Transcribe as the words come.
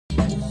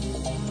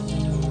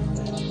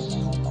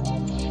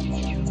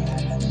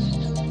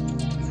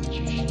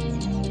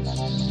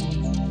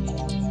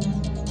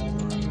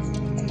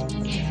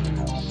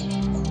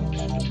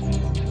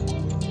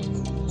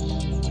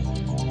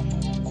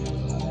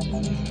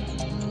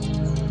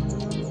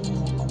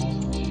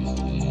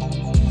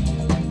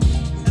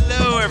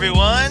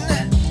Everyone,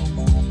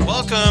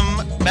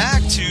 welcome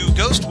back to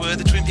Ghostwood,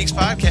 the Twin Peaks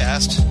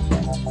podcast.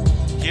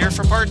 Here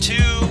for part 2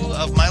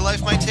 of My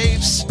Life, My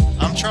Tapes.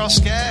 I'm Charles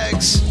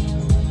Skaggs.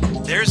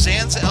 There's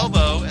Zan's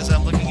elbow as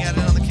I'm looking at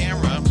it on the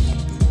camera.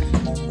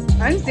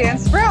 I'm Zan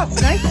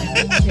Sprouse. Nice to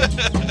meet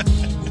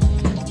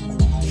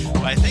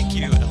you. Why, thank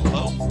you,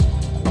 elbow.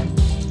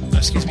 Oh,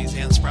 excuse me,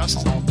 Zan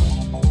Sprouse's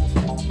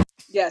elbow.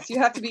 Yes, you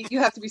have to be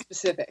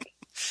specific.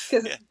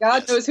 Because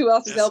God knows who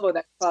else's elbow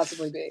that could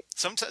possibly be.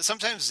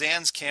 Sometimes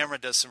Zan's camera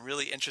does some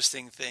really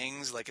interesting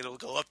things, like it'll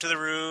go up to the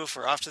roof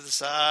or off to the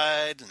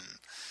side, and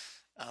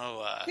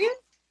Zan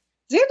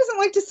doesn't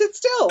like to sit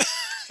still.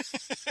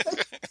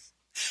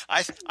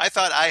 I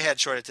thought I had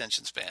short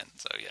attention span,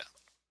 so yeah.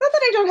 Not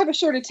that I don't have a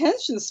short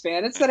attention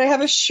span; it's that I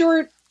have a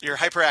short. You're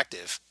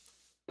hyperactive.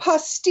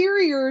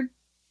 Posterior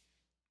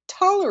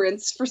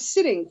tolerance for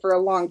sitting for a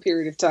long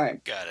period of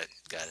time. Got it.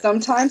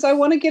 Sometimes I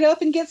want to get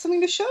up and get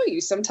something to show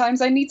you.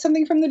 Sometimes I need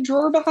something from the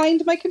drawer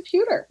behind my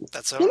computer.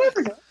 That's all right. You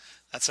never know.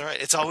 That's all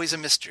right. It's always a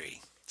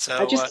mystery.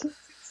 So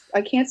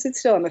I can't sit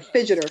still. I'm a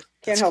fidgeter.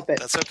 Can't help it.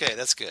 That's okay.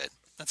 That's good.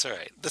 That's all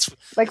right.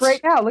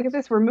 Right now, look at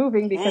this. We're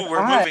moving because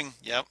we're moving.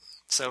 Yep.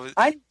 So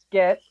I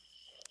get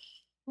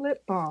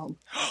lip balm.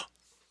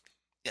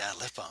 Yeah,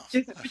 lip balm.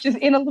 Which is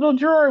in a little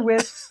drawer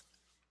with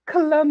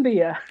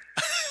Columbia.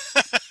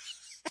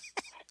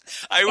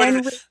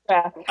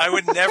 I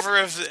would never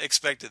have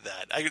expected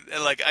that.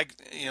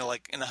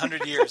 In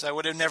 100 years, I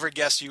would have never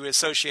guessed you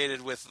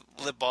associated with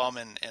lip balm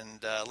and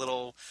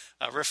little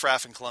Riff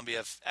Raff and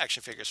Columbia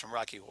action figures from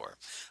Rocky Horror.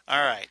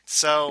 All right,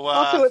 so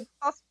also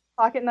a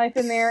pocket knife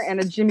in there and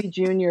a Jimmy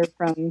Jr.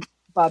 from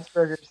Bob's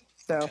Burgers.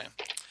 So, okay.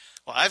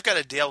 Well, I've got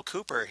a Dale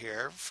Cooper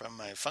here from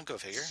my Funko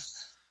figure.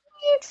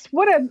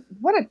 What a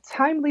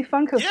timely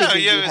Funko figure!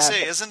 Yeah, I would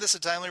say, isn't this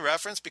a timely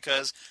reference?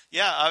 Because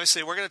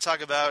obviously we're going to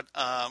talk about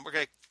we're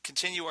going to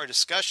continue our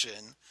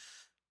discussion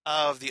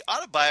of the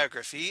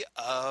autobiography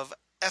of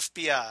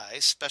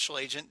FBI Special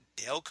Agent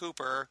Dale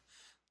Cooper,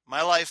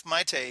 My Life,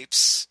 My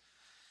Tapes.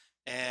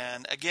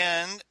 And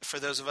again, for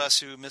those of us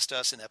who missed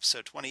us in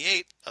episode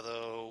 28,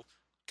 although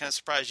kind of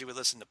surprised you would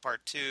listen to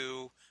part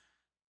 2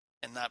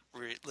 and not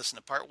listen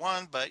to part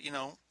 1, but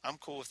I'm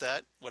cool with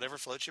that. Whatever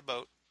floats your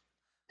boat.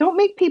 Don't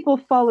make people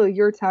follow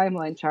your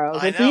timeline,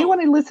 Charles. If you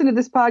want to listen to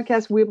this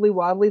podcast wibbly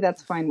wobbly,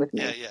 that's fine with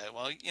me. Yeah.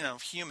 Well,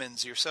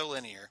 humans, you're so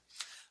linear.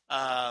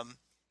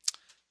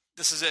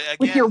 This is again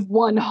with your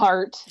one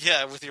heart.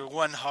 Yeah, with your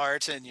one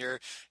heart and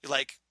your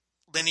like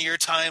linear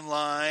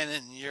timeline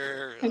and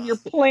your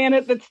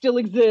planet that still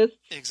exists.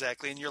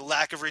 Exactly, and your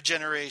lack of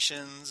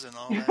regenerations and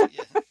all that.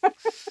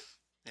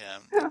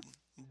 Yeah,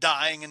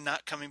 dying and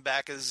not coming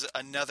back as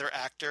another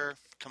actor.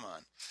 Come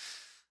on.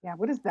 Yeah,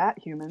 what is that,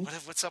 humans?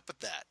 What's up with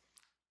that?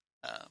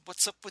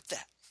 What's up with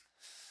that?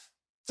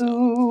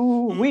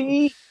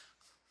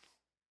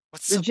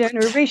 What's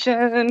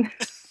regeneration?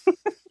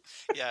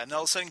 Yeah, and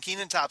all of a sudden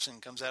Kenan Thompson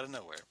comes out of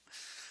nowhere.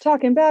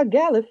 Talking about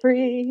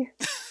Gallifrey.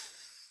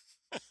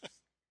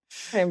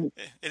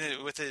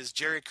 With his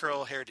Jerry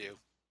Curl hairdo.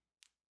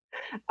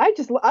 I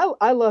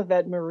love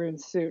that maroon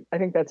suit. I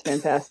think that's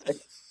fantastic.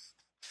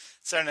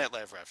 Saturday Night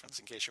Live reference,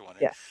 in case you're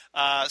wondering.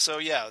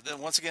 Yeah. Then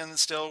once again,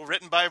 still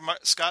written by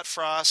Scott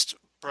Frost,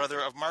 brother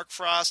of Mark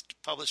Frost,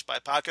 published by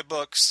Pocket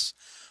Books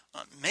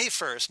on May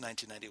 1st,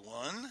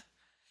 1991.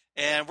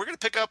 And we're going to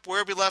pick up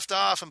where we left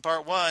off in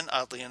part 1,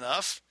 oddly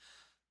enough,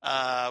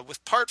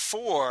 with part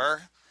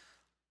 4,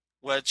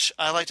 which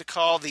I like to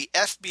call the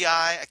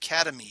FBI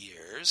Academy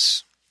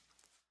years.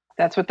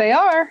 That's what they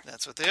are.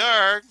 That's what they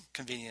are,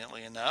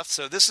 conveniently enough.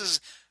 So this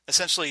is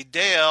essentially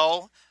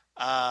Dale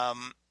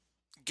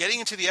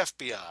getting into the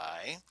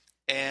FBI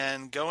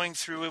and going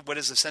through what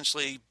is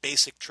essentially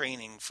basic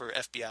training for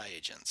FBI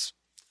agents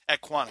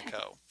at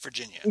Quantico,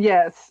 Virginia.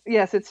 Yes.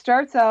 It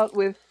starts out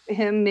with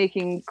him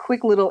making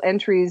quick little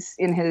entries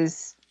in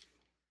his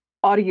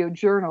audio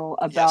journal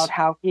about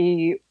how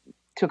he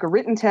took a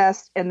written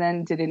test and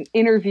then did an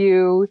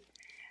interview.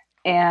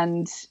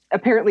 And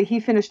apparently he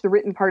finished the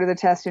written part of the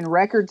test in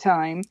record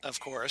time. Of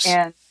course.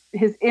 And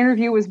his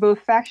interview was both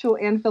factual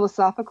and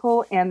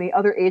philosophical, and the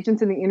other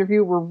agents in the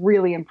interview were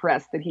really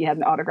impressed that he had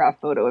an autographed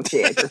photo of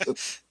J. Edgar Hoover.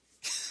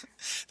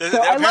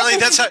 Apparently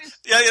that's how,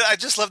 I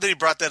just love that he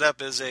brought that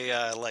up as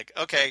a,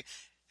 okay,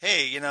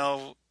 hey,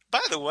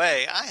 by the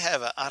way, I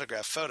have an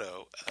autographed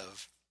photo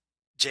of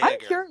J. Edgar. I'm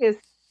curious,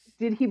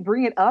 did he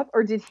bring it up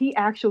or did he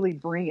actually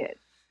bring it?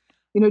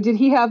 Did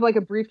he have like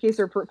a briefcase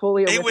or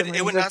portfolio?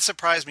 It would not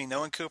surprise me,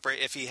 knowing Cooper,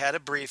 if he had a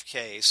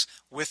briefcase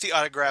with the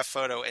autographed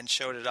photo and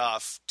showed it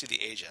off to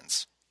the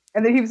agents.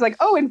 And then he was like,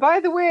 oh, and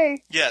by the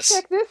way,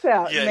 check this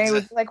out. Yeah, and they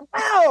was like,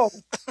 wow.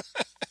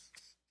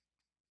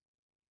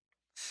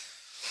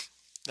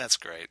 That's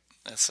great.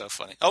 That's so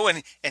funny. Oh,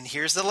 and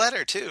here's the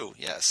letter too.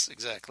 Yes,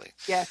 exactly.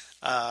 Yes.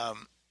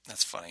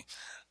 That's funny.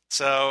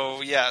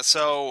 So yeah,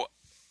 so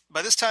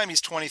by this time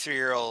he's 23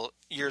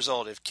 years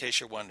old. In case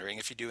you're wondering,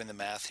 if you're doing the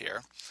math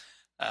here,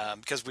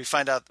 because we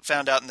found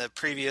out in the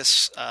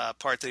previous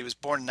part that he was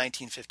born in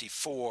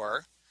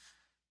 1954,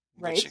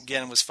 which Right.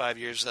 again was 5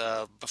 years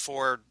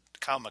before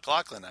Kyle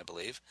MacLachlan, I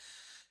believe.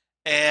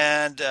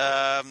 And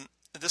at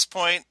this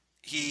point,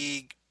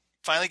 he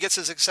finally gets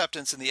his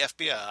acceptance in the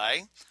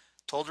FBI.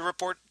 Told to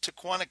report to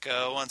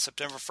Quantico on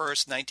September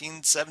 1st,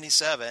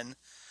 1977.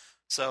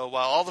 So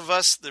while all of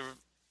us,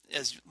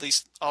 as at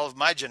least all of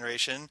my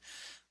generation,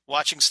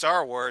 watching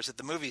Star Wars at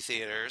the movie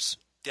theaters,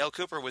 Dale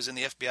Cooper was in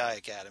the FBI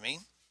Academy.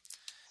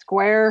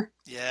 Square.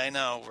 Yeah, I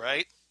know,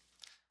 right?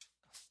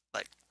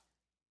 Like,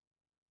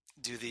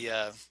 do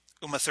the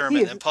Uma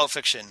Thurman in Pulp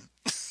Fiction.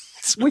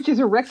 Which is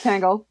a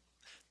rectangle.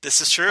 This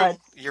is true. But,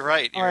 You're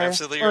right. You're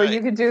absolutely or right. Or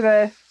you could do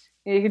the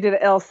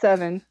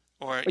L7,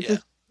 or which yeah.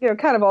 is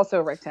kind of also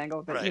a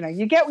rectangle, but right.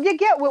 You get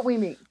what we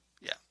mean.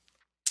 Yeah.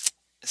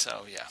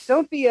 So yeah.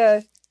 Don't be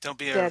a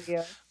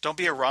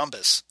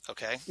rhombus,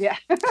 okay? Yeah.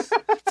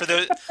 For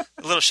a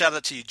little shout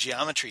out to you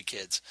geometry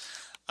kids.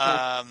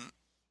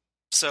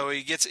 So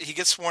he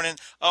gets sworn in.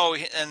 Oh,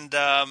 and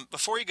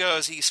before he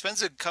goes, he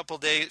spends a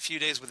few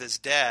days with his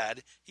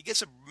dad. He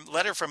gets a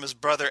letter from his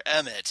brother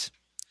Emmett.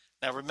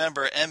 Now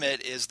remember,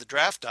 Emmett is the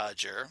draft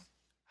dodger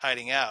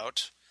hiding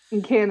out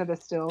in Canada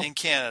still. In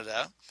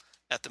Canada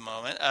at the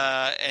moment,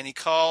 and he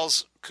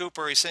calls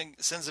Cooper. He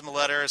sends him a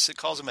letter. He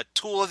calls him a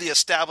tool of the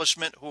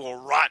establishment who will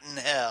rot in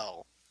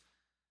hell.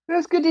 It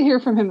was good to hear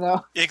from him,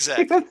 though.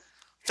 Exactly.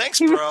 Thanks,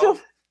 bro.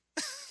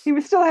 He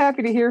was still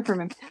happy to hear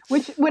from him.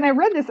 Which, when I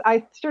read this,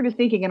 I started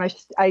thinking, and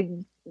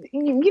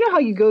you know how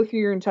you go through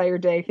your entire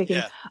day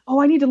thinking, oh,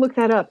 I need to look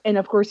that up. And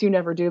of course you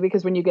never do,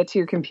 because when you get to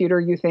your computer,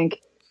 you think,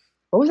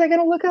 what was I going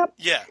to look up?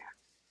 Yeah.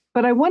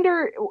 But I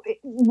wonder,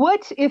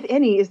 what, if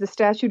any, is the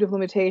statute of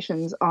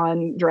limitations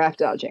on draft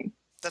dodging?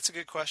 That's a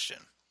good question.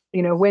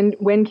 You know,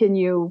 when can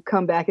you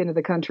come back into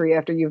the country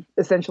after you've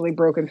essentially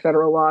broken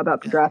federal law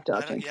about draft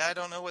dodging? I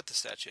don't know what the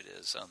statute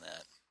is on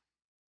that.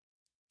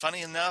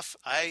 Funny enough,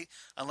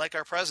 unlike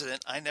our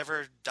president, I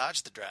never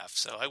dodged the draft,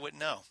 so I wouldn't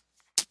know.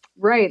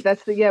 Right.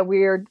 That's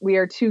we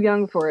are too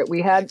young for it.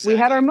 We had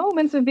our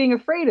moments of being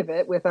afraid of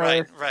it with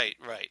our right.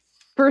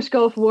 First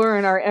Gulf War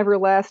and our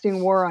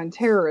everlasting war on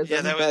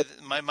terrorism. Yeah,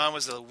 my mom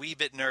was a wee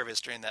bit nervous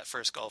during that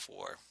first Gulf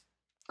War.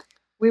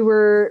 We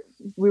were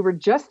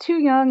just too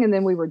young, and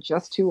then we were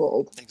just too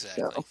old.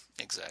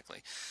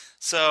 Exactly.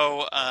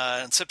 So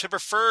on September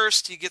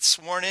 1st, he gets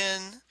sworn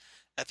in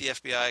at the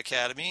FBI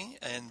Academy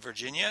in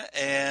Virginia,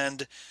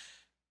 and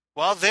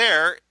while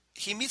there,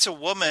 he meets a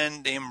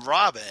woman named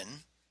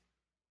Robin,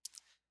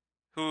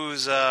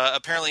 who's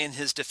apparently in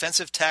his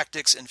defensive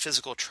tactics and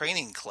physical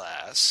training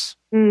class.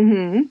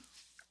 Mm-hmm.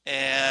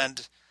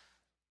 And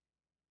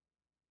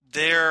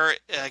there,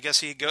 I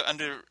guess a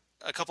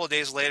couple of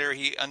days later,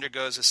 he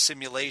undergoes a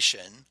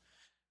simulation,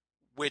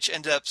 which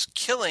ended up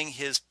killing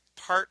his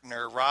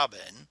partner,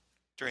 Robin,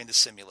 during the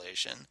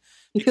simulation.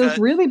 He feels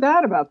really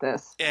bad about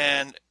this.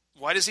 And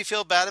why does he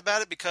feel bad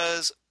about it?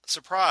 Because,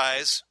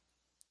 surprise,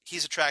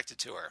 he's attracted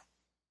to her.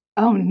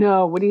 Oh,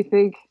 no. What do you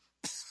think?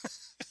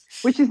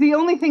 Which is the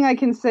only thing I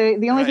can say.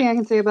 The only thing I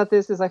can say about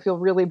this is I feel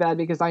really bad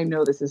because I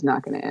know this is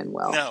not going to end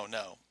well.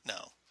 No.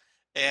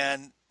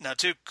 And now,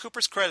 to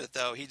Cooper's credit,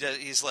 though,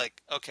 he's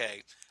like,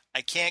 okay,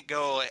 I can't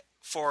go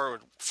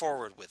forward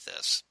with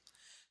this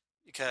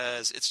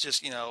because it's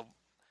just,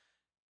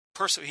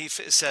 he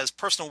says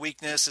personal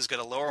weakness is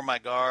going to lower my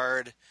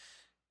guard.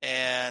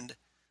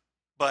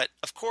 But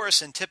of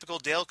course, in typical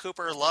Dale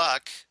Cooper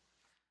luck,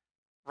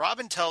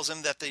 Robin tells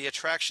him that the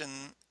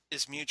attraction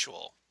is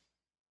mutual.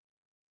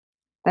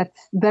 That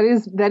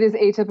is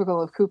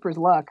atypical of Cooper's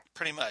luck.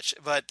 Pretty much.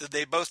 But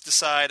they both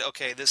decide,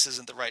 okay, this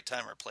isn't the right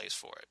time or place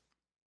for it.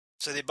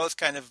 So they both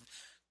kind of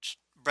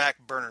back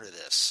burner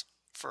this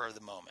for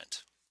the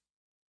moment,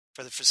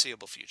 for the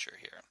foreseeable future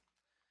here.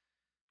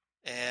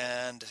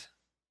 And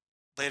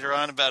later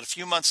on, about a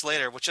few months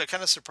later, which I'm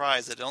kind of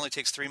surprised that it only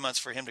takes 3 months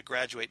for him to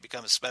graduate and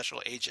become a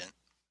special agent.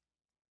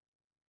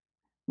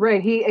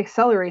 Right, he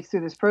accelerates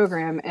through this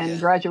program and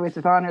graduates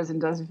with honors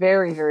and does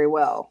very, very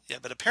well. Yeah,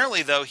 but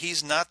apparently, though,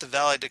 he's not the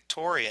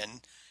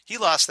valedictorian. He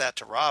lost that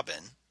to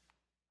Robin.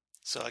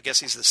 So I guess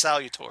he's the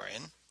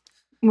salutatorian.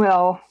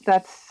 Well,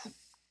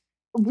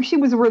 she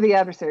was a worthy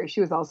adversary.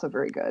 She was also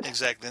very good.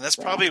 Exactly, and that's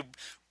probably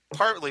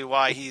partly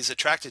why he's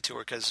attracted to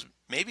her, because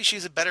maybe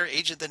she's a better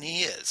agent than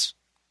he is.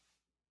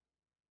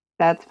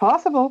 That's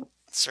possible.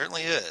 It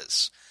certainly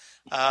is.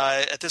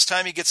 At this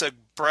time, he gets a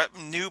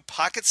new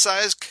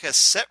pocket-sized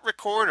cassette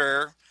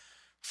recorder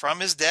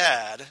from his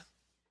dad.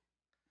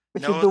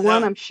 Which is the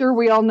one I'm sure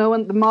we all know,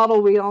 and the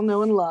model we all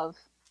know and love.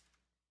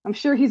 I'm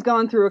sure he's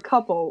gone through a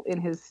couple in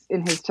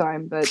his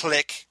time, but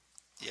click,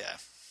 yeah.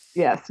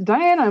 Yes,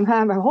 Diane,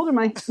 I'm holding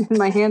in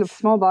my hand a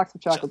small box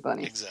of chocolate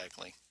bunnies.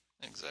 Exactly.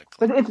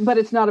 But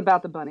it's not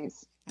about the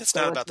bunnies. It's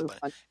not about the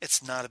bunnies.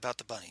 It's not about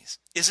the bunnies.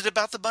 Is it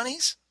about the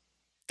bunnies?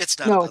 It's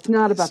not. No, it's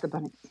not about the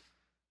bunnies.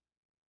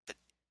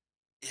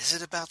 is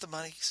it about the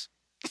monies?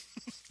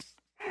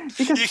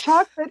 Because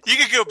chocolate. You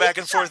could go back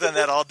and forth on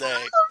that all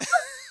day.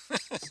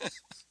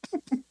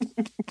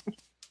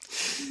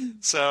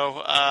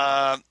 So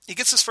he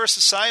gets his first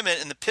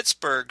assignment in the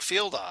Pittsburgh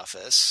field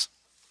office.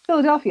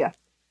 Philadelphia.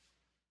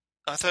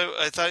 I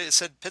thought it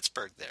said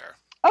Pittsburgh there.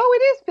 Oh,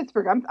 it is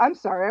Pittsburgh. I'm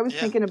sorry. I was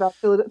thinking about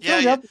Philadelphia.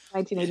 Philadelphia,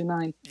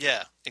 1989.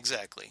 Yeah,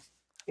 exactly.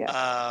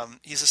 Yeah.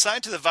 He's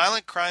assigned to the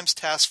Violent Crimes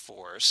Task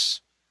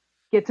Force.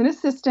 Gets an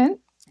assistant.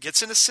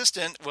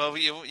 Well,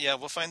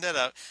 we'll find that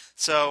out.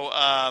 So,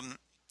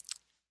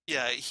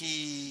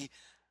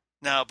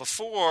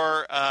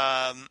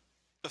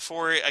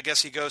 before I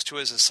guess he goes to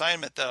his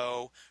assignment,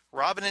 though,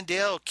 Robin and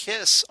Dale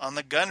kiss on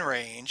the gun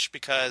range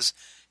because,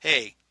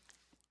 hey,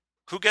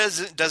 who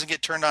doesn't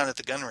get turned on at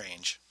the gun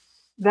range?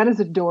 That is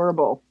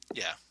adorable.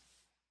 Yeah.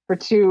 For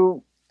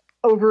two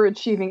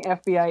overachieving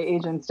FBI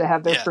agents to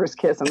have their first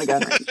kiss on the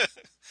gun range.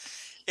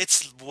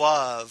 It's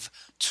love.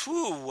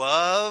 True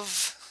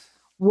love.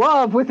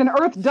 Love with an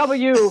Earth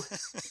W.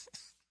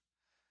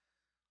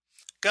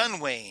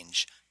 Gun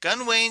range.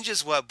 Gun range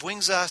is what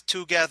brings us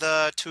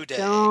together today.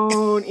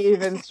 Don't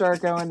even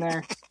start going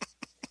there. Do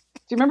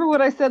you remember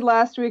what I said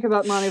last week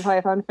about Monty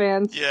Python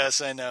fans?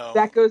 Yes, I know.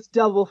 That goes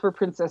double for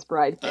Princess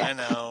Bride fans.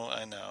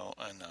 I know.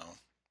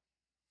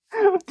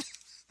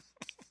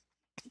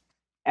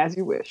 As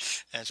you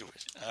wish. All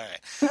right.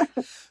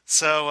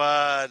 So,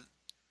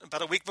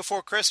 about a week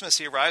before Christmas,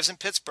 he arrives in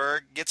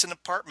Pittsburgh, gets an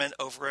apartment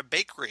over a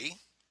bakery.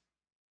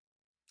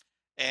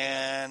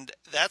 And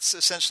that's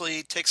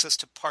essentially takes us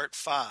to part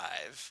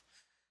 5,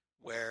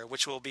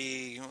 which will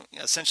be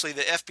essentially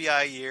the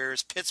FBI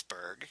years,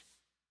 Pittsburgh.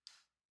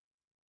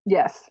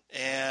 Yes.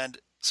 And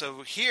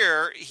so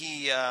here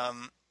he,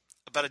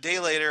 about a day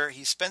later,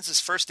 he spends his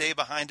first day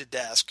behind a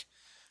desk,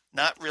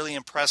 not really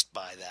impressed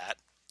by that.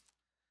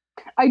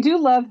 I do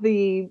love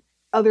the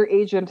other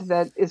agent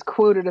that is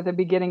quoted at the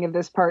beginning of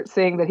this part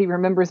saying that he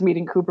remembers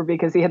meeting Cooper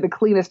because he had the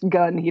cleanest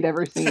gun he'd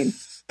ever seen.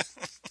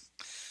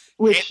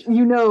 Which,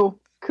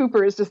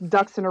 Cooper is just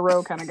ducks in a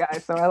row kind of guy,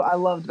 so I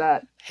loved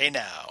that. Hey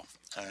now.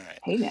 All right.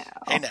 Hey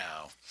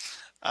now.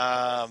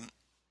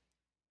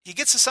 He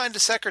gets assigned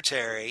to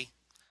secretary.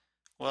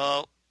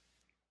 Well,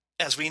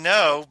 as we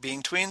know,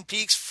 being Twin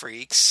Peaks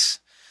freaks,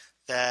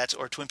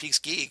 or Twin Peaks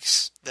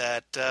geeks,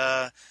 that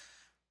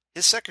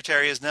his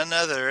secretary is none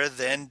other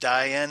than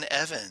Diane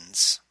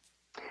Evans.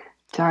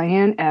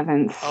 Diane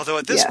Evans. Although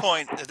at this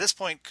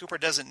point, Cooper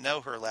doesn't know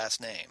her last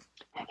name.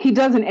 He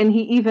doesn't, and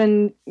he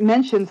even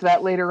mentions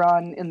that later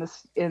on in the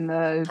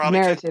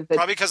narrative.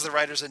 Probably because the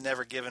writers had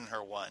never given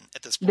her one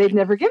at this point. They'd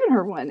never given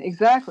her one,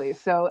 exactly.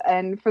 So,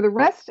 and for the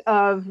rest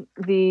of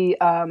the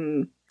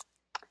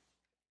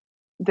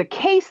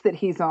case that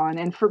he's on,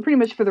 and for pretty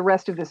much for the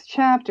rest of this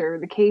chapter,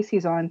 the case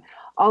he's on,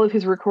 all of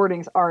his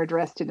recordings are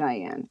addressed to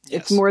Diane.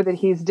 Yes. It's more that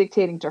he's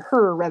dictating to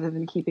her rather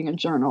than keeping a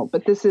journal.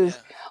 But this is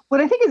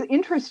what I think is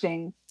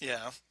interesting.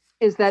 Yeah.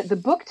 Is that the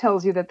book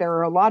tells you that there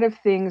are a lot of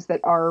things that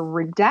are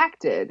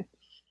redacted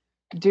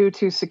due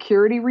to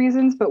security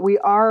reasons, but we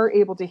are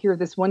able to hear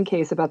this one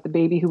case about the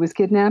baby who was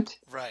kidnapped.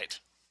 Right.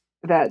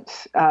 That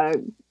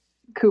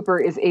Cooper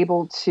is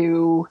able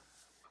to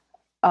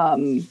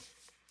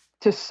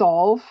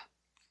solve,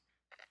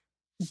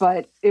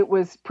 but it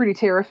was pretty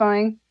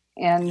terrifying,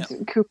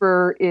 and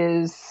Cooper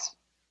is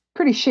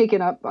pretty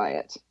shaken up by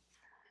it.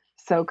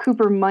 So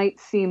Cooper might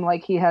seem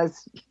like he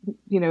has,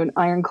 an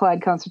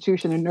ironclad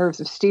constitution and nerves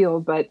of steel,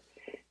 but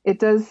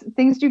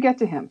things do get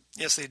to him.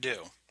 Yes, they do.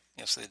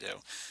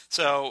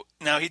 So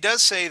now he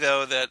does say,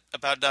 though, that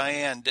about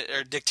Diane,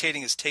 or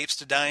dictating his tapes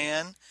to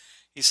Diane,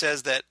 he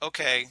says that,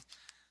 okay,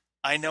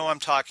 I know I'm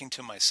talking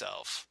to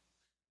myself,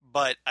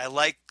 but I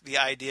like the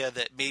idea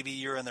that maybe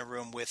you're in the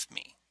room with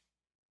me.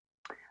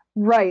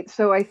 Right.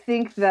 So I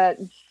think that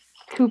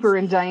Cooper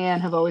and Diane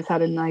have always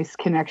had a nice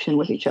connection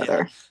with each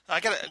other. I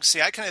kind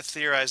of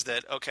theorized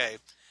that, okay,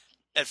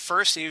 at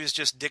first he was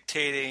just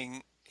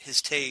dictating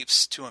his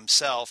tapes to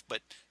himself,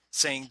 but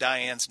saying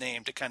Diane's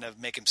name to kind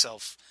of make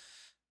himself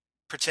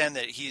pretend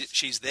that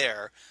she's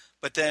there.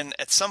 But then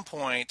at some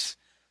point,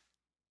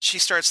 she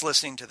starts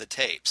listening to the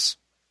tapes.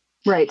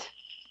 Right.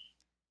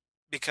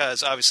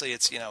 Because obviously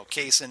it's,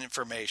 case and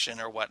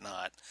information or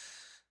whatnot.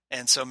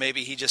 And so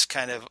maybe he just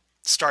kind of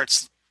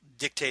starts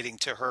dictating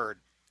to her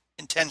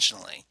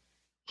intentionally.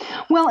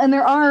 Well, and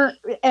there are,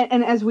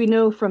 and as we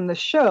know from the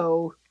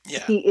show,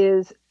 he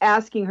is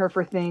asking her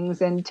for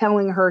things and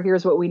telling her,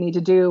 here's what we need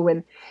to do,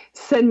 and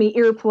send me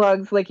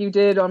earplugs like you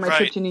did on my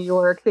trip to New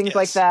York, things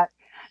like that.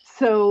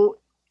 So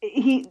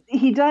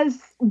he does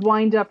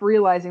wind up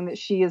realizing that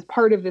she is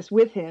part of this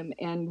with him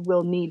and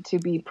will need to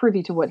be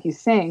privy to what he's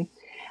saying.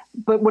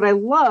 But what I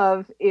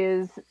love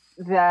is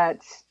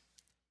that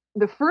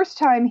the first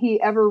time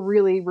he ever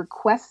really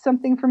requests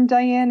something from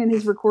Diane in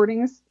his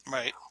recordings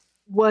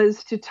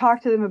was to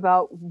talk to them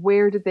about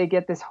where did they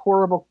get this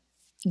horrible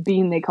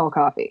bean they call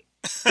coffee.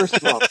 First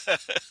of all,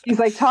 he's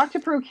like, talk to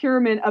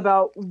procurement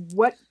about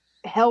what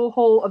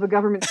hellhole of a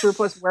government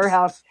surplus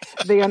warehouse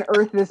they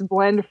unearthed this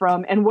blend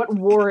from, and what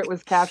war it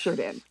was captured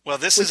in. Well,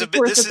 this Which, is a of bit.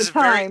 course, at the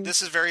time,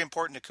 This is very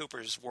important to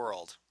Cooper's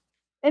world.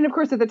 and of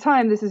course, at the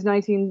time, this is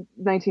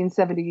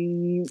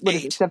 1970, what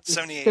is it,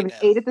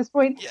 78 at this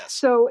point? Yes.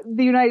 So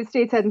the United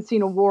States hadn't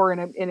seen a war in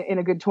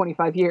a good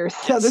 25 years.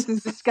 So Yes. this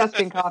is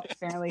disgusting coffee,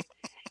 apparently.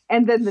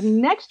 And then the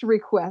next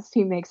request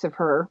he makes of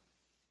her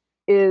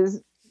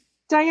is,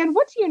 Diane,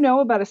 what do you know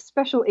about a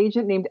special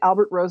agent named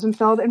Albert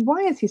Rosenfeld, and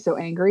why is he so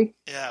angry?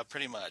 Yeah,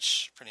 pretty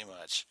much.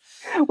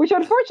 Which,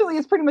 unfortunately,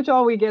 is pretty much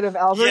all we get of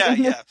Albert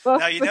in this book.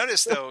 Now, you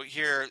notice, though,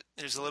 here,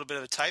 there's a little bit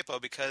of a typo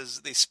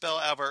because they spell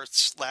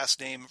Albert's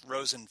last name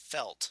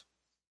Rosenfeld.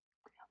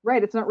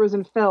 Right, it's not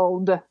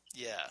Rosenfeld.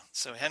 Yeah,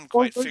 so he hadn't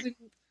quite figured...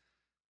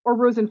 Or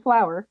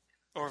Rosenflower.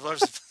 Or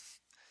Rosen...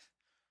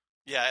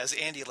 Yeah, as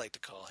Andy liked to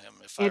call him.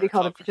 Andy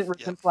called him Agent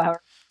Rosenflower.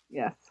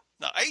 Yes.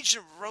 No,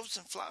 Agent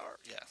Rosenflower.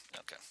 Yeah,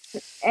 okay.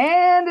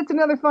 And it's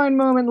another fine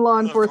moment in law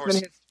enforcement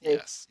history.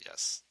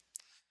 Yes.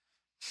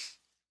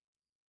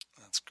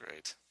 That's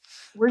great.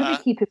 Where did he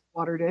keep his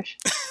water dish?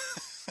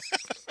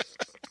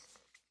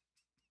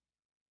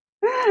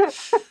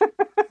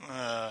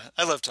 I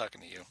love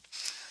talking to you.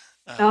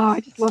 I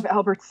just love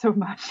Albert so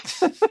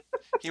much.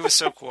 He was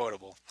so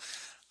quotable.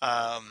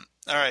 All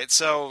right,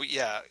 so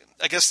yeah,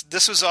 I guess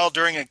this was all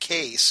during a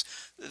case.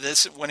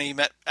 This when he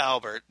met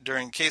Albert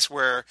during a case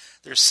where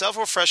there's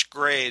several fresh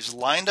graves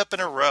lined up in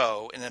a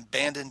row in an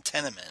abandoned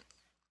tenement,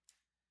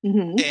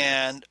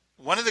 and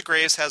one of the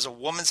graves has a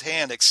woman's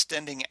hand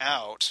extending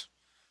out,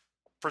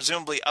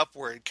 presumably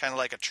upward, kind of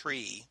like a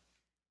tree.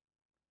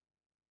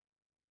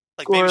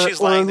 Like maybe she's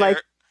lying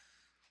there.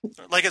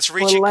 Like it's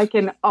reaching. Or like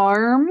an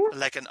arm?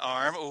 Like an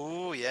arm.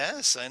 Ooh,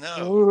 yes, I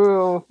know.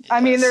 Ooh. Yes.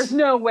 I mean, there's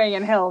no way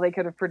in hell they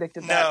could have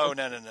predicted that.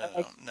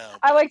 No.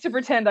 I like to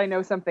pretend I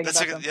know something about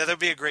them. Yeah, that'd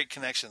be a great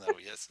connection, though,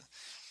 yes.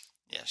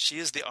 Yeah, she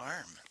is the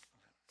arm.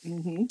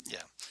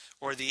 Yeah.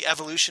 Or the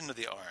evolution of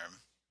the arm.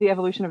 The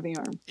evolution of the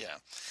arm. Yeah.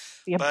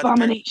 The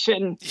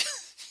abomination.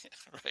 Yeah,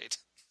 right.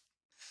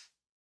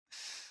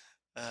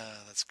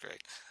 That's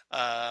great.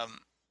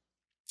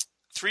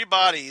 3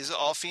 bodies,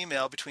 all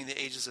female, between the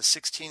ages of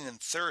 16 and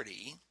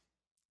 30.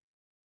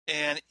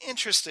 And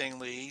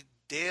interestingly,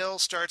 Dale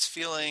starts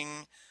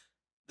feeling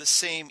the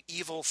same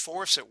evil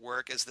force at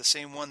work as the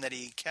same one that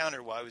he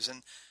encountered while he was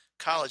in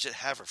college at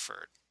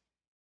Haverford.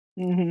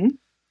 And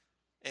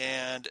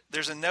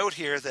there's a note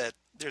here that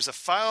there's a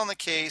file in the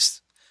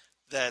case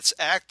that's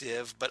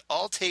active, but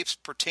all tapes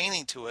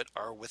pertaining to it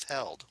are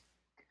withheld.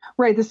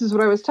 Right, this is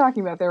what I was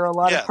talking about. There are a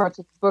lot of parts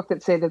of the book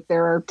that say that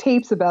there are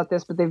tapes about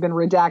this, but they've been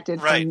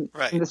redacted from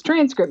this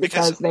transcript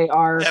because they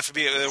are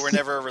they were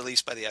never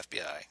released by the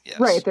FBI. Yes.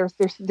 Right,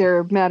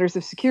 they're matters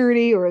of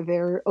security or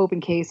they're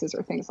open cases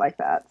or things like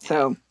that.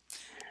 So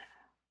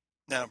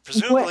now,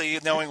 presumably,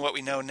 knowing what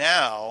we know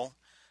now,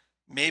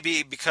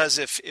 maybe because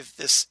if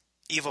this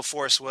evil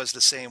force was the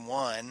same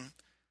one,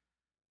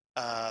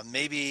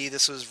 maybe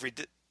this was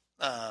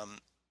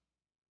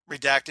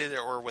redacted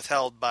or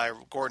withheld by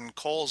Gordon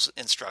Cole's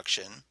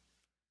instruction.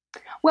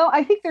 Well,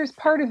 I think there's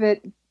part of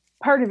it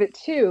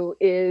too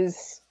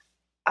is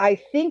I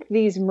think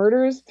these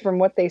murders, from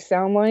what they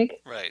sound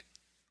like,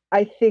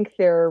 I think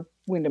they're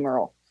Windom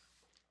Earle.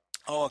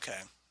 Oh, okay.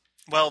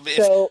 Well,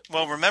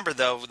 remember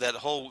though that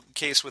whole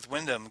case with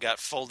Windom got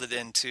folded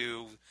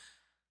into,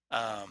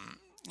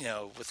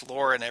 with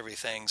lore and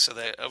everything. So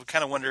that I would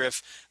kind of wonder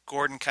if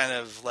Gordon kind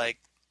of like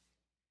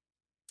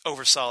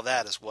oversaw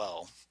that as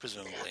well,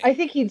 presumably. I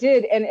think he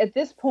did, and at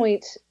this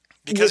point,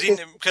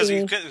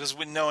 because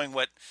when knowing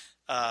what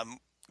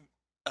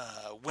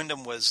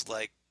Windom was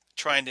like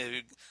trying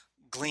to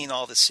glean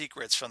all the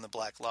secrets from the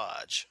Black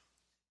Lodge.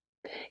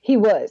 He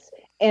was,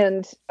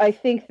 and I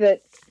think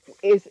that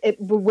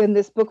when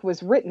this book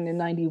was written in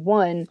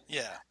 '91.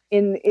 Yeah.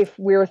 If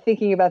we're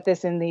thinking about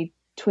this in the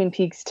Twin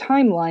Peaks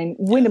timeline,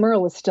 Windom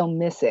Earle is still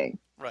missing.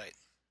 Right.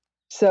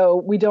 So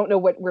we don't know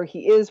where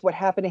he is, what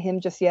happened to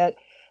him just yet.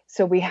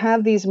 So we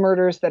have these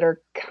murders that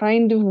are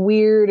kind of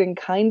weird and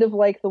kind of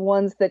like the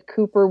ones that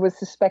Cooper was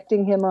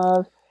suspecting him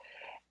of.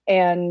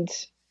 And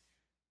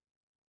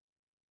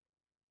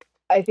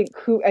I think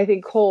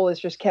Cole has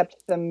just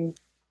kept them,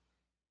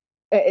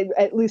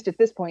 at least at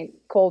this point,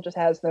 Cole just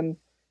has them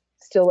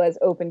still as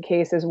open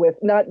cases with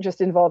not just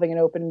involving an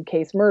open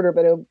case murder,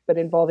 but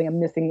involving a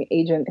missing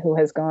agent who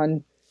has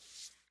gone,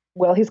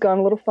 he's gone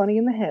a little funny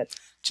in the head.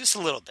 Just a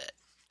little bit.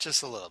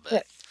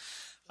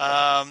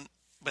 Yeah.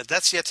 But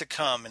that's yet to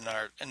come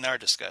in our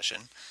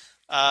discussion.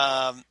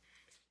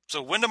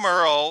 So Windom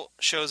Earle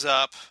shows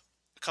up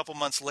a couple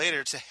months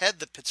later to head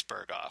the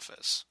Pittsburgh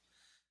office.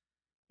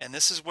 And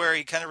this is where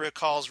he kind of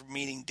recalls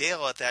meeting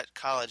Dale at that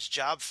college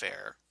job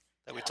fair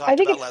that we talked about last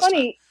time. I think it's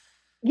funny.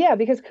 Yeah,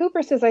 because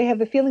Cooper says, I have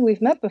the feeling we've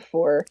met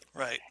before.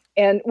 Right.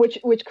 And which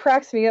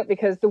cracks me up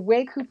because the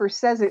way Cooper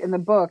says it in the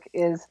book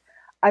is,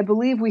 I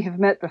believe we have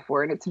met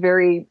before. And it's a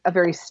very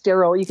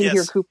sterile, you can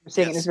hear Cooper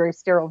saying it in his very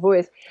sterile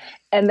voice.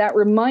 And that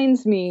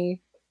reminds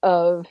me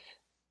of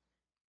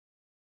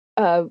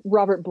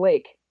Robert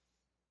Blake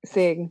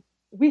saying,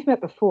 we've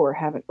met before,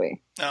 haven't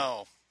we?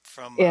 Oh,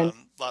 from and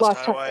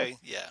Lost Highway.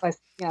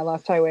 Yeah.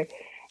 Lost Highway.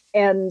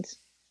 And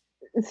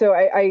so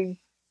I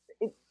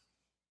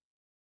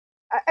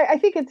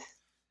think it's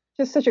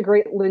just such a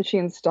great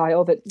Lynchian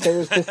style that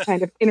there's this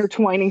kind of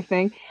intertwining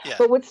thing. Yeah.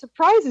 But what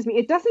surprises me,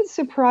 it doesn't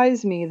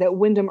surprise me that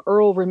Windom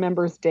Earle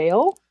remembers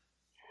Dale.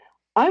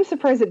 I'm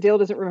surprised that Dale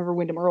doesn't remember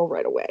Windom Earle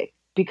right away,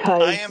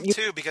 because I am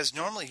too, because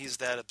normally he's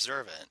that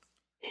observant.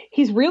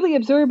 He's really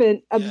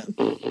observant.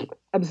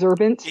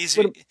 Observant.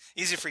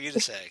 Easy for you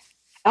to say.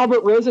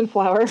 Albert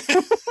Rosenflower.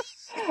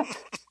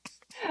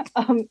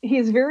 He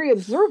is very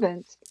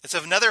observant. It's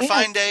another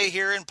fine day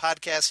here in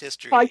podcast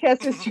history.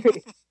 Podcast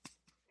history.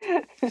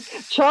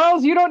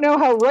 Charles, you don't know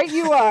how right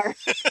you are.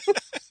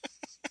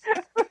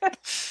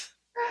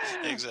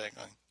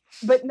 Exactly.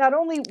 But not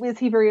only was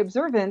he very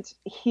observant,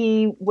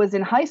 he was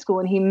in high school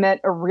and he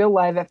met a real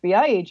live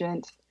FBI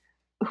agent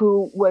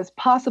who was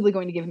possibly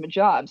going to give him a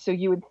job. So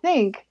you would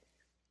think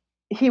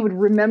he would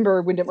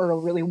remember Windom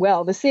Earle really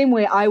well, the same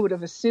way I would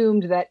have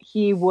assumed that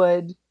he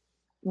would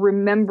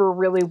remember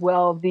really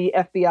well the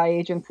FBI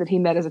agents that he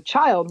met as a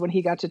child when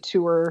he got to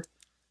tour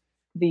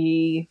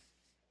the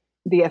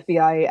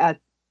FBI at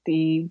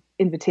the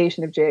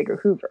invitation of J. Edgar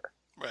Hoover.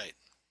 Right.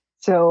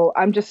 So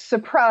I'm just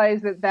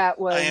surprised that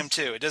was. I am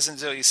too. It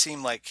doesn't really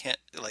seem like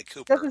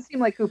Cooper. Doesn't seem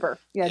like Cooper.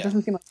 Yeah, it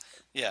doesn't seem like.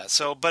 Yeah.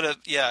 So, but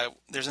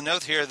there's a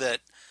note here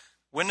that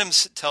Windom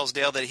tells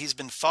Dale that he's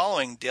been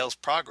following Dale's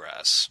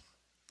progress.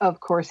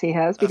 Of course he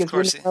has,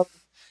 because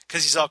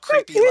he's all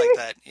creepy like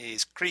that.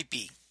 He's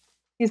creepy.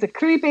 He's a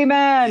creepy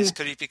man. He's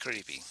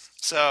creepy.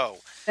 So.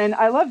 And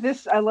I love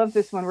this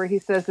one where he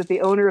says that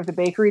the owner of the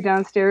bakery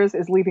downstairs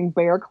is leaving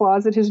bear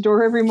claws at his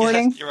door every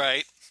morning. Yeah, you're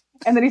right.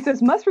 And then he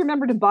says, must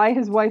remember to buy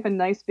his wife a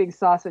nice big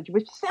sausage,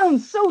 which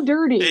sounds so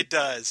dirty. It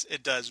does.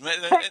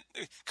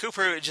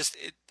 Cooper,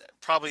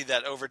 probably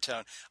that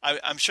overtone.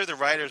 I'm sure the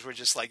writers were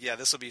just like, yeah,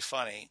 this will be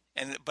funny.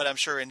 But I'm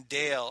sure in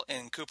Dale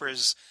and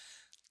Cooper's,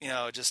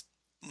 just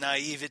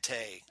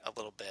naivete a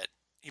little bit,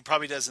 he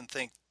probably doesn't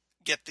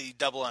get the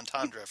double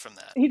entendre from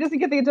that. He doesn't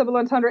get the double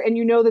entendre, and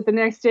you know that the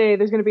next day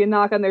there's going to be a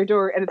knock on their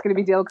door, and it's going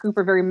to be Dale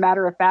Cooper very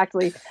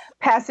matter-of-factly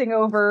passing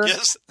over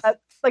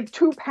like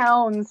 2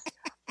 pounds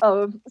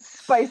of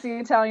spicy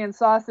Italian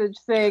sausage,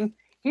 saying,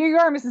 "Here you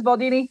are, Mrs.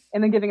 Baldini,"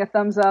 and then giving a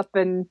thumbs up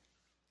and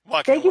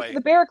walking thank away. You for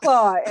the bear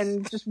claw,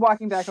 and just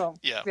walking back home.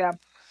 Yeah.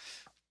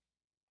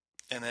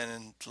 And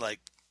then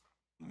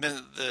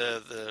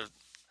the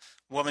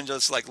woman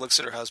just looks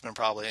at her husband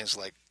probably and is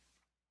like,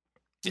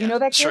 you know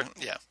that kid?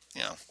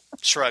 Sure,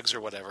 shrugs or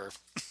whatever.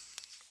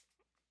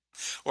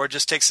 Or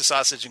just takes the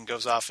sausage and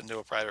goes off into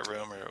a private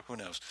room, or who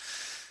knows.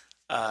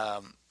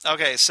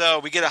 Okay, so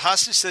we get a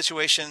hostage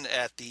situation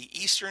at the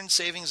Eastern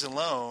Savings and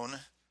Loan.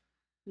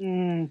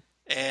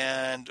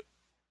 And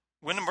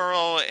Windom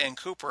Earle and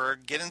Cooper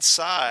get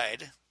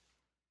inside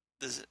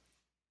the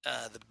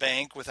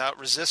bank without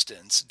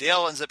resistance.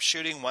 Dale ends up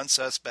shooting one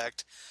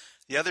suspect.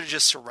 The other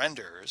just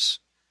surrenders.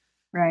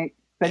 Right.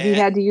 But he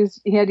had to use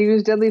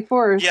deadly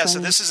force. Yeah, so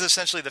this is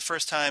essentially the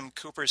first time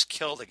Cooper's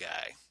killed a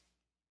guy.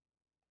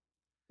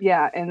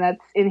 Yeah, and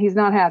he's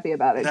not happy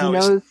about it. No, he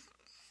knows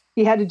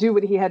he had to do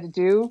what he had to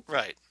do.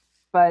 Right.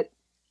 But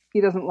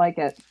he doesn't like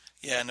it.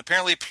 Yeah, and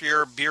apparently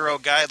per Bureau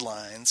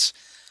guidelines,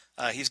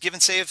 he's given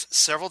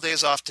several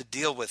days off to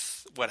deal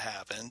with what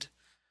happened.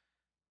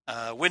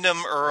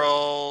 Windom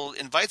Earle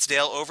invites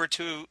Dale over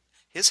to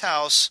his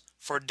house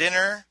for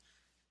dinner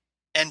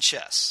and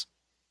chess.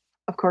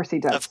 Of course he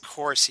does. Of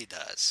course he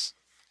does.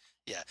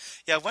 Yeah.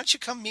 Yeah, why don't you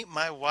come meet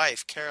my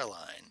wife,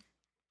 Caroline?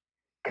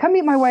 Come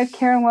meet my wife,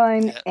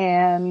 Caroline,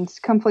 and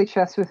come play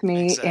chess with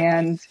me. Exactly.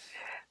 And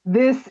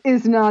this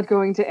is not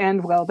going to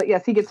end well. But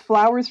yes, he gets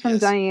flowers from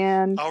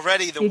Diane.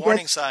 Already the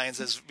warning signs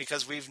is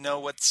because we know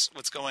what's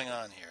going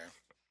on here.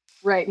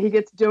 Right. He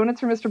gets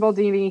donuts from Mr.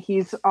 Baldini.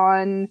 He's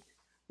on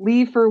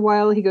leave for a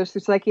while. He goes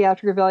through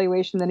psychiatric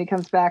evaluation. Then he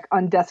comes back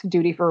on desk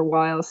duty for a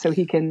while so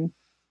he can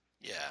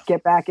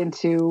get back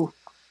into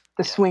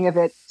the swing of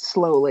it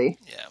slowly.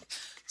 Yeah.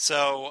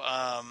 So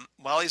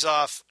while he's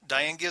off,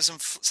 Diane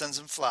sends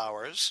him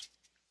flowers.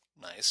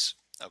 Nice.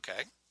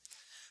 Okay.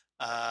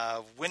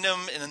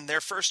 Windom, in their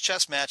first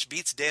chess match,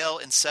 beats Dale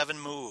in 7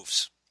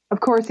 moves. Of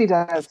course he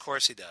does. Of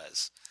course he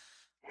does.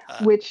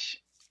 Which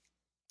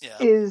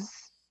is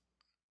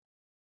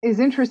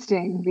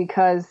interesting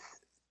because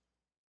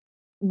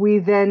we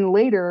then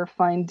later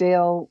find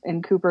Dale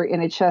and Cooper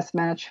in a chess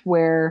match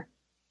where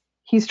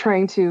he's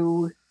trying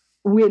to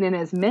win in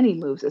as many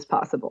moves as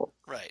possible.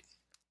 Right.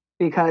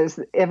 Because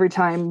every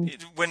time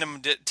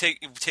Windom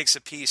takes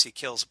a piece, he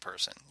kills a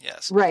person.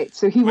 Yes. Right.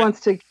 So he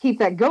wants to keep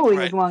that going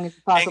as long as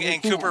possible.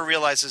 And Cooper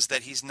realizes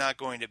that he's not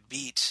going to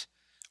beat,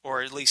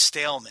 or at least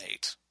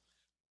stalemate,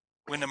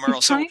 Windom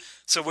Earle.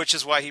 So which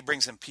is why he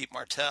brings in Pete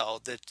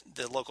Martell,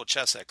 the local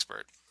chess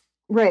expert.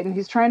 Right, and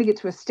he's trying to get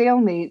to a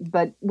stalemate,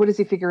 but what does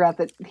he figure out?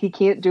 That he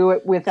can't do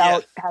it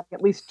without having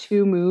at least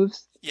 2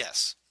 moves?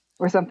 Yes.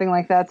 Or something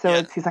like that.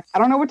 So he's like, I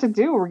don't know what to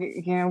do.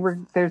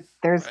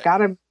 There's got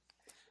to...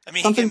 I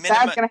mean, something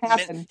bad's going to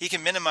happen. He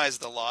can minimize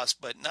the loss,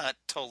 but not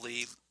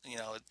totally,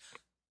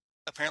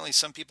 apparently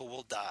some people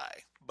will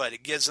die. but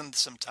it gives them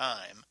some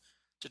time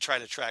to try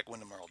to track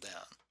Windom Earle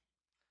down.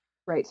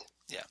 Right.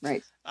 Yeah.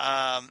 Right.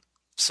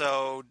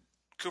 So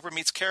Cooper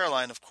meets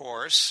Caroline, of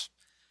course.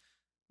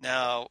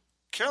 Now,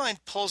 Caroline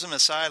pulls him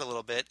aside a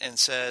little bit and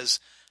says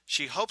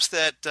she hopes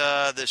that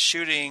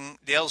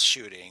Dale's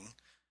shooting,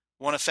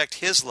 won't affect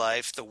his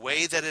life the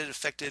way that it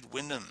affected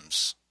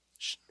Wyndham's.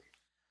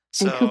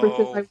 So, and Cooper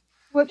says, "I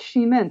what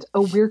she meant.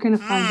 Oh, we're going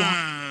to find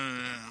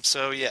out."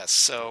 So yes.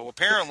 So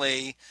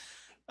apparently,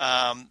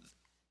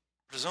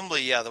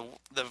 presumably, yeah,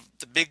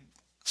 the big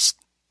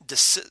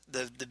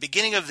the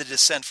beginning of the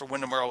descent for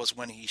Windom Earle was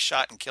when he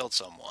shot and killed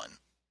someone.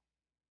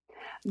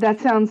 That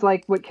sounds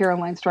like what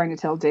Caroline's trying to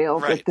tell Dale.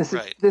 Right,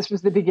 that this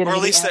was the beginning. Or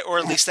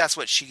at least that's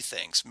what she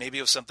thinks. Maybe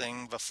it was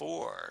something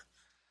before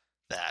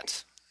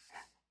that.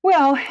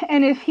 Well,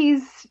 and if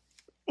he's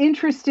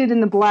interested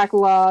in the Black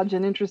Lodge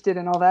and interested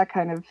in all that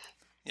kind of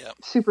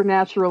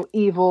supernatural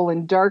evil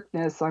and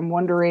darkness, I'm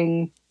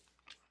wondering,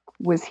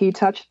 was he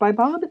touched by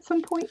Bob at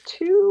some point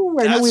too?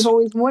 I know we've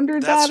always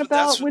wondered that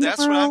about Windom Earle.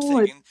 That's what I'm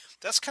thinking.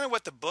 That's kind of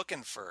what the book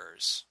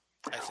infers,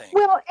 I think.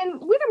 Well, and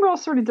Windom Earle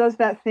sort of does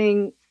that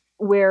thing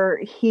where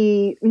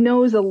he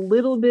knows a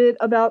little bit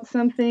about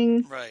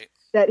something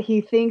that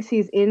he thinks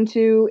he's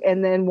into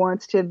and then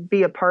wants to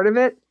be a part of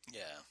it.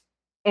 Yeah.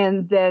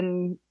 And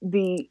then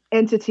the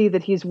entity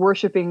that he's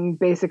worshiping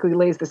basically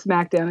lays the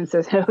smackdown and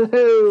says,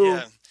 "Oh,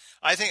 yeah."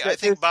 I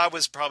think Bob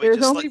was probably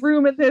there's only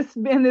room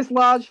in this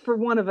lodge for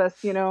one of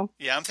us, you know.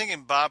 Yeah, I'm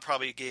thinking Bob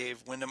probably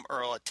gave Windom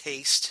Earle a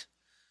taste,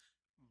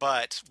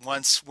 but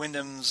once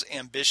Wyndham's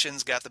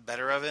ambitions got the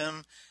better of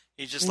him,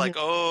 he's just like,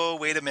 "Oh,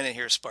 wait a minute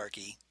here,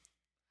 Sparky."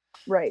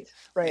 Right.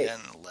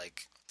 And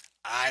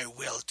I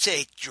will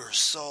take your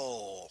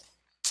soul.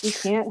 You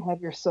can't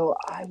have your soul.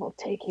 I will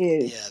take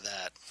his. Yeah,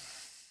 that.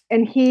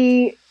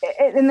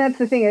 And that's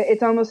the thing.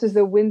 It's almost as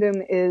though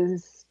Windom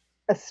is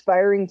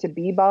aspiring to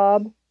be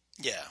Bob.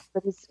 Yeah,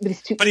 but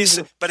he's too.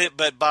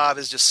 But Bob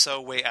is just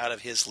so way out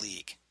of his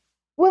league.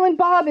 Well, and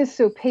Bob is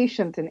so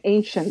patient and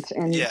ancient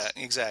and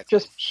exactly,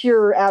 just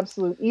pure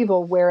absolute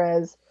evil,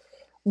 whereas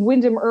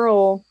Windom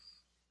Earle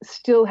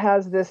still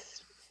has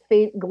this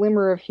faint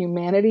glimmer of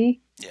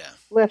humanity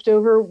left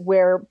over,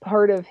 where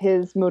part of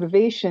his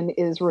motivation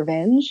is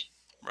revenge.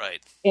 Right.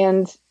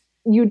 And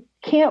you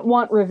can't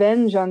want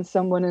revenge on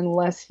someone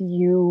unless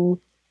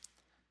you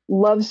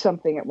love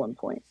something at one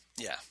point.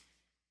 Yeah.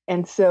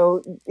 And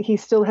so he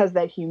still has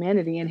that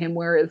humanity in him,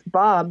 whereas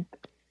Bob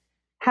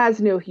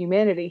has no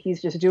humanity.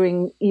 He's just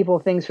doing evil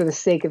things for the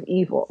sake of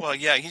evil. Well,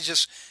 yeah,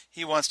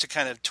 he wants to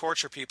kind of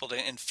torture people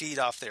and feed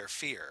off their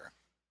fear.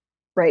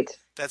 Right.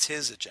 That's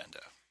his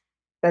agenda.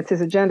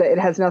 It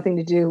has nothing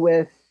to do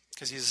with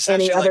because he's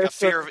essentially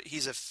like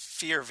he's a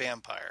fear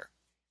vampire.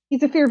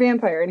 He's a fear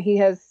vampire, and he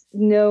has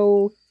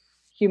no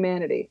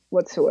humanity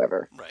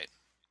whatsoever. Right.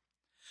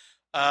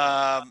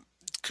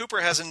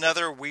 Cooper has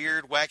another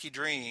weird, wacky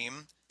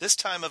dream, this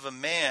time of a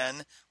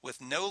man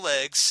with no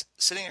legs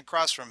sitting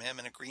across from him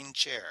in a green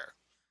chair.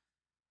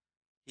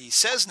 He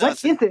says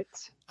nothing. What is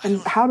it?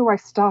 And how do I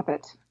stop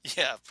it?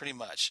 Yeah, pretty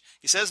much.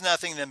 He says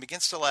nothing, then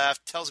begins to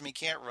laugh, tells him he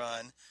can't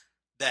run,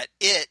 that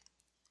it,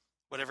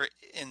 whatever,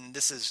 and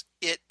this is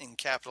it in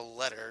capital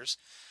letters,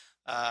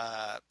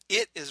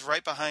 it is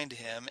right behind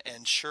him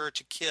and sure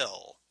to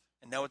kill.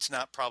 And no, it's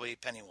not probably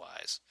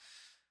Pennywise.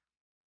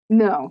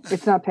 No,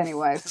 it's not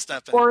Pennywise. It's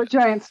not Pennywise. Or a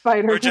giant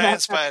spider. Or a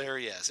giant spider,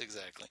 yes,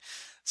 exactly.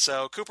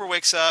 So Cooper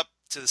wakes up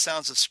to the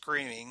sounds of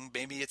screaming.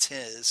 Maybe it's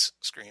his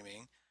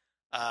screaming.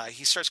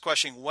 He starts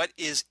questioning, what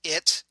is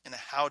it and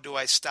how do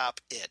I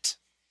stop it?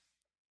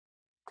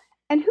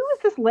 And who is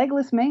this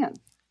legless man?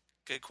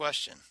 Good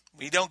question.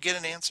 We don't get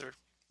an answer.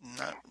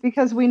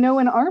 Because we know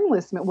an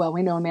armless man. Well,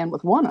 we know a man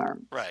with one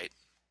arm. Right.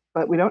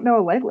 But we don't know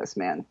a legless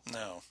man.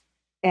 No.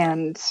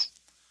 And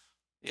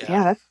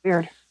yeah that's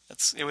weird.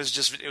 It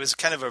was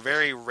kind of a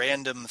very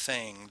random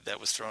thing that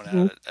was thrown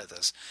out at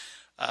this.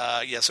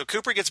 So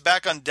Cooper gets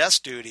back on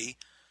desk duty.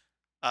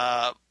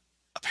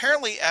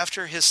 Apparently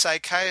after his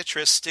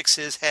psychiatrist sticks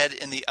his head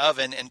in the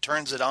oven and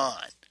turns it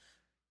on.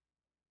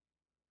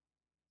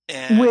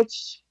 And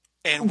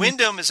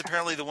Windom is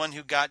apparently the one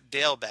who got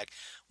Dale back.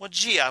 Well,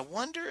 gee, I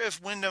wonder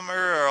if Windom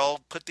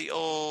Earle put the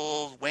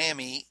old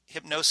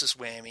hypnosis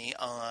whammy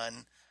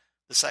on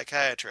the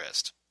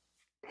psychiatrist.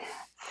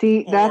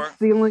 See, that's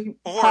the only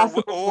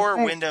possible Or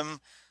thing.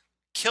 Windom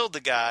killed the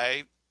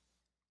guy,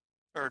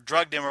 or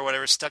drugged him or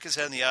whatever, stuck his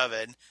head in the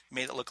oven,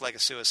 made it look like a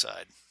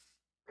suicide.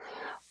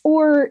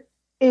 Or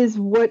is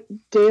what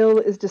Dale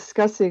is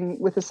discussing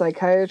with the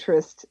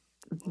psychiatrist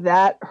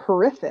that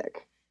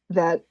horrific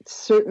that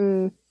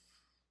certain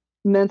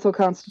mental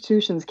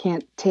constitutions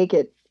can't take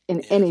it in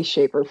any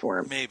shape or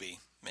form? Maybe.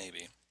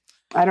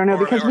 I don't know,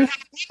 because we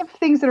have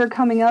things that are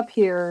coming up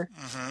here.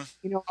 Mm-hmm.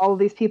 You know, all of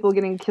these people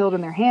getting killed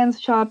and their hands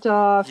chopped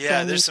off.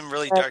 Yeah, there's some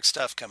really dark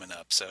stuff coming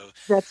up. So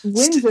that's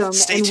Windom.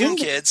 Stay tuned,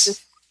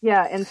 kids.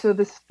 And so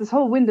this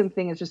whole Windom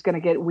thing is just going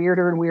to get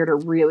weirder and weirder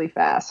really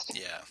fast.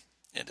 Yeah,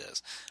 it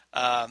is.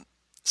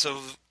 So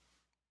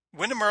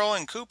Windom Earle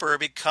and Cooper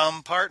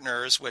become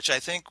partners, which I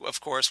think,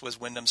 of course, was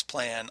Wyndham's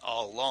plan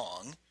all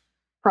along.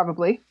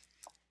 Probably.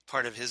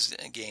 part of his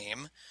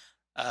game.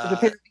 Because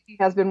apparently he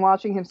has been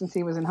watching him since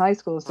he was in high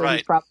school, so right.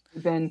 he's probably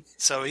been.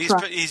 So he's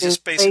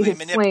just basically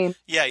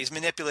he's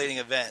manipulating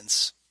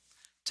events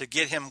to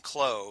get him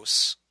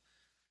close,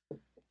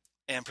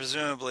 and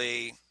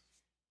presumably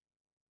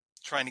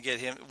trying to get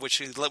him,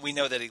 which we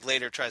know that he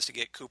later tries to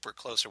get Cooper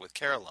closer with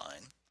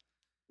Caroline.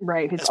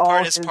 Right,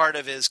 as part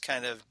of his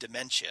kind of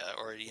dementia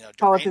or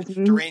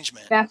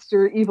derangement,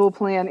 master evil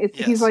plan.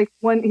 Yes. He's like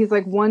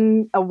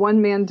a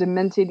one-man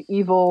demented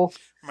evil.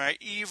 My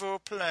evil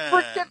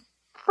plan.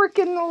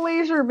 Freaking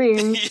laser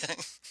beams.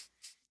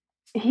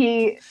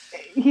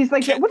 He's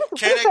like, what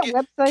is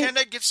that website? Can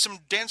I get some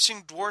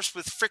dancing dwarfs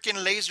with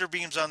frickin' laser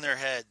beams on their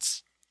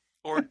heads,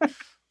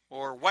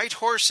 or white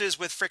horses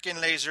with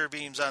frickin' laser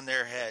beams on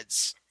their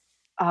heads?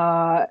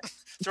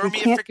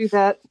 do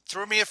that.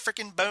 Throw me a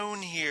frickin'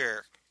 bone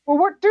here. Well,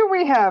 what do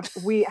we have?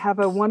 We have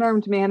a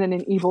one-armed man and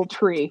an evil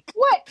tree.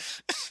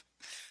 What?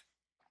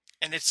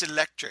 And it's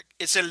electric.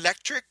 It's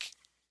electric.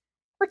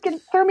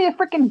 Frickin' throw me a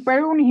frickin'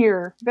 bone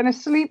here. Been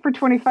asleep for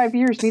 25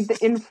 years. Need the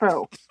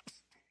info.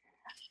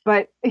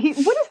 But what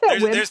is that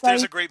website?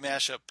 There's a great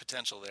mashup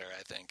potential there,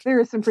 I think. There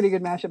is some pretty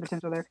good mashup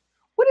potential there.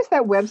 What is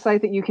that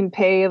website that you can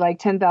pay like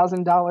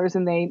 $10,000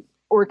 and they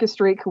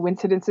orchestrate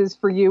coincidences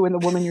for you and the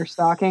woman you're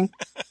stalking?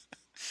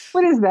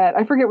 What is that?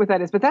 I forget what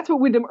that is, but that's what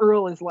Windom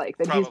Earle is like.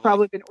 That he's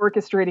probably been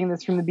orchestrating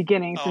this from the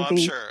beginning. I'm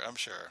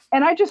sure.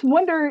 And I just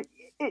wonder,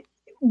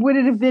 would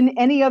it have been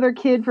any other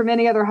kid from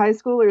any other high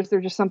school, or is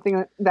there just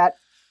something that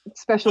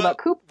special about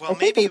Cooper? Well,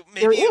 maybe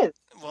there is.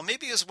 Well,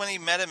 maybe it was when he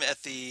met him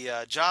at the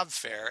job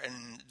fair,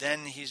 and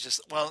then he's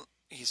just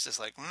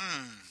like,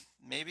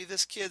 maybe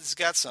this kid's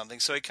got something.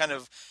 So he kind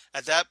of,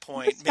 at that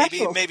point,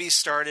 maybe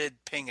started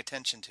paying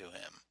attention to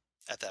him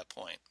at that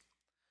point.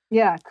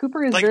 Yeah,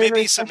 Cooper is like very, maybe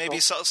very special. Maybe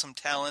saw some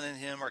talent in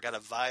him or got a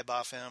vibe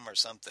off him or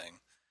something.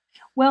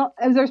 Well,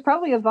 there's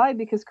probably a vibe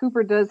because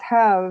Cooper does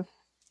have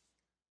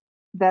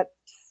that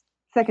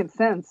second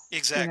sense.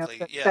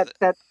 Exactly.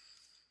 That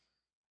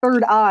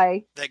third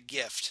eye. That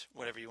gift,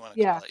 whatever you want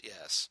to call it.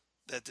 Yes.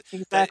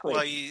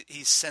 Exactly.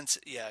 He's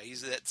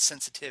that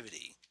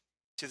sensitivity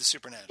to the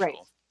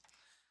supernatural.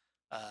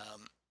 Right.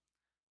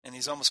 And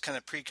he's almost kind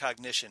of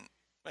precognition,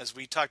 as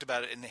we talked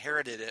about it,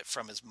 inherited it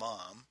from his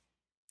mom,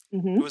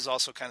 who was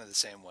also kind of the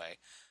same way.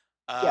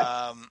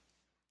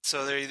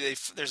 So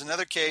there's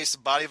another case, the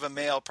body of a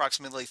male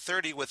approximately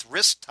 30 with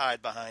wrists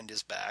tied behind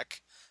his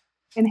back.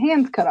 And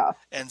hands cut off.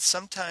 And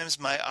sometimes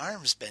my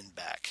arms bend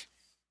back.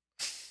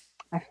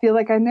 I feel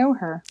like I know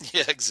her.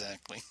 Yeah,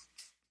 exactly.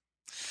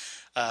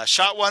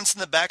 Shot once in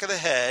the back of the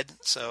head,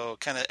 so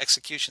kind of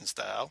execution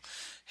style.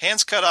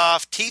 Hands cut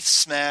off, teeth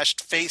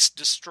smashed, face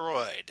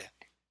destroyed.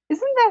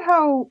 Isn't that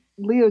how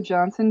Leo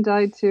Johnson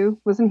died too?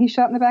 Wasn't he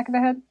shot in the back of the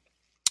head?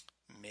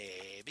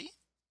 Maybe.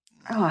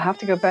 Oh, I'll have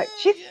to go back.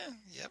 Jeez,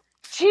 yep.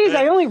 Jeez,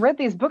 I only read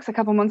these books a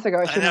couple months ago.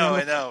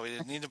 I know. We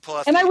need to pull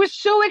out. And I was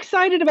so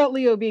excited about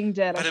Leo being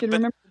dead. I should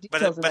remember the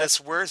details of that. But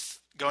it's worth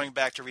going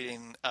back to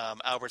reading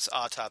Albert's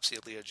autopsy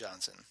of Leo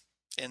Johnson.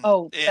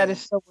 That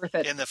is so worth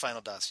it. In the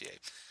final dossier.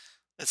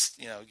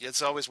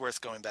 It's always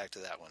worth going back to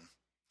that one.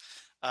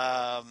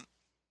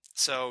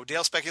 So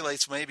Dale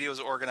speculates maybe it was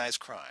organized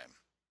crime.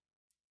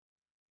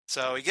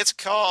 So he gets a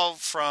call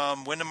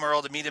from Windom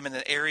Earle to meet him in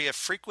an area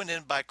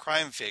frequented by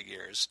crime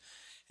figures.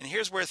 And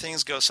here's where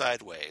things go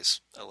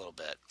sideways a little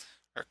bit,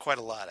 or quite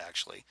a lot,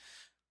 actually.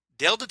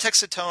 Dale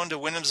detects a tone to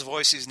Windom's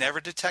voice he's never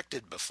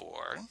detected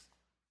before.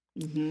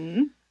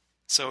 Mm-hmm.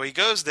 So he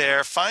goes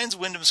there, finds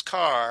Windom's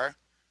car.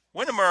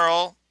 Windom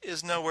Earle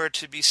is nowhere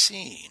to be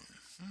seen.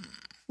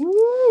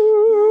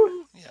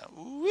 Woo! Yeah.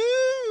 Woo!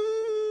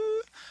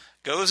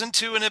 Goes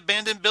into an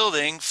abandoned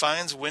building,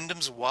 finds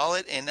Windom's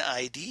wallet and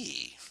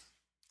ID.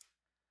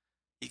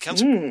 He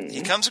comes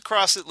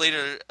across it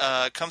later.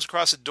 Comes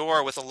across a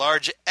door with a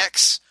large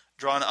X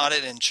drawn on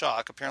it in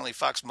chalk. Apparently,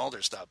 Fox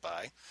Mulder stopped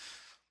by.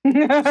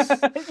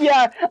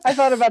 Yeah, I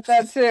thought about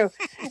that too.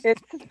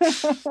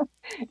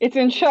 It's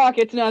in chalk.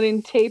 It's not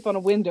in tape on a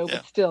window,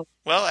 but still.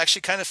 Well,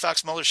 actually, kind of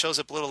Fox Mulder shows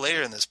up a little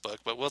later in this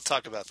book, but we'll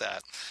talk about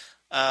that.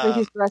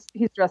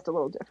 He's dressed a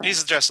little different.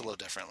 He's dressed a little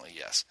differently,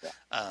 yes.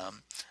 Yeah.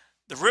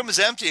 The room is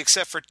empty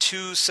except for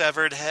 2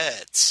 severed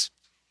heads.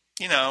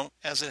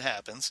 As it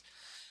happens.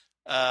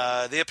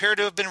 They appear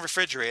to have been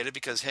refrigerated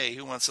because, hey,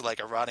 who wants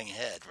a rotting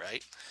head,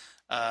 right?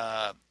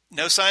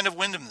 No sign of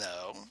Windom,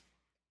 though.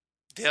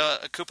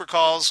 Cooper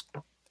calls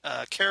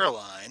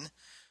Caroline.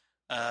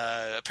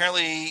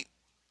 Apparently,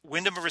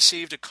 Windom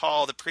received a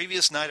call the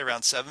previous night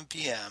around 7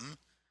 p.m.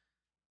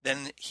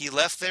 Then he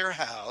left their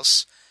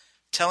house,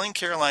 telling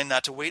Caroline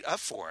not to wait up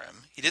for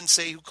him. He didn't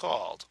say who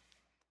called.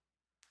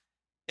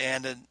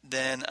 And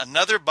then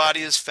another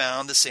body is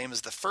found, the same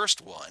as the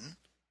first one.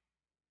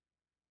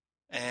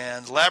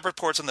 And lab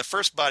reports on the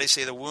first body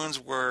say the wounds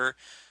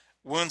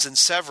and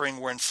severing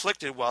were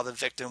inflicted while the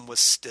victim was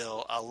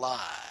still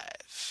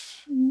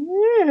alive.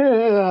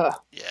 Yeah.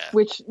 Yeah.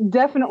 Which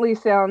definitely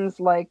sounds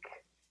like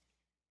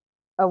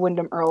a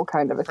Windom Earle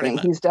kind of a thing.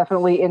 He's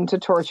definitely into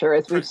torture,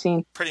 as we've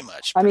seen. Pretty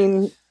much. I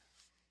mean,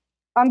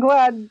 I'm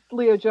glad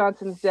Leo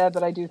Johnson's dead,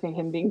 but I do think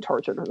him being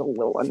tortured was a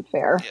little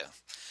unfair. Yeah.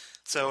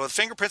 So the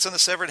fingerprints on the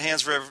severed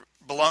hands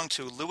belong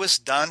to Louis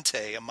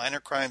Dante, a minor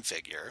crime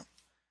figure.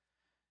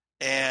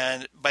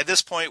 And by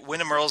this point,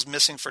 Windom Earle's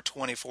missing for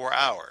 24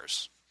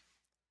 hours.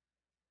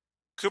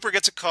 Cooper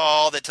gets a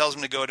call that tells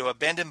him to go to an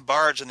abandoned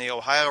barge in the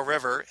Ohio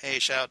River. Hey,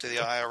 shout out to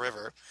the Ohio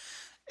River.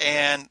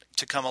 And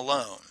to come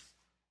alone.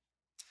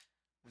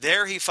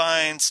 There he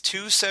finds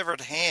 2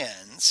 severed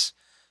hands,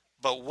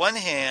 but one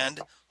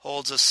hand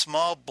holds a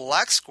small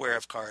black square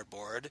of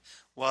cardboard,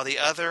 while the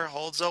other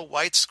holds a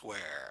white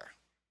square.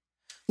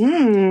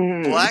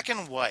 Black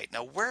and white.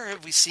 Now, where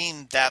have we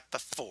seen that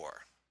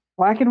before?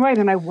 Black and white,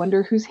 and I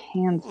wonder whose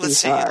hands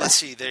these are. Let's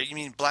see. There, you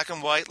mean black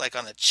and white like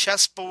on a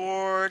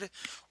chessboard,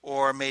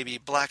 or maybe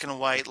black and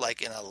white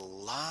like in a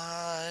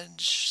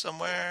lodge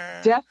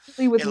somewhere?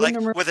 Definitely with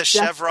with a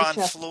chevron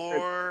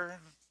floor.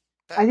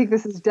 I think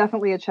this is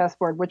definitely a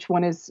chessboard. Which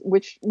one is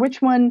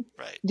which one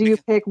do you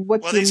pick?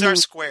 What's these are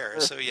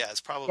squares, so yeah,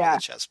 it's probably a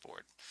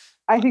chessboard.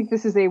 I think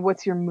this is a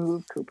what's your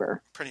move,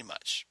 Cooper? Pretty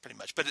much.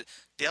 But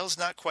Dale's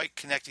not quite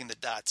connecting the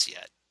dots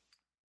yet.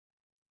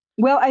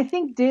 Well, I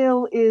think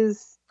Dale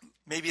is...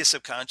 Maybe his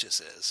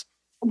subconscious is.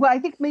 Well, I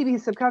think maybe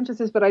his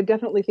subconscious is, but I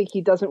definitely think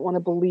he doesn't want to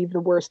believe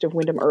the worst of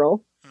Windom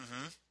Earle.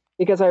 Mm-hmm.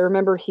 Because I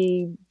remember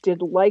he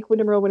did like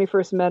Windom Earle when he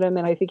first met him,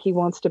 and I think he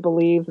wants to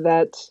believe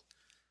that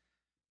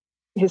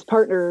his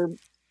partner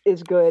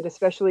is good,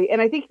 especially...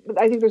 And I think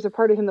there's a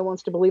part of him that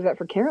wants to believe that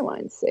for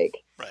Caroline's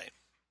sake. Right.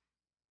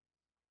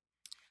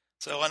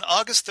 So on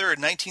August 3rd,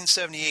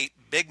 1978,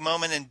 big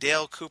moment in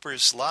Dale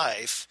Cooper's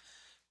life,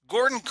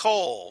 Gordon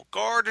Cole,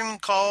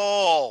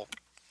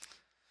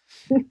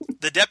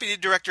 the Deputy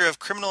Director of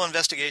Criminal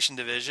Investigation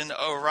Division,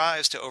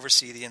 arrives to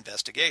oversee the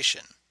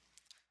investigation.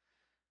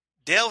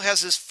 Dale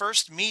has his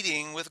first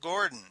meeting with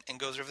Gordon and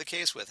goes over the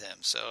case with him.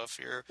 So if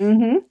you're,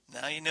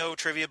 now you know,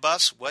 trivia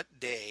buffs, what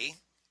day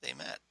they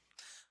met.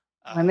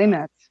 When they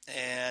met.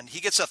 And he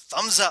gets a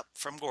thumbs up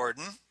from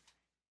Gordon.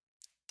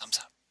 Thumbs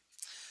up.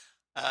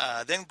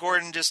 Then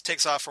Gordon just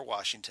takes off for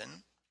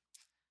Washington.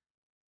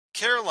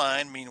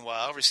 Caroline,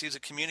 meanwhile, receives a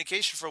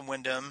communication from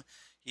Windom.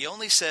 He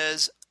only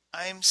says,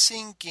 I'm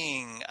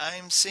sinking.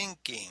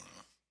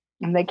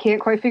 And they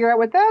can't quite figure out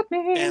what that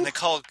means. And the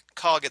call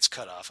gets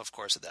cut off, of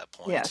course, at that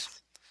point.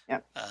 Yes.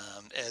 Yep.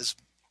 As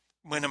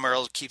Windom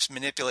Earle keeps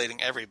manipulating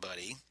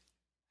everybody.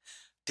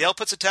 Dale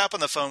puts a tap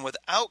on the phone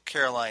without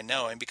Caroline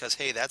knowing because,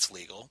 hey, that's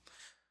legal.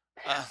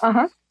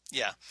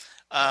 Yeah.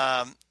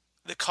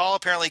 The call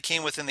apparently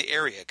came within the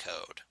area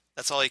code.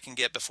 That's all you can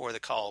get before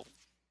the call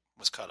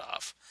was cut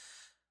off.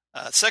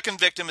 Second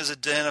victim is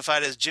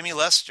identified as Jimmy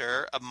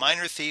Lester, a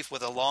minor thief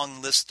with a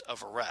long list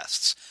of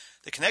arrests.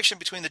 The connection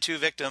between the 2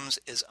 victims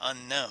is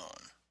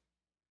unknown.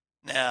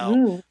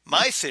 Now,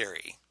 my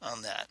theory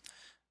on that,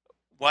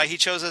 why he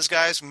chose those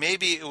guys,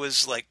 maybe it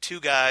was like 2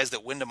 guys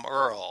that Windom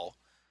Earle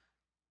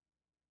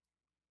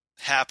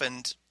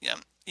happened,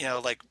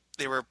 like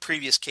they were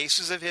previous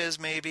cases of his,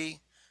 maybe.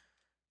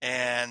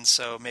 And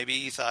so maybe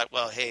he thought,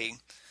 well, hey,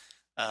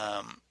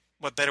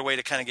 what better way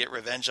to kind of get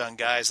revenge on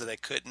guys that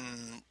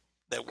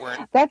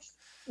weren't. That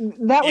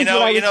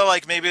was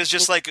like maybe it was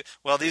just like,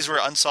 well, these were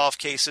unsolved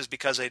cases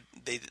because they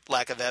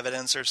lack of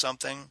evidence or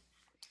something.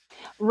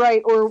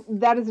 Right, or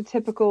that is a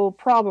typical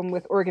problem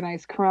with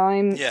organized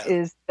crime,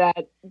 is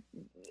that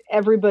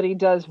everybody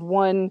does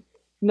one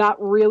not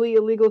really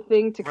illegal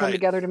thing to come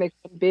together to make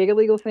one big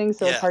illegal thing,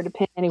 so it's hard to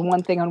pin any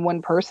one thing on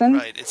one person.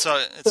 Right, it's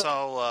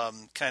all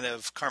kind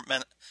of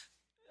compartmentalized.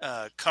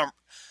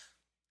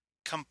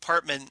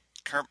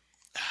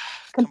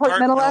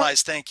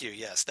 Thank you.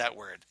 Yes, that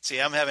word.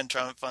 See, I'm having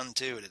fun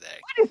too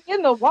today. What is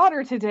in the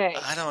water today?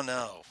 I don't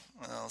know.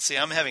 Well, see,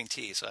 I'm having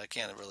tea, so I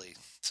can't really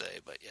say,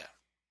 but yeah.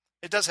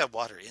 It does have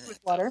water in it.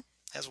 Water?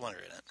 It has water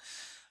in it.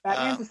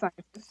 Batman's a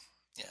scientist.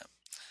 Yeah.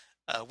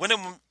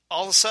 Windom,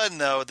 all of a sudden,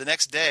 though, the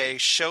next day,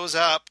 shows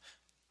up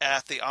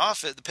at the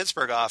office, the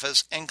Pittsburgh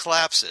office, and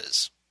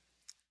collapses.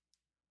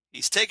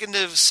 He's taken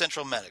to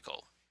Central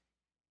Medical.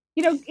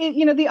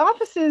 The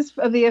offices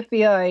of the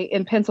FBI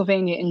in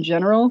Pennsylvania in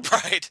general.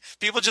 Right.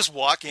 People just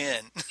walk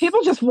in.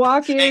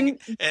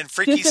 and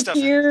freaky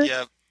disappear.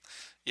 Stuff.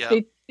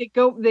 Yeah. They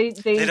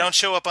don't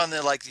show up on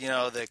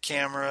the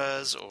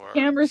cameras or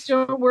cameras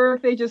don't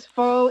work. They just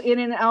fall in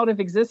and out of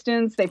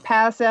existence. They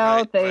pass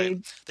out. They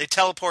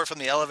teleport from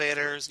the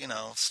elevators.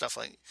 Stuff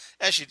like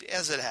as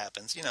it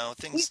happens.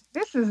 Things.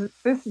 This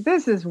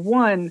is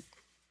one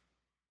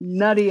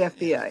nutty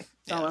FBI.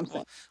 That's all I'm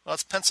saying. Well,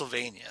 it's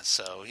Pennsylvania,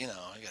 so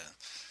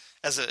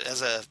as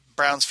a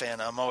Browns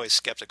fan, I'm always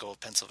skeptical of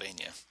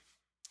Pennsylvania.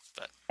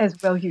 But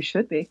as well, you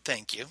should be.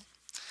 Thank you.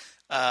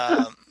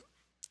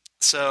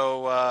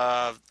 So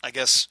I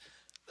guess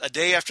a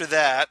day after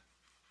that,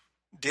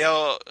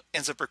 Dale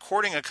ends up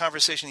recording a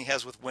conversation he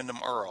has with Windom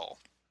Earle,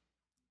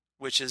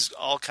 which is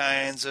all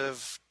kinds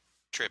of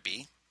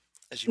trippy,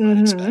 as you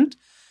might expect.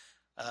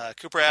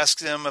 Cooper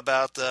asks him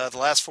about the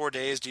last 4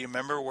 days. Do you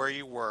remember where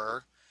you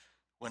were?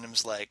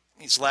 Wyndham's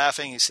he's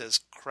laughing. He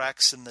says,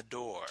 cracks in the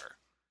door.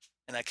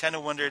 And I kind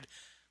of wondered,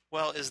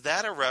 Well, is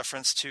that a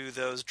reference to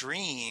those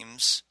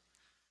dreams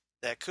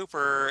that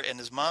Cooper and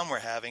his mom were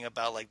having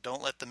about, like,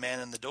 don't let the man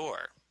in the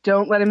door,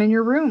 Don't let him in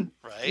your room.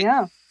 right?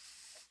 Yeah.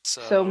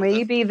 So So that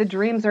maybe the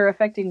dreams are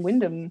affecting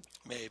Windom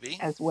maybe,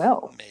 as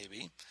well.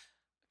 maybe.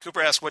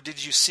 Cooper asks, "What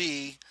did you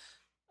see?"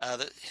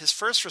 His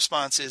first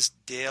response is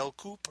Dale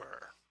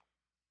Cooper.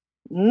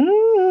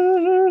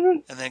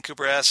 Mm. And then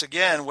Cooper asks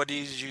again, "What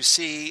did you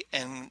see?"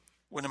 And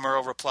Windom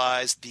Earle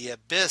replies, "The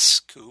abyss,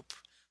 Coop,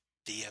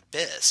 the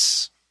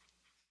abyss."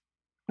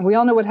 We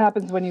all know what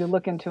happens when you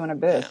look into an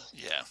abyss.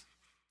 Yeah.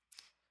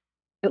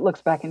 It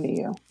looks back into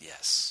you.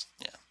 Yes.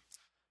 Yeah.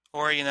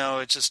 Or,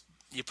 it's just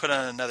you put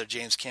on another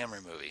James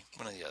Cameron movie,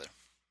 one or the other.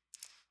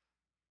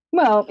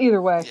 Well,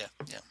 either way.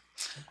 Yeah.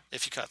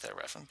 If you caught that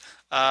reference.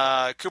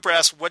 Cooper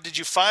asks, "What did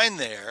you find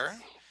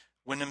there?"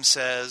 Windom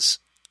says,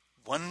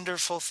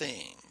 "Wonderful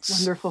things."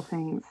 Wonderful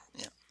things.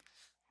 Yeah.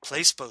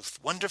 Place both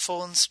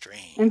wonderful and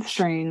strange. And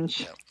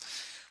strange. Yeah.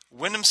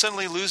 Windom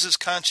suddenly loses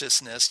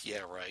consciousness.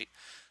 Yeah, right.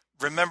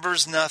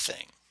 Remembers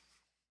nothing.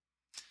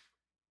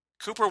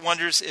 Cooper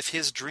wonders if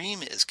his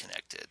dream is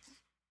connected.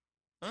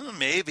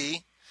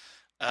 Maybe.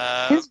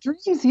 His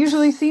dreams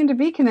usually seem to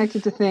be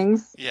connected to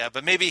things. Yeah,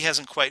 but maybe he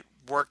hasn't quite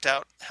worked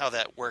out how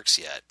that works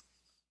yet.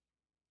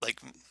 Like,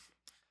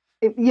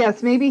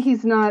 Yes, maybe he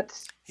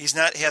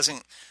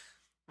hasn't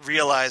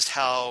realized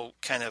how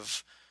kind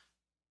of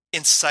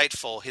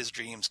insightful his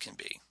dreams can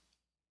be.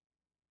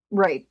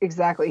 Right,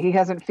 exactly. He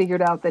hasn't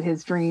figured out that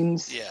his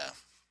dreams Yeah.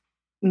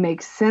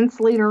 make sense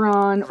later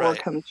on Right.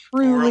 or come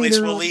true Or at least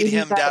later will on. lead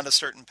him down a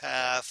certain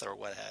path or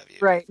what have you.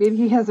 Right, maybe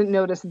he hasn't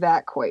noticed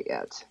that quite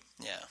yet.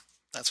 Yeah,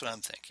 that's what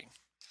I'm thinking.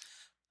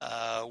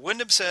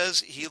 Windom says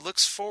he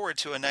looks forward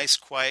to a nice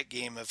quiet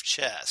game of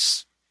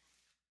chess.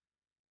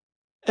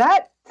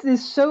 That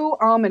is so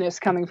ominous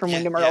coming from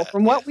Windom Earle.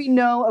 From what we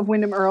know of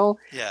Windom Earle,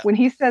 when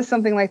he says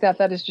something like that,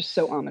 that is just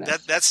so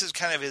ominous. That's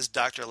kind of his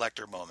Dr.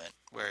 Lecter moment.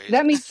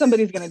 That means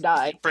somebody's going to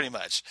die. Pretty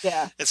much.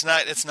 Yeah. It's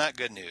not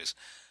good news.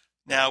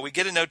 Now, we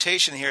get a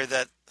notation here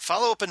that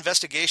follow-up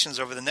investigations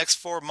over the next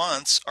 4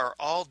 months are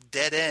all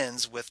dead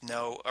ends with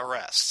no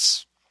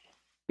arrests.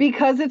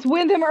 Because it's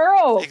Windom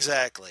Earle.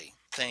 Exactly.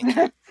 Thank you.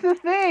 That's the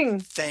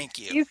thing. Thank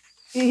you.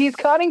 He's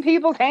cutting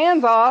people's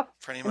hands off.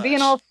 Pretty much.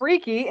 Being all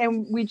freaky,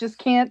 and we just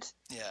can't.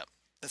 Yeah.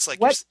 It's like,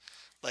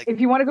 if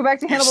you want to go back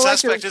to Hannibal Lecter, your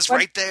suspect is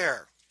right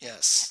there.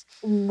 Yes.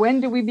 When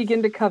do we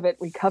begin to covet?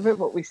 We covet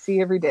what we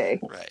see every day.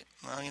 Right.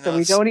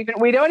 Well, so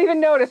we don't even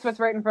notice what's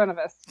right in front of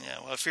us. Yeah.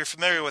 Well, if you're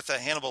familiar with the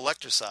Hannibal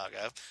Lecter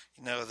saga,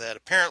 you know that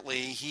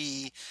apparently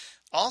he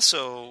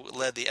also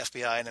led the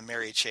FBI in a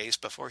merry chase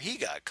before he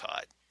got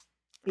caught,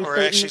 or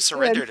actually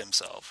surrendered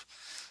himself.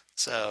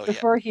 So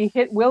before he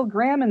hit Will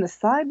Graham in the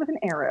side with an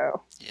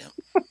arrow. Yeah.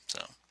 So,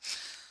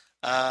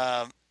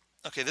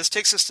 okay, this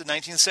takes us to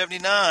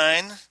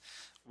 1979,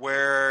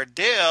 where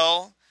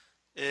Dale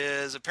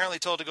is apparently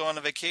told to go on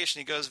a vacation.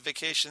 He goes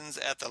vacations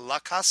at the La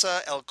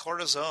Casa El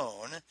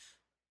Corazon,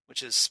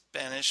 which is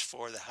Spanish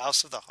for the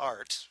House of the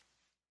Heart.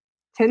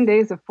 10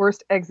 days of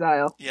forced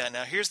exile. Yeah,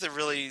 now here's the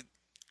really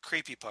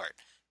creepy part.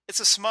 It's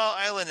a small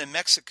island in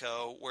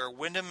Mexico where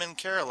Windom and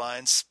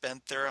Caroline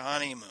spent their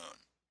honeymoon.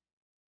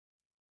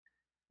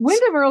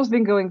 Windom Earle's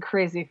been going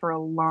crazy for a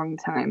long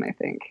time, I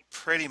think.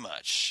 Pretty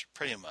much.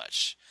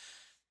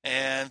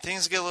 And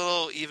things get a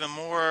little even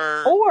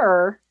more...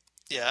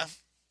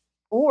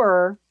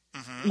 Or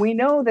we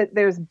know that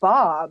there's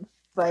Bob,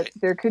 but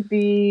there could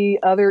be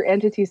other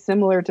entities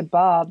similar to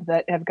Bob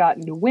that have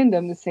gotten to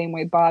Windom the same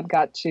way Bob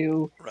got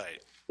to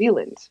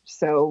Leland.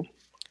 So,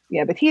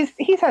 yeah, but he's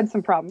had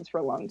some problems for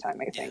a long time,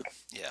 I think.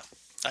 Yeah,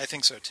 I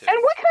think so too. And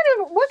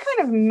what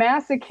kind of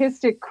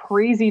masochistic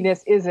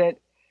craziness is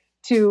it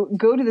to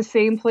go to the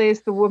same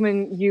place the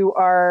woman you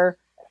are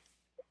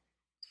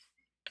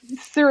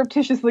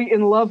surreptitiously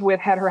in love with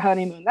had her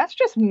honeymoon? That's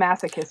just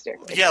masochistic.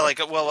 Right? Yeah,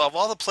 of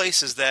all the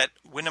places that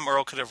Windom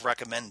Earle could have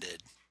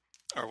recommended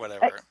or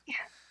whatever.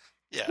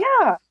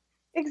 Yeah,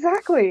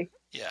 exactly.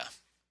 Yeah.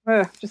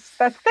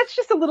 That's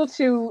just a little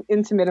too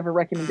intimate of a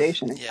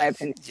recommendation, in my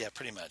opinion. Yeah,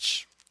 pretty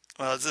much.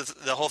 Well,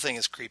 the whole thing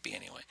is creepy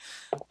anyway.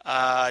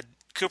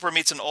 Cooper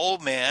meets an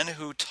old man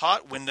who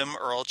taught Windom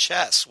Earle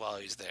chess while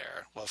he's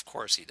there. Well, of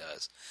course he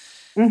does.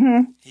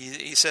 Mm-hmm.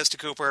 He says to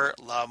Cooper,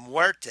 "La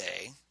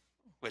muerte,"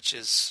 which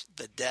is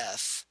the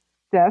death.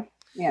 Death,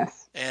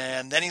 yes.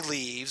 And then he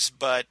leaves,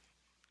 but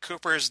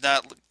Cooper's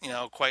not,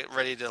 quite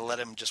ready to let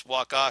him just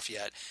walk off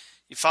yet.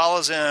 He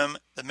follows him.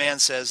 The man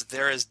says,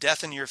 "There is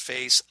death in your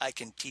face. I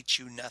can teach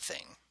you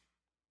nothing."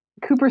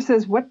 Cooper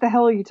says, "What the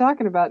hell are you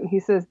talking about?" And he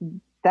says,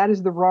 "That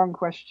is the wrong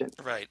question."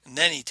 Right. And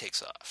then he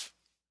takes off.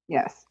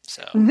 Yes.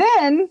 So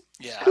then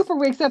Cooper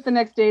wakes up the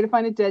next day to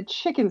find a dead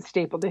chicken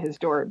stapled to his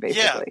door,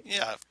 basically.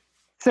 Yeah.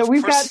 So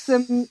we've got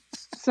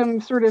some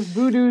sort of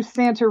voodoo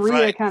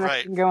Santeria kind of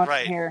thing going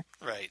on here.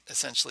 Right.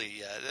 Essentially,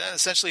 yeah.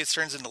 Essentially, it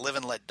turns into Live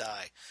and Let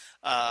Die.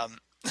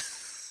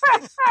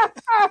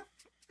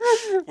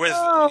 With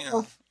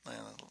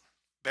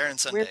Baron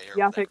Sunday. With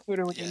Yaphet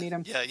Kooter when you meet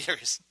him. Yeah,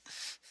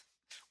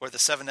 or the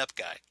 7-Up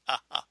guy.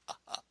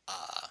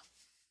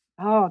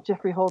 Oh,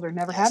 Jeffrey Holder.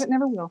 Never had it,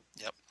 never will.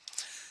 Yep.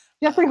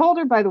 Jeffrey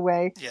Holder, by the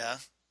way. Yeah.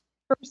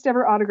 First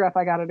ever autograph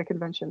I got at a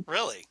convention.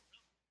 Really?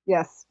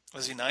 Yes.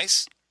 Was he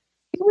nice?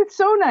 He was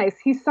so nice.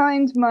 He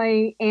signed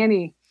my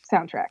Annie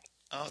soundtrack.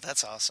 Oh,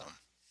 that's awesome.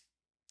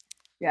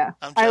 Yeah.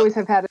 I always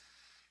have had a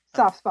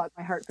soft spot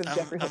in my heart for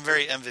Jeffrey Holder. I'm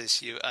very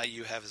envious you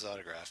have his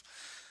autograph,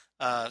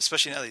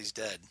 especially now that he's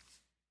dead.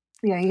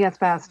 Yeah, he gets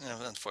fast.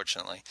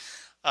 Unfortunately.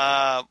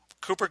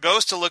 Cooper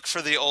goes to look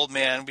for the old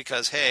man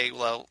because, hey,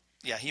 well,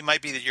 yeah, he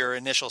might be your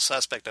initial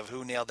suspect of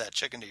who nailed that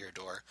chicken to your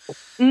door.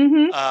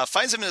 Mm-hmm.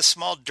 Finds him in a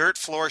small dirt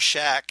floor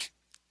shack,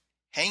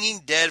 hanging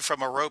dead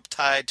from a rope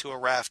tied to a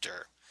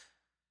rafter.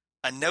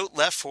 A note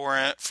left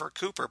for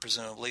Cooper,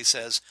 presumably,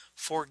 says,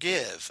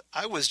 "Forgive.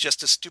 I was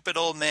just a stupid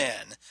old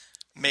man.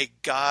 May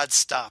God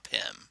stop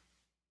him."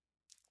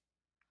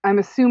 I'm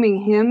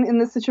assuming him in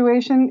this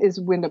situation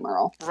is Windom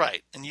Earle.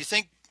 Right. And you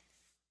think,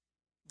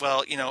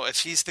 well,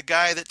 if he's the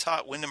guy that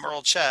taught Windom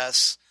Earle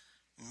chess,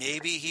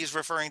 maybe he's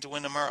referring to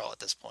Windom Earle at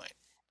this point.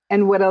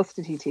 And what else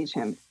did he teach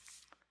him?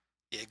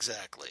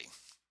 Exactly.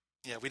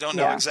 Yeah, we don't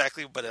know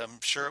exactly, but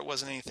I'm sure it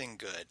wasn't anything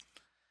good.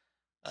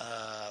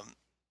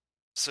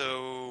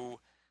 So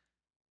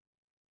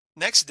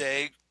next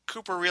day,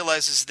 Cooper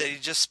realizes that he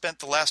just spent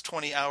the last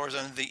 20 hours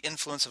under the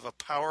influence of a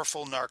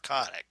powerful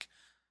narcotic.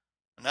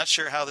 I'm not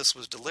sure how this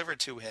was delivered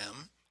to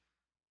him,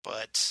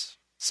 but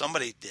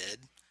somebody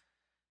did.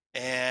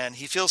 And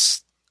he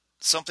feels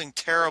something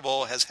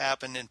terrible has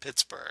happened in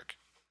Pittsburgh.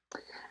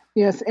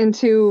 Yes, and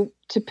to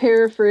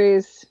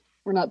paraphrase,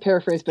 or not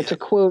paraphrase, but to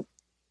quote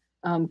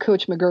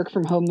Coach McGurk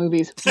from Home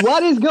Movies,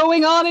 what is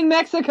going on in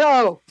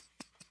Mexico?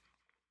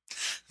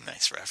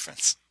 Nice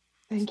reference.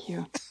 Thank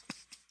you.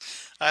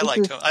 I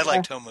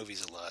liked Home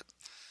Movies a lot.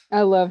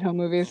 I loved Home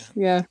Movies.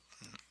 Yeah.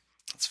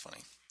 That's funny.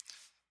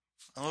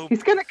 Oh,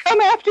 he's gonna come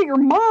after your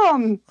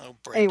mom. Oh,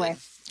 Brandon. Anyway.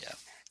 Yeah.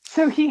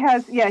 So he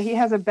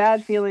has a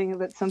bad feeling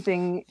that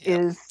something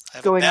is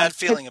going on. I have a bad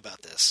feeling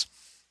about this.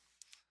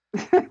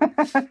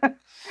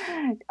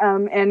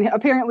 And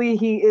apparently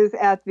he is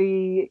at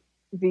the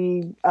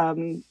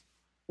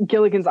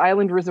Gilligan's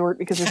Island Resort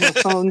because there's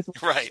no phones.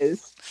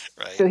 Right.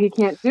 So he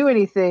can't do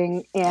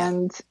anything.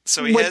 And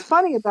what's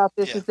funny about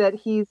this is that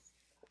he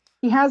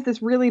has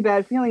this really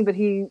bad feeling, but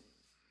he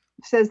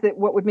says that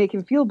what would make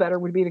him feel better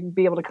would be to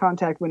be able to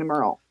contact Windom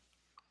Earle.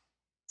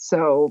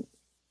 So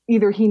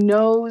either he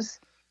knows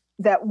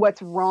that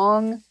what's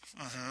wrong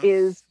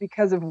is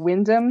because of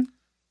Windom,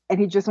 and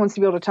he just wants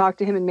to be able to talk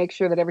to him and make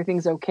sure that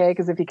everything's okay,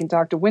 because if he can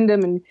talk to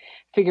Windom and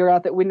figure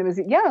out that Windom is,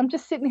 I'm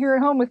just sitting here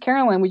at home with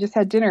Caroline, we just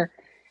had dinner,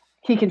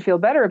 he can feel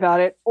better about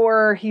it,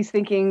 or he's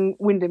thinking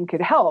Windom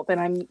could help. And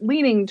I'm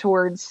leaning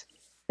towards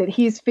that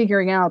he's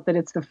figuring out that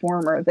it's the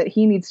former, that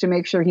he needs to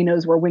make sure he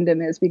knows where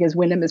Windom is, because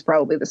Windom is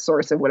probably the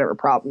source of whatever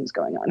problem's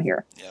going on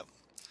here. Yep.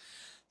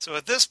 So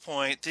at this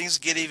point, things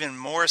get even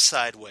more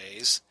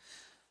sideways.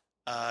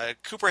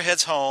 Cooper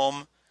heads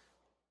home,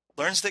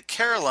 learns that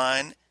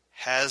Caroline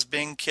has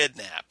been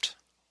kidnapped.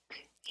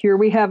 Here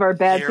we have our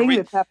bad thing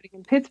that's happening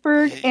in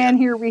Pittsburgh, and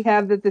here we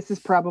have that this is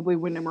probably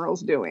Windom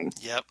Earle's doing.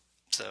 Yep.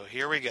 So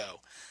here we go.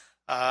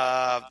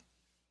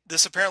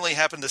 This apparently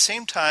happened the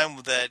same time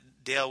that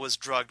Dale was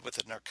drugged with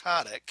a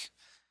narcotic,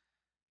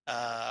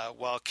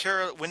 while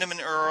Windom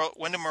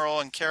Earle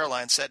and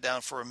Caroline sat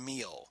down for a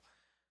meal.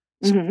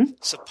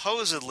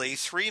 Supposedly,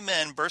 3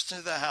 men burst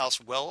into the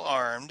house well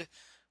armed.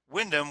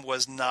 Windom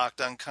was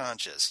knocked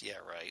unconscious. Yeah,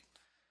 right.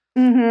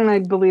 I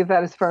believe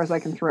that as far as I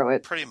can throw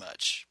it. Pretty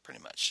much.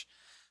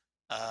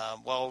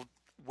 While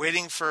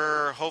waiting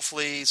for,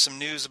 hopefully, some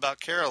news about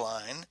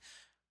Caroline,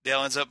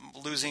 Dale ends up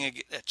losing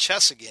a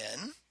chess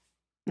again.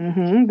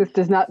 This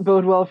does not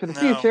bode well for the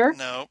future.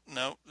 No.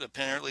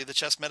 Apparently the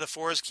chess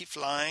metaphors keep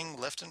flying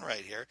left and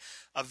right here.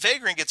 A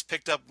vagrant gets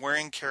picked up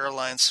wearing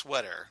Caroline's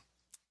sweater.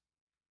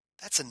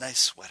 That's a nice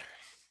sweater.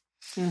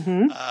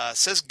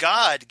 Says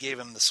God gave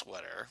him the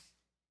sweater.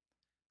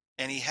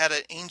 And he had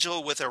an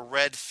angel with a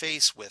red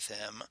face with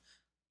him.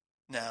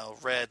 Now,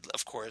 red,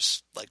 of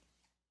course, like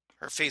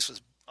her face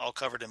was all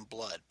covered in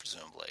blood,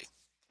 presumably.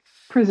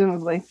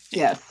 Presumably,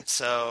 yes.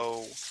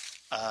 So,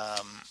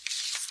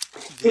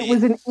 it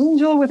was an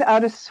angel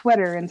without a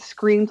sweater and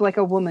screamed like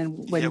a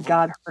woman when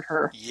God hurt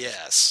her.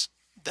 Yes,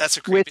 that's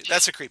a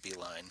creepy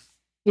line.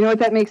 You know what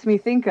that makes me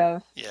think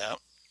of? Yeah,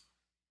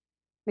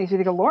 makes me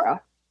think of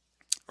Laura.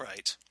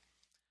 Right.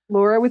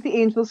 Laura with the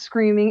angels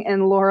screaming,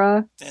 and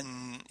Laura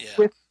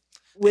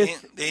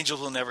with the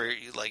angels will never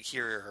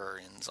hear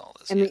her and all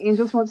this. And the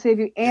angels won't save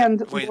you.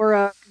 And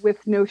Laura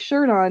with no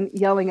shirt on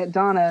yelling at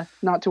Donna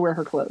not to wear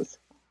her clothes.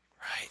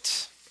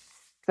 Right.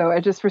 So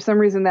I just, for some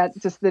reason, that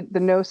just the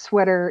no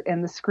sweater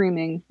and the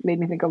screaming made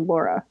me think of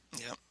Laura.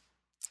 Yep.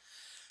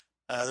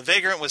 The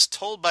vagrant was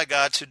told by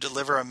God to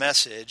deliver a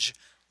message.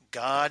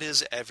 God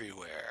is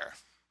everywhere.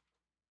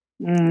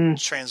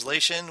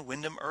 Translation,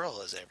 Windom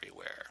Earle is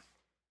everywhere.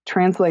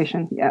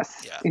 Translation,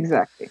 yes. Yeah.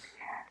 Exactly.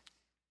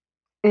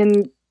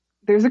 And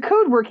there's a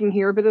code working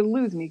here, but it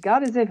eludes me.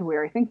 God is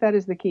everywhere. I think that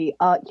is the key.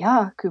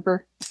 Yeah,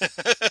 Cooper.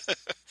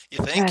 You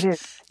think? That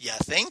is. You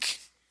think?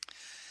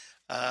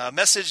 A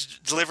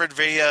message delivered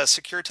via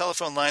secure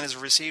telephone line is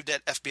received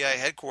at FBI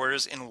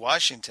headquarters in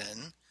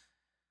Washington.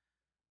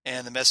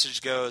 And the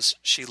message goes,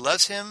 she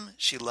loves him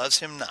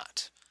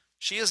not.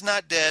 She is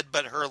not dead,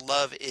 but her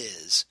love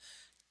is.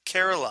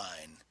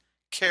 Caroline,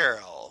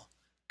 Carol,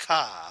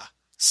 Ka,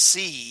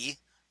 C,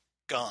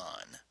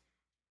 gone.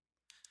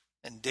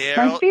 And My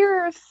Daryl,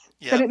 fears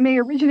that it may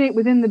originate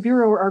within the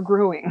Bureau are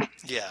growing.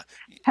 Yeah.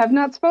 Have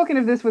not spoken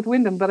of this with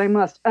Windom, but I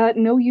must.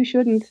 No, you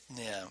shouldn't.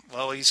 Yeah.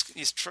 Well,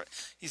 he's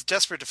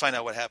desperate to find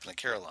out what happened to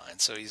Caroline,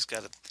 so he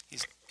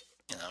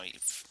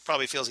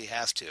probably feels he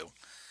has to.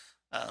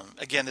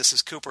 Again, this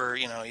is Cooper,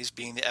 he's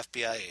being the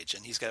FBI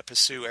agent. He's got to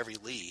pursue every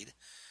lead.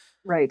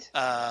 Right.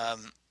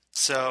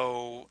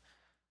 So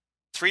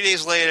 3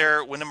 days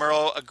later, Windom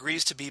Earle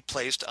agrees to be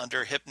placed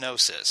under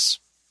hypnosis.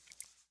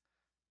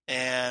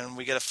 And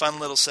we get a fun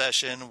little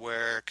session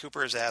where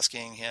Cooper is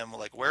asking him,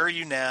 like, where are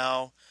you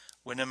now?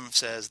 Windom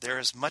says, there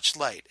is much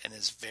light and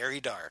is very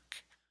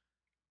dark.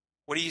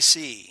 What do you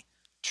see?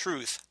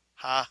 Truth.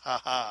 Ha,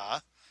 ha,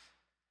 ha.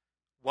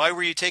 Why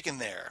were you taken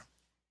there?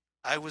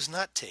 I was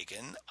not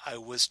taken. I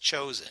was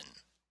chosen.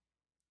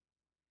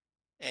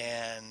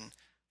 And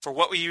for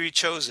what were you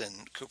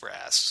chosen? Cooper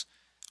asks.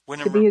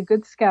 To be a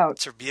good scout.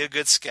 To be a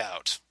good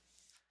scout.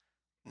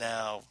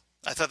 Now,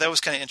 I thought that was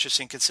kind of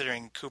interesting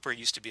considering Cooper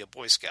used to be a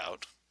Boy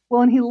Scout.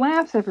 Well, and he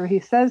laughs after he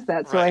says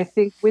that. So I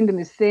think Windom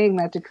is saying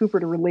that to Cooper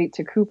to relate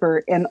to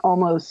Cooper and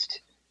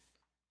almost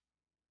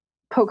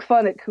poke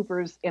fun at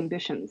Cooper's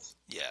ambitions.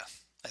 Yeah,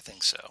 I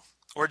think so.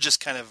 Or just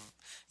kind of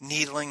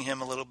needling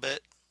him a little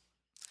bit.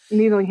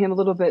 Needling him a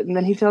little bit. And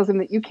then he tells him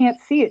that you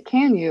can't see it,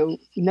 can you?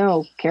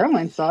 No,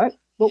 Caroline saw it.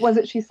 What was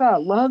it she saw?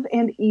 Love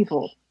and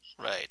evil.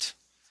 Right.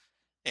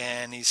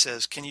 And he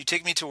says, can you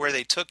take me to where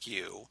they took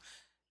you?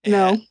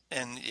 No.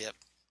 And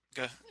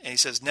he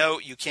says, no,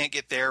 you can't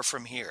get there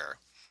from here.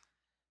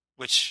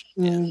 Which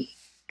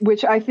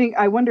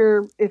I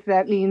wonder if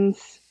that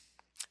means.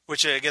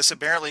 Which I guess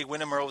apparently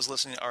Windom Earle was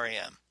listening to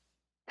R.E.M.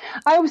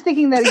 I was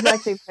thinking that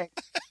exact same thing.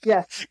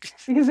 Yes,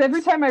 because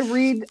every time I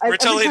read, we're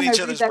totally in each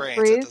other's brains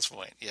phrase, at this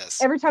point.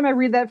 Yes. Every time I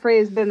read that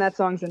phrase, then that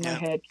song's in my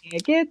head.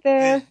 Can't get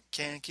there.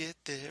 Can't get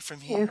there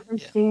from here.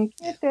 Can't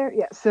get there.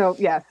 Yeah. So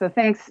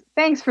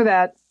thanks for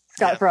that,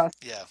 Scott Frost.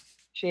 Yeah.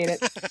 Appreciate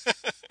it.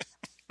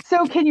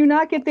 So can you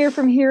not get there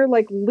from here,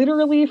 like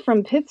literally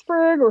from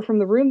Pittsburgh or from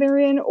the room they're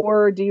in,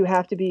 or do you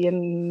have to be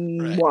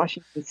in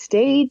Washington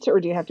State, or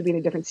do you have to be in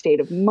a different state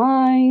of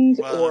mind?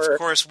 Well, of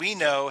course, we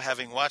know,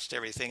 having watched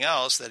everything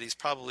else, that he's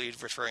probably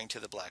referring to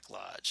the Black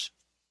Lodge.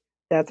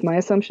 That's my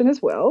assumption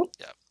as well.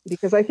 Yeah.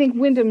 Because I think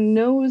Windom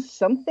knows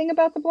something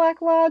about the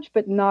Black Lodge,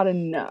 but not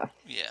enough.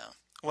 Yeah.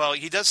 Well,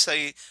 he does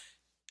say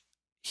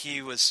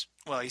he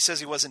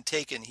says he wasn't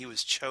taken, he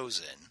was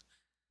chosen.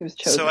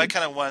 So I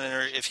kind of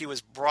wonder if he was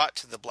brought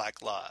to the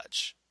Black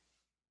Lodge.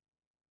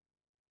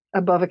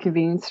 Above a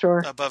convenience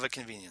store? Above a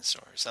convenience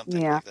store,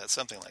 something like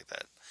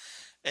that.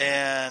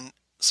 And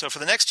so for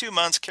the next 2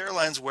 months,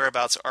 Caroline's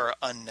whereabouts are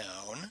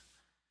unknown.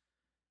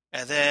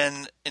 And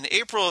then in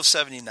April of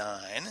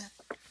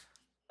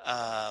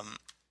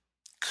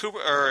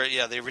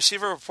 1979, they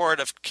receive a report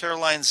of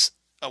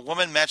a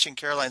woman matching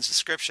Caroline's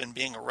description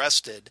being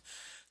arrested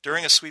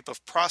during a sweep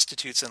of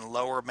prostitutes in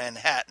Lower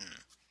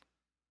Manhattan.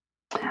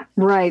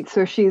 Right.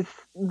 So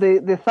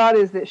the thought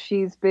is that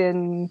she's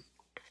been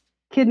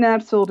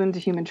kidnapped, sold into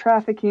human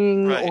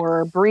trafficking,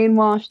 or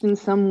brainwashed in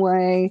some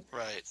way.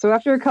 Right. So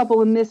after a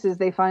couple of misses,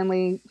 they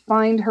finally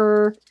find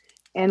her.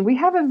 And we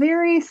have a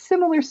very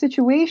similar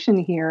situation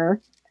here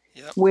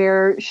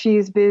where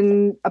she's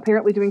been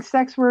apparently doing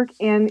sex work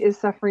and is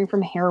suffering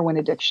from heroin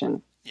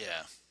addiction.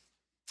 Yeah.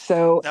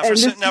 So for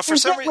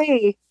some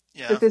way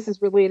that this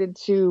is related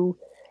to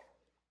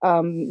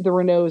the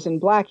Renaults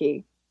and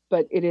Blackie.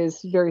 But it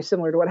is very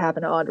similar to what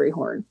happened to Audrey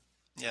Horne.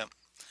 Yeah.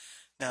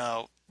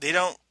 Now,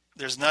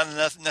 there's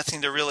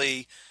nothing to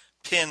really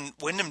pin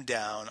Windom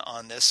down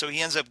on this, so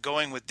he ends up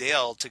going with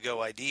Dale to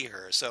go ID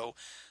her. So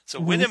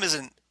Windom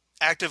isn't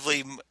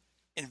actively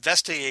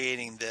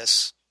investigating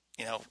this,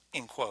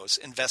 in quotes,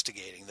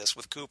 investigating this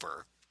with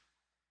Cooper.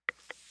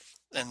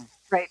 And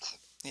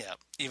yeah,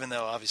 even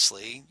though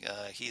obviously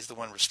he's the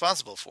one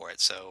responsible for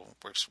it, so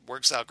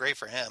works out great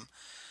for him.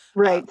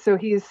 Right. So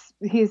he's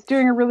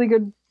doing a really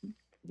good.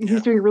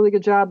 He's doing a really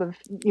good job of,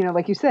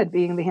 like you said,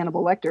 being the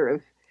Hannibal Lecter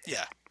of,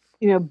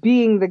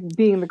 being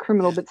the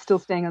criminal, but still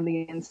staying on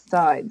the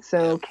inside.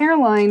 So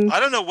Caroline, I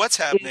don't know what's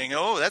happening.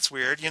 That's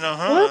weird.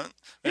 Huh?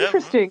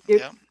 Interesting.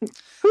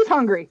 Who's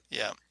hungry?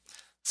 Yeah.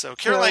 So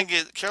Caroline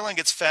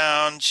gets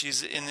found.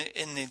 She's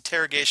in the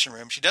interrogation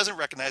room. She doesn't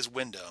recognize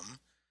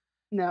Windom.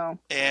 No.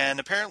 And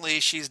apparently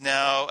she's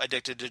now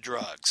addicted to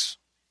drugs.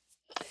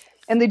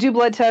 And they do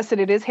blood tests, and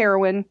it is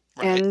heroin.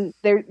 Right.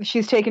 And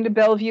she's taken to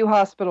Bellevue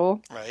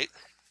Hospital. Right.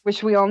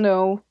 Which we all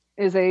know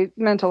is a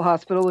mental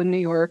hospital in New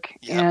York.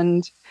 Yep.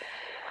 And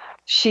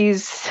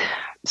she's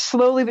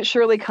slowly but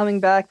surely coming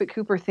back, but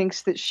Cooper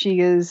thinks that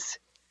she is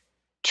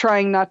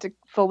trying not to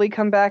fully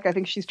come back. I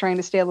think she's trying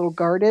to stay a little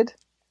guarded.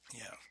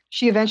 Yeah.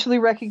 She eventually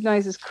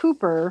recognizes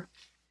Cooper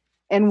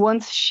And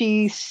once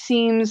she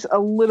seems a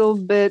little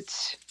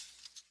bit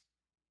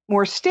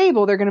more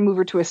stable, they're going to move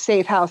her to a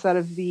safe house out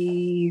of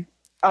the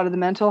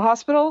mental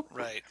hospital.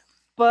 Right.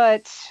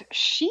 But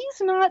she's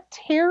not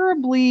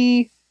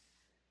terribly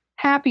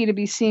happy to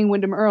be seeing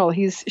Windom Earle.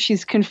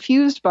 She's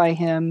confused by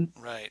him.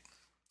 Right.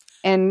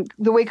 And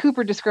the way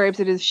Cooper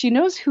describes it is she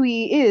knows who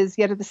he is,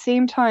 yet at the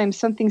same time,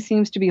 something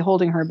seems to be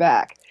holding her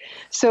back.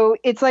 So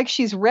it's like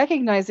she's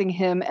recognizing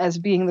him as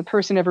being the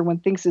person everyone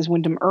thinks is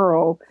Windom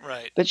Earle.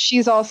 Right. But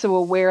she's also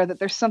aware that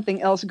there's something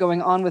else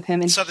going on with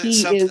him. And something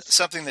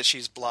that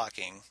she's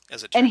blocking,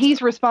 as it turns out. And he's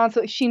out.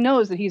 responsible. She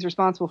knows that he's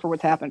responsible for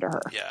what's happened to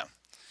her. Yeah.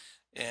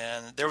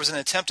 And there was an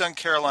attempt on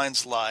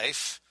Caroline's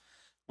life,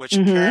 which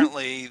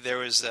apparently there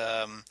was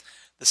the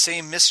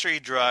same mystery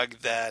drug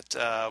that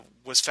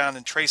was found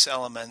in trace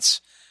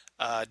elements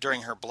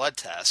during her blood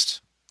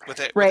test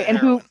with it. Right,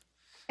 with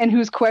and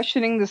who's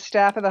questioning the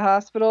staff of the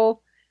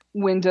hospital?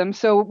 Windom.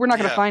 So we're not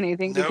going to find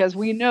anything because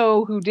we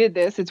know who did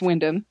this. It's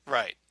Windom.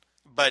 Right.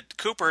 But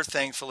Cooper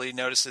thankfully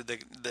noticed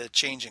the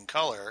change in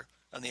color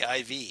on the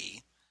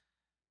IV,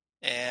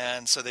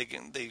 and so they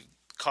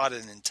caught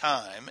it in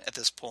time at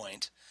this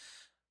point.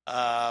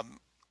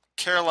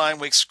 Caroline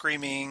wakes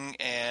screaming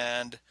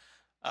and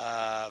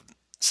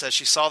says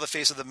she saw the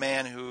face of the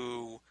man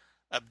who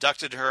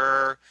abducted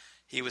her.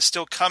 He was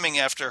still coming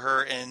after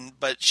her,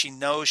 but she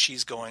knows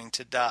she's going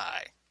to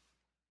die.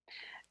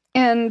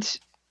 And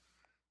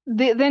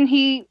then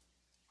he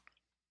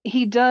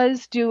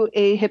does do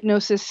a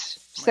hypnosis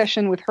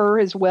session with her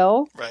as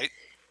well. Right.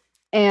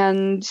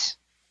 And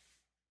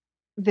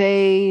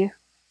the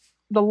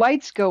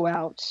lights go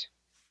out.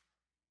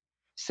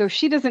 So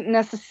she doesn't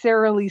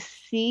necessarily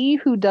see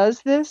who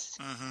does this.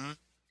 Mm-hmm.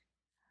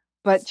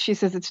 But she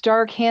says, it's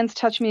dark, hands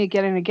touch me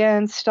again and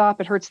again, stop,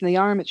 it hurts in the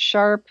arm, it's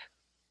sharp.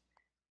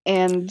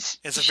 And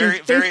it's a very,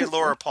 very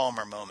Laura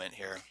Palmer moment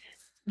here.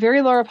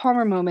 Very Laura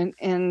Palmer moment.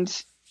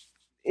 And,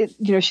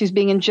 she's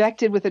being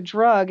injected with a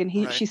drug,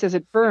 and she says,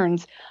 it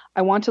burns.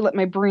 I want to let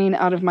my brain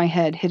out of my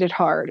head, hit it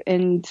hard.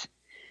 And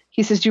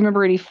he says, do you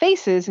remember any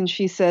faces? And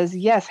she says,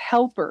 yes,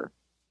 Helper.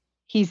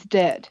 He's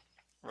dead.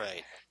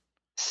 Right.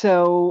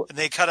 So. And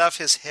they cut off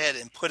his head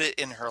and put it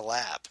in her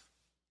lap,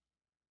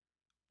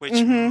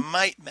 which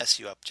might mess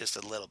you up just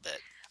a little bit.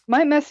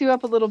 Might mess you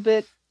up a little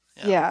bit.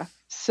 Yeah.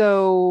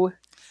 So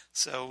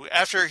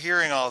after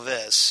hearing all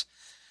this,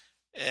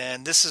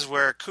 and this is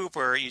where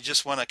Cooper, you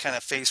just want to kind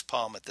of face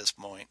palm at this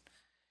point.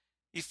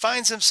 He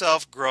finds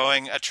himself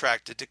growing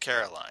attracted to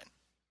Caroline.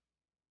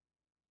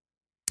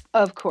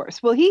 Of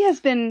course. Well, he has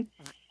been.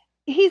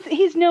 He's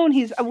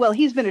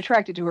been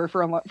attracted to her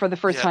for the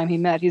first time he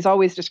met. He's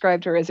always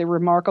described her as a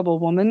remarkable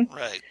woman.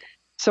 Right.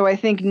 So I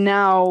think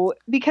now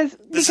because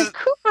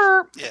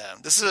Cooper. Yeah,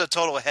 this is a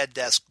total head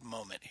desk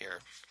moment here.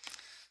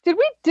 Did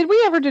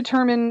we ever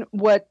determine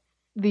what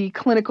the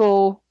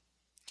clinical?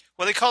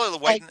 Well, they call it the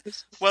white.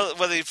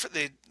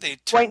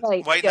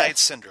 White Knight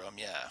syndrome.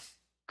 Yeah.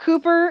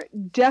 Cooper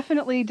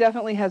definitely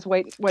has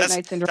white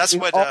knight syndrome.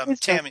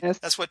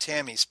 That's what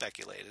Tammy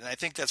speculated, and I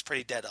think that's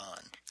pretty dead on.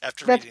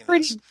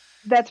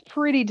 That's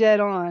pretty dead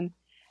on,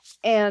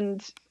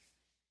 and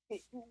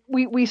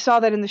we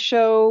saw that in the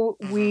show.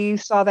 Mm-hmm. We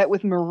saw that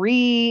with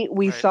Marie.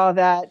 We saw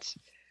that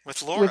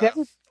with Laura.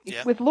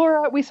 With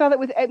Laura, we saw that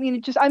with.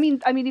 Even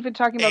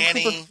talking about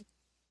Annie. Cooper.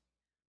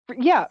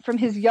 From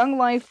his young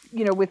life,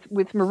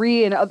 with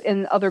Marie and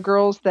other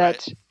girls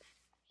that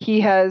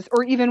he has,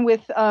 or even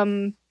with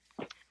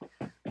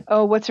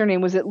what's her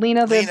name? Was it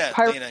Lena? Lena,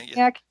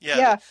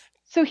 yeah.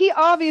 So he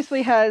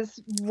obviously has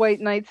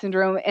white knight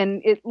syndrome,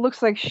 and it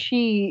looks like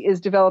she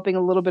is developing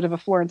a little bit of a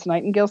Florence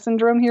Nightingale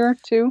syndrome here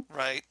too.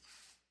 Right.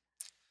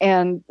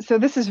 And so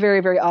this is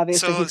very, very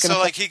obvious.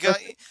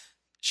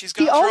 She's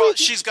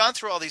gone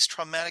through all these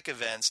traumatic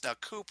events. Now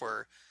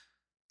Cooper,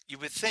 you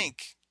would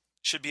think,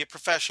 should be a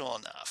professional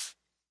enough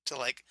to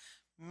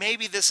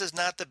maybe this is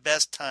not the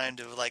best time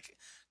to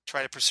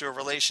try to pursue a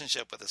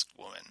relationship with this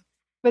woman.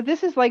 But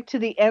this is to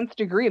the nth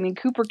degree. I mean,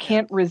 Cooper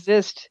can't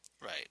resist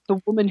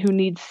the woman who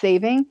needs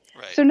saving.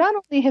 Right. So not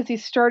only has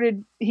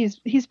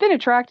he's been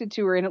attracted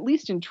to her and at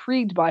least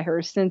intrigued by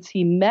her since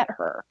he met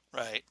her.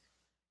 Right.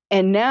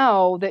 And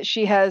now that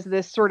she has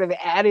this sort of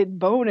added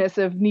bonus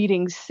of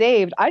needing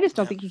saved, I just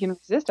don't think he can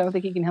resist. I don't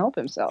think he can help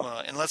himself.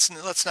 Well, and let's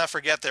not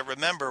forget that.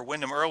 Remember,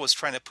 Windom Earle was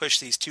trying to push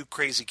these two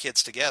crazy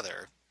kids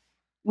together.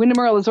 Windom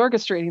Earle is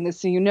orchestrating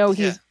this, so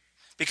he's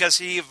because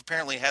he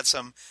apparently had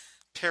some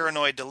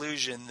paranoid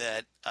delusion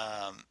that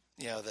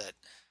that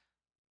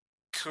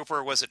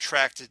Cooper was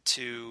attracted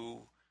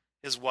to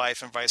his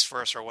wife and vice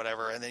versa or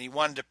whatever, and then he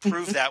wanted to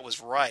prove that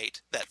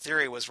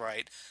theory was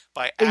right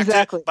by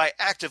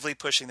actively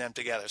pushing them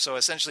together. So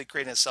essentially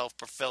creating a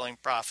self-fulfilling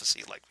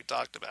prophecy like we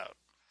talked about.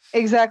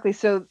 Exactly.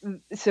 So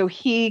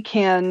he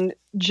can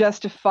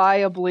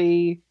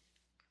justifiably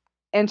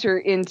enter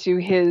into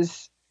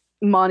his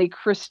Monte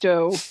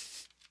Cristo.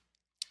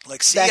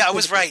 I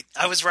was right.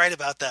 I was right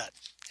about that.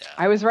 Yeah.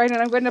 I was right,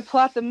 and I'm going to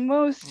plot the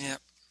most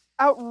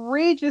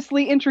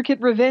outrageously intricate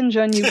revenge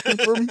on you,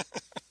 Cooper.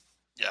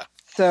 Yeah.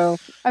 So,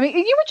 I mean,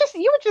 you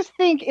would just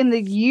think in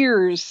the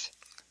years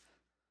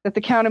that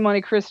the Count of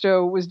Monte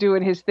Cristo was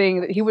doing his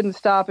thing, that he wouldn't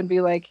stop and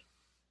be like,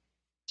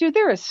 dude,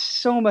 there is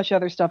so much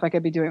other stuff I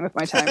could be doing with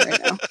my time right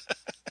now.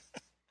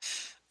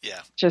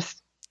 Yeah.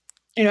 Just,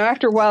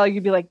 after a while,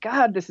 you'd be like,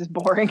 God, this is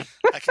boring.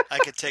 I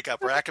could take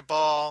up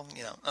racquetball,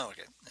 Oh,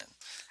 okay. And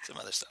some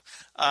other stuff.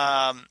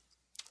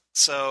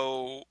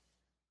 So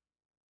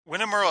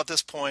Windom Earle at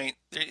this point,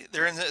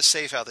 they're in a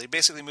safe house. They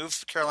basically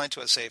moved Caroline to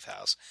a safe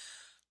house.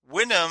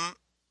 Windom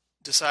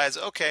decides,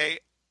 okay,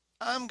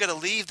 I'm going to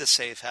leave the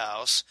safe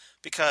house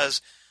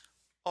because,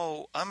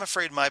 I'm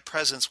afraid my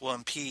presence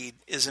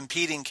is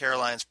impeding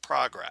Caroline's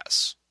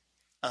progress.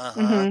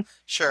 Mm-hmm.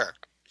 Sure.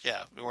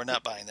 Yeah, we're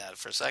not buying that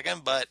for a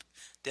second, but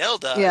Dale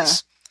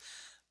does.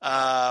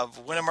 Yeah.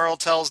 Windom Earle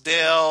tells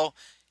Dale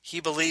he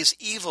believes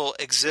evil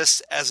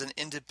exists as an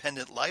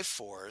independent life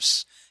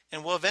force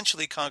and will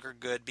eventually conquer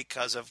good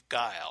because of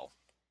guile.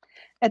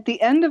 At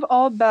the end of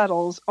all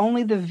battles,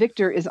 only the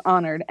victor is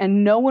honored,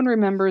 and no one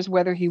remembers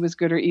whether he was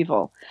good or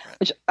evil, right.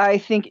 Which I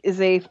think is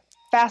a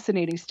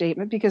fascinating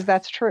statement because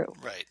that's true.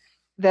 Right.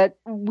 That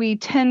we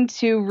tend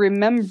to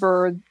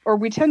remember, or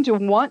we tend to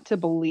want to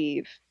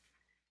believe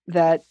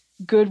that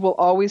good will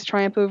always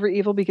triumph over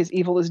evil because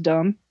evil is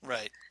dumb.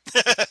 Right.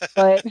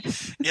 But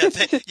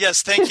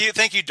yes,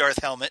 thank you,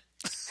 Darth Helmet.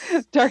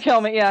 Dark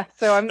Helmet, yeah.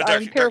 So I'm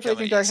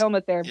paraphrasing Dark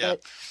Helmet there, yeah.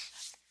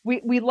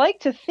 But we like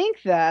to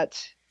think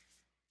that,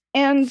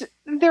 and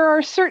there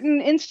are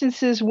certain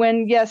instances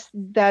when yes,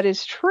 that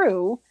is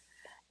true.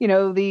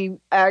 The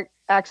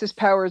Axis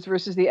powers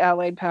versus the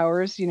Allied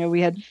powers.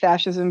 We had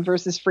fascism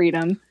versus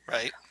freedom.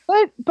 Right.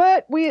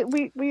 But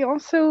we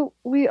also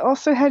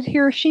had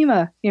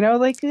Hiroshima.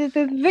 Like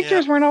the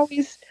victors weren't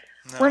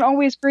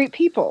always great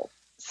people.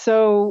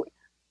 So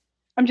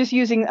I'm just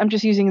using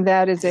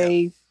that as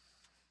a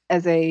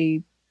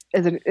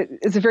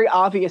very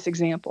obvious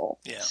example.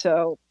 Yeah.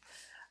 So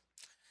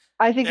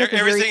I think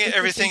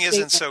everything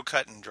isn't so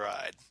cut and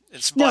dried.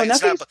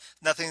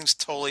 Nothing's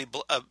totally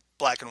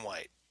black and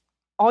white.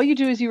 All you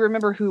do is you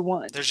remember who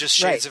won. There's just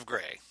shades of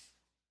gray.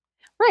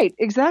 Right,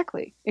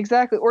 exactly.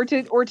 Or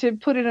to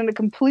put it in a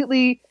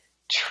completely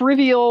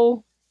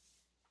trivial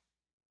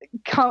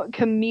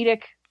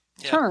comedic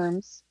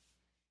terms,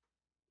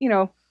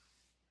 John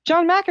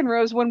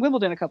McEnroe's won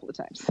Wimbledon a couple of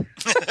times.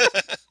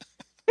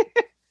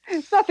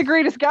 He's not the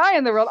greatest guy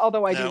in the world,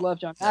 although I do love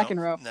John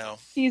McEnroe. No.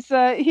 He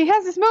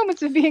has his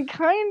moments of being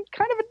kind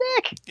of a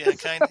dick. Yeah,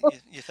 kind of.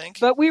 You think?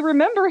 But we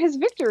remember his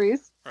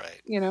victories.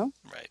 Right.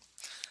 Right.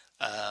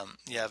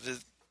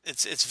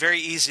 It's very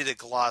easy to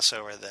gloss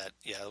over that.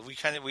 Yeah, we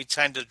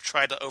tend to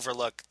try to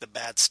overlook the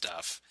bad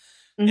stuff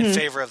in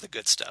favor of the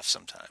good stuff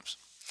sometimes.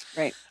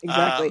 Right.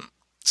 Exactly.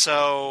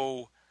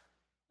 So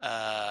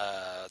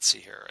let's see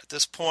here. At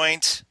this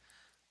point,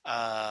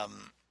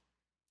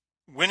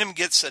 Windom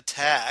gets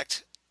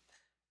attacked.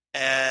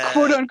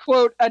 Quote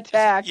unquote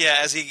attacked. Yeah,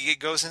 as he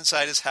goes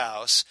inside his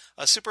house,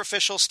 a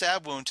superficial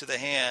stab wound to the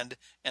hand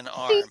and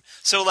arm.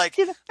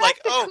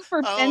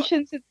 Cooper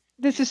mentions that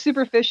this is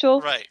superficial,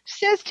 right,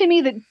 says to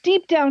me that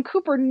deep down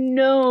Cooper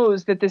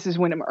knows that this is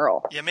Windom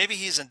Earle. Yeah, maybe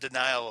he's in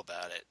denial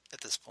about it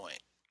at this point.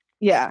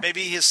 Yeah,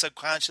 maybe his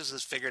subconscious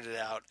has figured it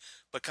out,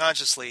 but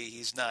consciously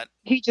he's not.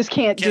 He just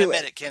can't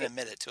admit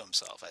it to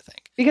himself, I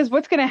think. Because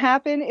what's going to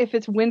happen if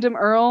it's Windom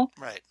Earle?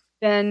 Right.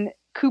 Then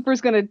Cooper's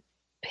going to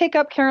pick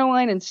up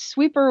Caroline and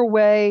sweep her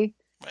away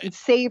and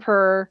save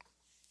her.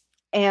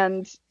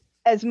 And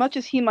as much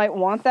as he might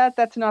want that,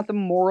 that's not the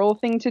moral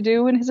thing to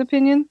do, in his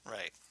opinion.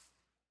 Right.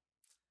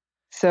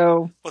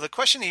 So. Well, the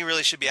question he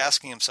really should be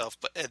asking himself,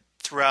 but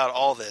throughout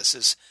all this,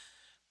 is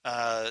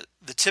the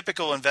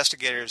typical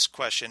investigator's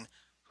question: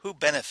 who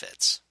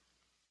benefits?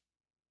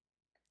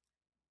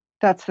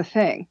 That's the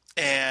thing.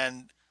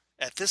 And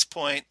at this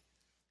point,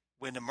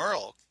 Windom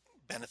Earle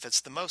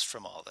benefits the most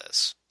from all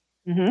this.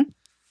 Mm-hmm.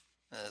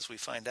 As we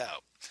find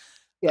out.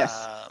 Yes.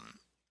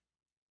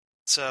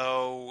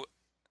 So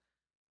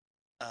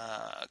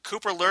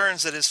Cooper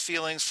learns that his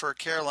feelings for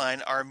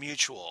Caroline are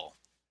mutual.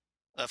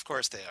 Of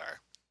course they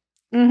are.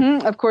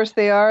 Mm-hmm. Of course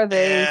they are.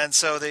 And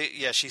so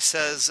she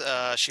says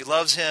she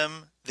loves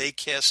him. They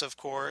kiss, of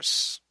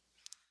course.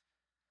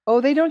 Oh,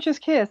 they don't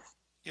just kiss.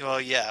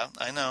 Well, yeah,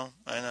 I know.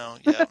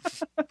 Yeah.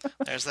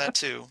 There's that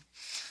too.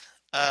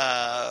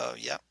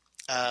 Yeah.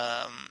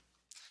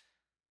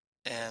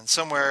 And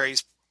somewhere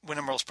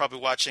Windom Earle's probably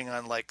watching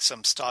on like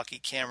some stocky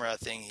camera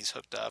thing he's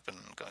hooked up and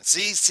going,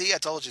 see, I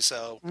told you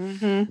so.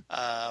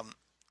 Mm-hmm.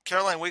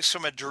 Caroline wakes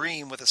from a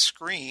dream with a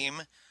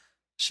scream.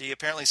 She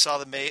apparently saw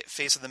the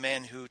face of the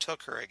man who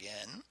took her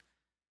again.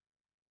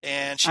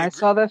 And I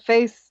saw the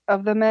face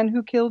of the man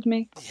who killed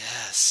me.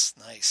 Yes,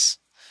 nice.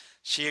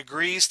 She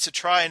agrees to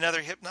try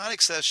another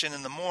hypnotic session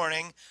in the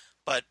morning,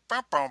 but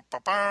there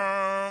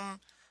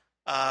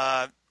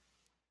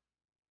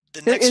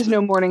is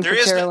no morning for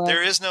Caroline.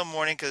 There is no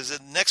morning because the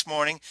next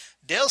morning,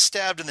 Dale's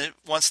stabbed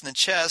once in the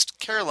chest.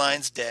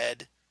 Caroline's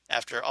dead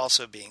after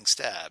also being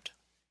stabbed.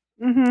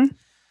 Mm-hmm.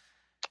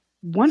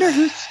 Wonder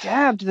who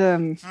stabbed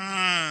them.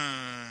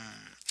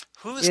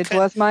 It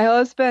was my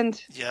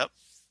husband. Yep.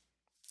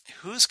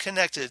 Who's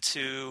connected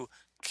to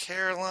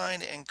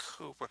Caroline and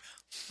Cooper.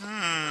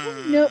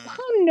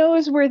 Who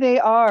knows where they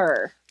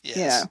are?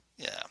 Yes.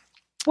 Yeah.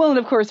 Well, and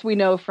of course we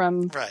know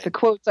from Right. the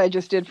quotes I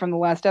just did from the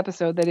last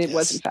episode that it Yes.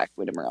 was in fact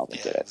Windom Earle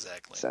that did it.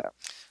 Exactly. So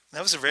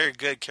that was a very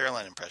good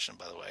Caroline impression,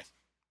 by the way.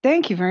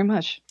 Thank you very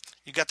much.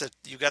 You got the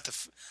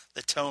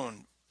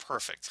tone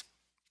perfect.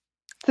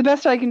 It's the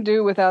best I can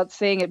do without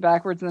saying it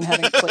backwards and then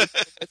having it play.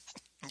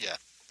 Yeah.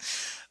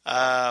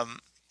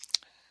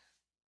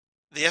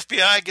 The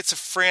FBI gets a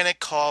frantic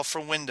call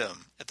from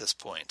Windom at this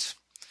point.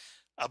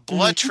 A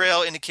blood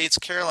trail indicates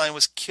Caroline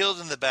was killed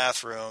in the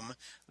bathroom,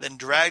 then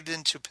dragged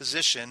into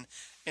position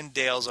in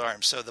Dale's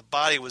arms. So the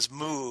body was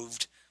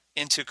moved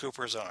into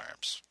Cooper's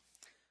arms.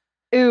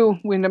 Ew,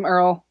 Windom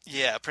Earle.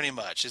 Yeah, pretty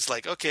much. It's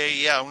like, okay,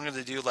 yeah, I'm going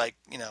to do like,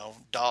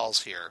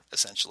 dolls here,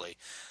 essentially.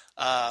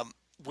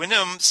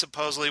 Windom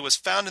supposedly was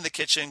found in the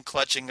kitchen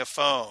clutching a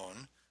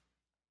phone.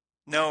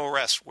 No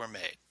arrests were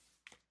made.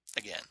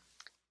 Again.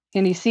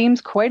 And he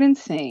seems quite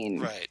insane.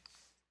 Right.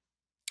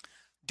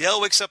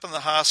 Dale wakes up in the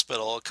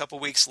hospital a couple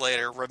weeks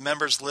later,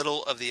 remembers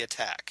little of the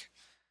attack.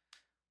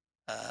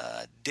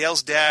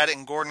 Dale's dad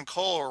and Gordon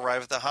Cole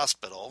arrive at the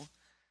hospital,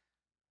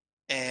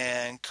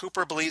 and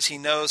Cooper believes he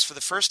knows for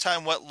the first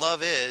time what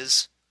love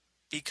is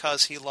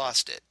because he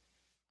lost it.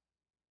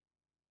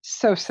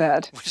 So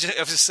sad. Which I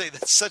have to say,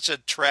 that's such a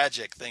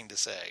tragic thing to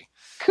say.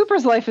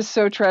 Cooper's life is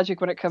so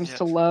tragic when it comes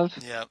to love.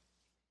 Yeah.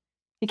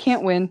 He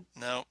can't win.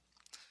 No.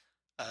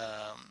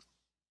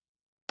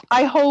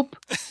 I hope,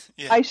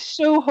 I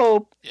so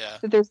hope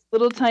that there's a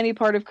little tiny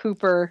part of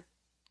Cooper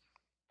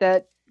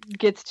that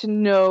gets to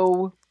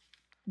know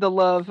the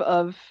love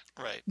of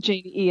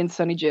Janie E. and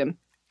Sonny Jim.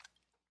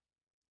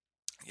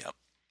 Yep.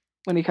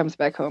 When he comes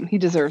back home. He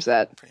deserves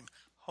that.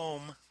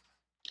 Home.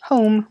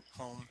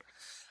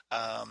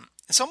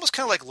 It's almost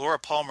kind of like Laura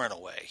Palmer in a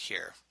way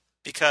here,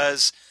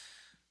 because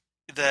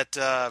that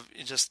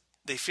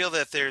they feel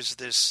that there's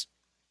this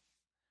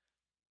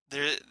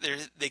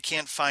they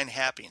can't find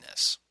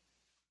happiness.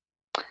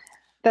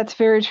 That's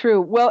very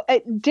true. Well,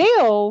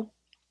 Dale,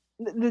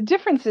 the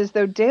difference is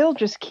though Dale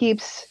just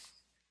keeps.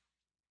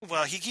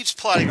 Well, he keeps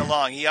plodding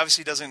along. He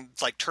obviously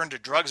doesn't like turn to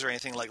drugs or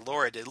anything like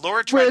Laura did.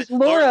 Laura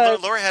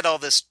had all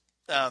this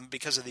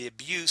because of the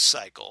abuse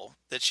cycle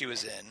that she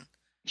was in.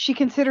 She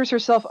considers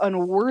herself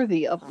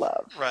unworthy of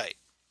love. Right.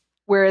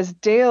 Whereas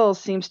Dale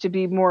seems to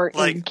be more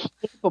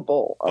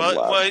incapable of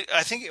love. Well,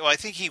 I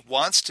think he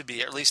wants to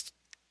be, or at least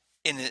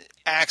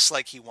acts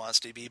like he wants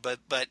to be, but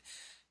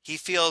he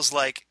feels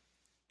like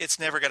it's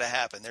never going to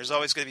happen. There's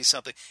always going to be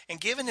something. And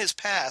given his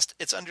past,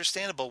 it's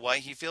understandable why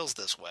he feels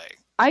this way.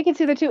 I can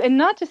see that too. And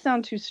not to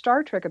sound too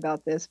Star Trek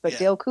about this, but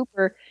Dale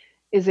Cooper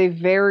is a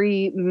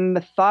very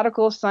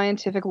methodical,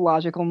 scientific,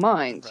 logical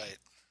mind. Right.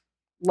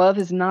 Love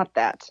is not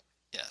that.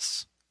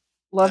 Yes.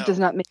 Love does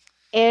not make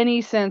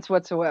any sense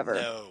whatsoever.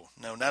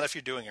 No, not if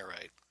you're doing it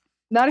right.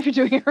 Not if you're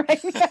doing it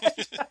right.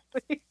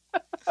 Exactly.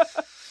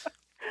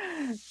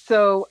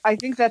 So I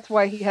think that's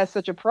why he has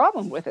such a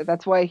problem with it.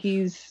 That's why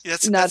he's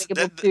not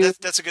able to.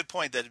 That's a good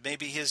point. That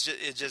maybe his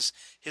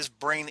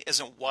brain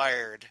isn't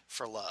wired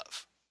for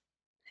love.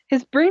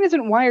 His brain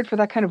isn't wired for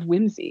that kind of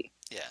whimsy.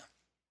 Yeah.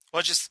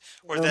 Well,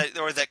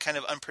 that kind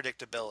of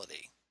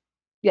unpredictability.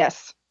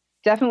 Yes,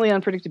 definitely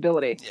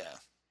unpredictability. Yeah.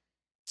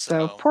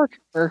 So poor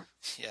Cooper.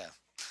 Yeah.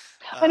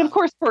 And of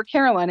course, poor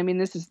Caroline. I mean,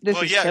 this is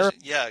terrible.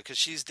 Yeah, because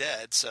she's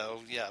dead.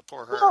 So yeah,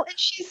 poor her. Well,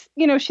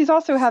 and she's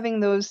also having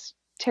those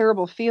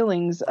terrible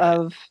feelings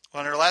of.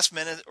 Well, her last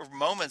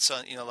moments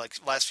on like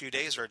last few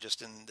days are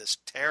just in this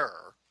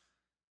terror.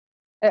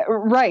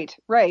 Right.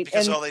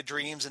 Because all the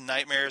dreams and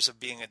nightmares of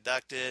being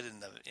abducted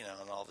and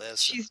and all this.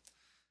 She's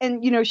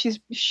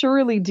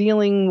surely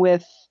dealing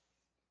with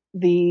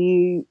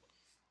the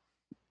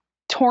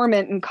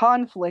torment and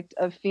conflict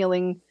of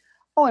feeling.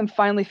 Oh, I'm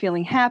finally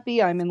feeling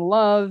happy. I'm in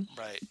love,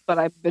 but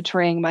I'm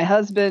betraying my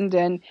husband.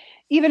 And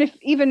even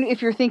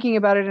if you're thinking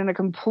about it in a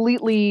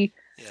completely,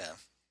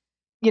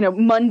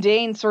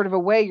 mundane sort of a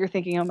way, you're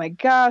thinking, oh my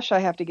gosh, I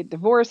have to get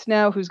divorced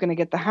now. Who's going to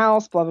get the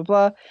house? Blah, blah,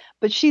 blah.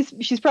 But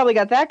she's probably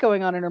got that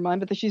going on in her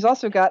mind. But she's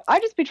also got,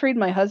 I just betrayed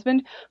my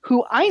husband,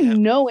 who I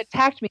know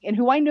attacked me and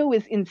who I know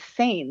is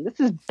insane. This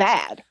is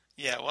bad.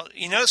 Yeah. Well,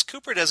 notice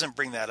Cooper doesn't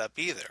bring that up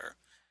either.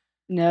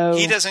 No.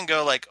 He doesn't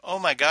go like, oh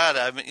my God,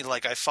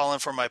 I've fallen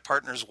for my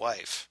partner's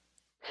wife.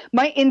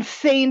 My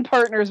insane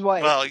partner's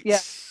wife. Well, yeah.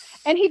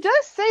 And he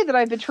does say that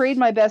I betrayed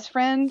my best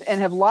friend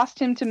and have lost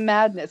him to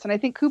madness. And I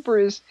think Cooper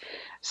is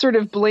sort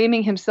of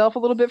blaming himself a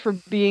little bit for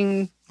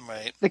being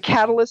the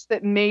catalyst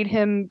that made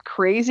him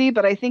crazy.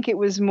 But I think it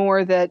was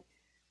more that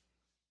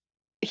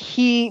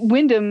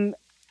Windom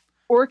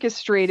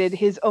orchestrated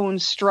his own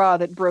straw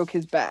that broke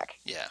his back.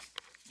 Yeah,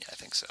 I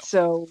think so.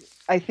 So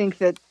I think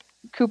that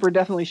Cooper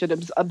definitely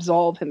should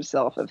absolve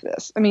himself of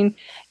this. I mean,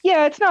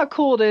 yeah, it's not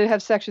cool to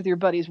have sex with your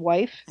buddy's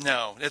wife.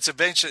 No, that's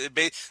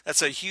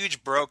a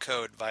huge bro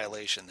code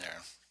violation there.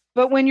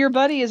 But when your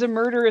buddy is a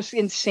murderous,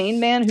 insane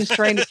man who's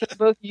trying to kill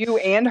both you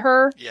and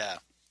her,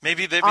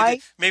 maybe that's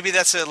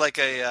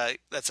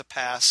a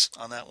pass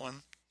on that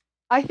one.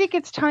 I think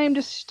it's time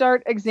to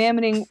start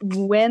examining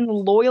when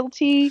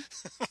loyalty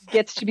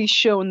gets to be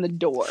shown the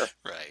door.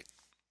 Right.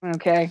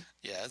 Okay.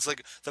 Yeah, it's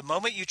like the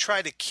moment you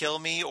try to kill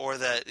me or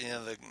that,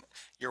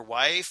 your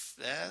wife,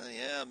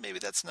 yeah, maybe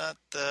that's not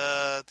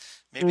the,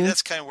 maybe Mm,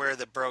 that's kind of where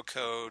the bro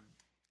code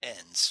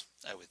ends,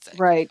 I would think.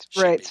 right,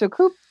 Should right. be.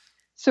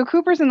 So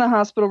Cooper's in the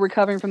hospital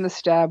recovering from the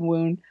stab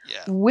wound.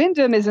 Yeah,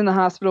 Windom is in the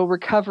hospital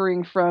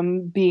recovering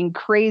from being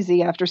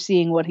crazy after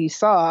seeing what he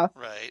saw.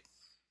 right.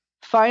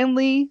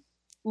 Finally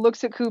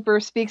looks at Cooper,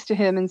 speaks to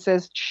him, and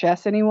says,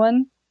 "Chess,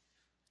 anyone?"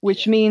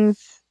 Which Yeah.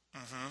 means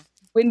Mm-hmm.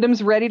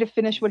 Wyndham's ready to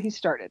finish what he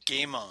started.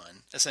 Game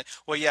on.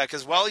 Well, yeah,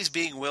 because while he's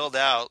being willed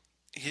out,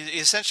 he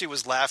essentially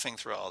was laughing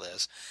through all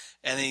this,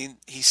 and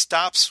he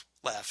stops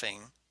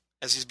laughing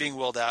as he's being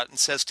willed out and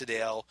says to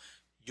Dale,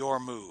 "Your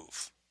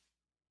move."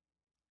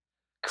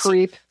 So,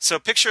 Creep. so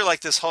picture like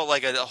this whole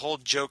like a whole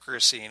Joker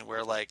scene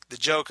where like the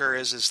Joker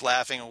is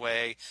laughing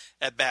away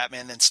at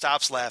Batman, then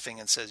stops laughing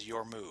and says,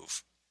 "Your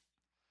move."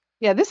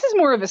 Yeah, this is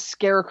more of a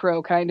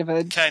scarecrow kind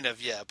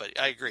of Yeah, but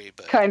I agree,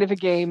 but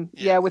game.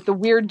 yeah. Yeah, with the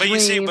weird But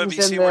dreams you see and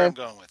where I'm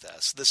the going with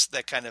this.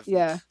 That kind of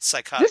yeah.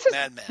 psychotic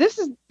madman. This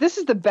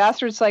is the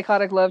bastard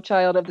psychotic love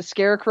child of the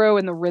Scarecrow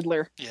and the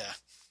Riddler. Yeah,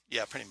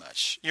 yeah, pretty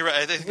much. You're right.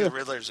 I think the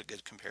Riddler is a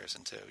good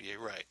comparison too. You're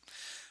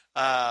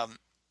right.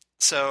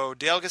 So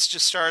Dale gets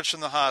discharged from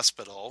the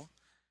hospital,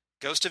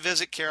 goes to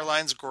visit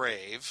Caroline's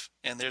grave,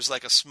 and there's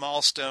like a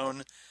small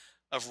stone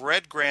of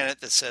red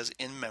granite that says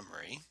 "In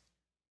Memory."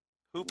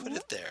 Who put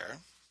it there?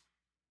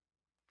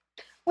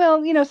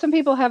 Well, some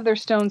people have their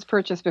stones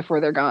purchased before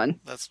they're gone.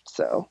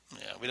 So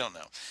Yeah, we don't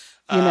know.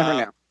 you never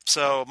know.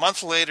 So a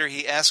month later,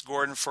 he asks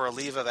Gordon for a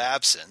leave of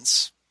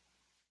absence.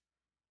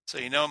 So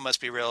it must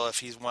be real if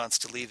he wants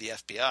to leave the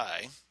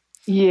FBI.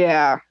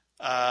 Yeah.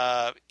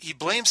 He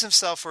blames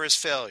himself for his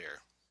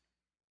failure.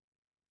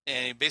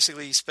 And he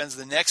basically spends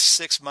the next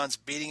 6 months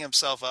beating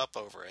himself up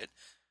over it.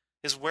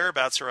 His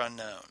whereabouts are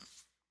unknown.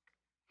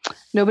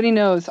 Nobody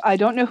knows. I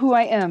don't know who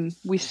I am.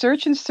 We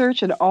search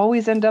and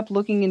always end up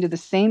looking into the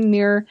same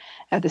mirror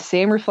at the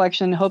same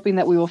reflection, hoping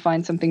that we will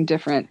find something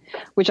different,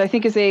 which I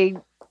think is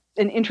an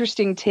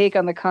interesting take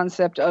on the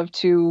concept of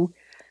to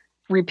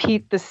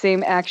repeat the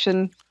same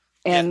action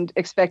and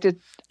expect a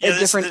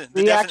different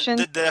reaction.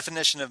 The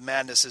definition of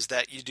madness is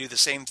that you do the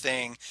same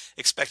thing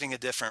expecting a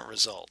different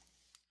result.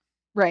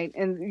 Right.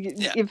 And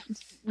if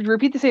you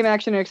repeat the same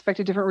action and expect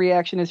a different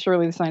reaction is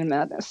surely the sign of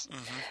madness.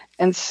 Mm-hmm.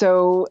 And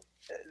so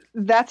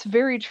that's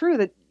very true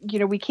that,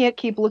 we can't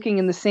keep looking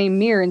in the same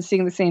mirror and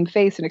seeing the same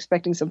face and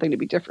expecting something to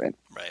be different.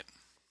 Right.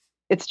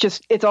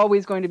 It's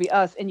always going to be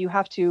us. And you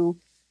have to,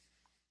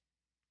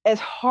 as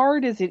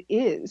hard as it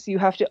is, you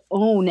have to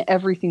own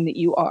everything that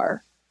you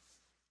are.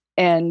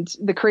 And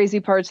the crazy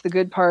parts, the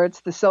good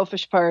parts, the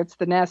selfish parts,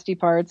 the nasty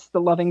parts,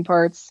 the loving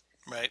parts.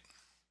 Right.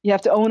 You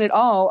have to own it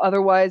all.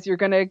 Otherwise, you're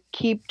going to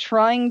keep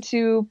trying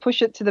to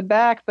push it to the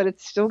back, but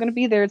it's still going to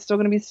be there. It's still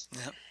going to be,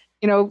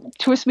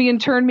 twist me and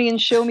turn me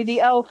and show me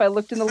the elf. I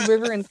looked in the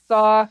river and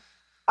saw,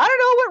 I don't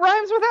know what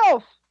rhymes with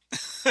elf.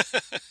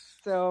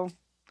 So.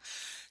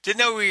 Didn't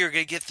know we were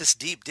going to get this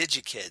deep, did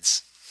you,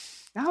 kids?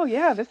 Oh,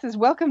 yeah. This is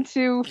welcome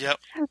to. Yep.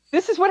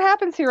 This is what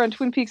happens here on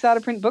Twin Peaks Out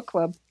of Print Book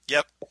Club.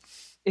 Yep.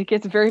 It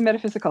gets very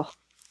metaphysical.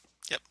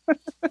 Yep.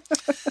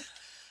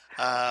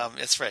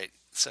 That's right.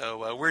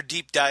 So we're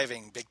deep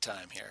diving big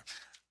time here.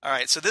 All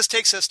right. So this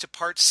takes us to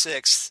part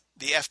 6,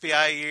 the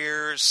FBI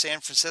year San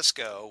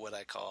Francisco, what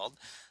I called.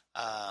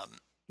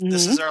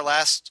 This is our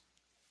last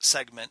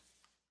segment.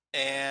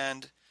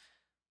 And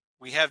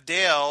we have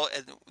Dale.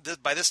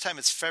 By this time,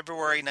 it's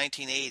February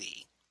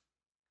 1980.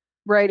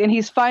 Right. And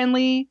he's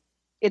finally,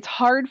 it's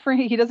hard for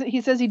him.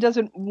 He says he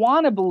doesn't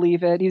want to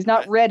believe it. He's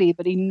not ready,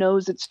 but he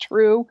knows it's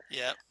true.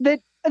 Yeah.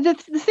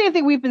 That's the same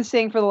thing we've been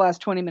saying for the last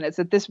 20 minutes,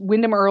 that this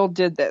Windom Earle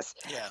did this.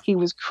 Yeah. He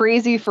was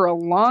crazy for a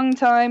long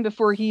time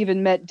before he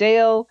even met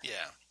Dale. Yeah.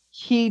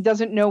 He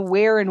doesn't know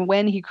where and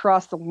when he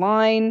crossed the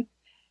line.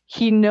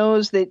 He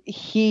knows that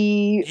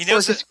he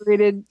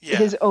orchestrated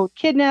his own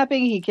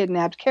kidnapping. He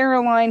kidnapped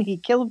Caroline. He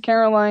killed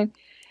Caroline.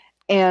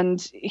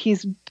 And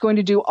he's going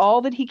to do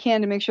all that he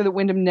can to make sure that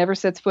Windom never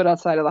sets foot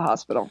outside of the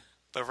hospital.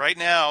 But right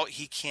now,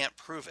 he can't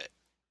prove it.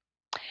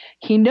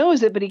 He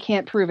knows it, but he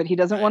can't prove it. He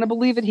doesn't want to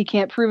believe it. He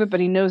can't prove it, but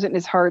he knows it in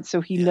his heart.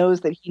 So he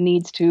knows that he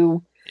needs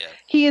to. Yeah.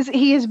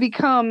 He has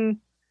become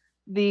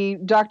the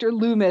Dr.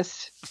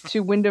 Loomis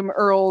to Windom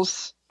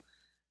Earle's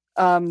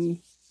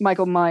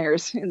Michael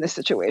Myers in this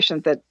situation.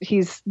 That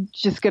he's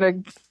just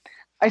gonna.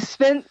 I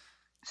spent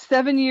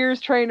 7 years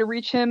trying to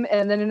reach him,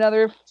 and then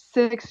another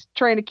 6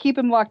 trying to keep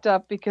him locked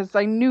up because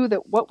I knew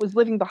that what was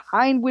living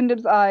behind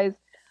Windom's eyes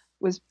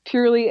was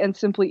purely and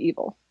simply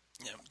evil.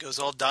 Yeah, goes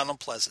all Donald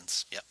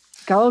Pleasance. Yep.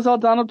 Goes all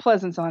Donald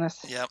Pleasance on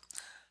us. Yep.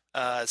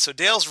 So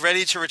Dale's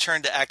ready to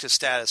return to active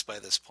status by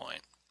this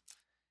point.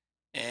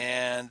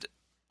 And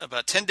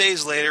about 10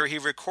 days later, he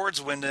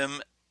records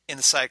Windom in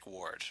the psych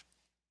ward.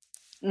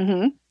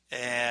 Mm-hmm.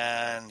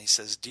 And he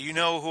says, "Do you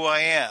know who I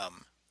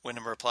am?"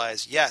 Windom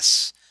replies,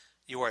 "Yes,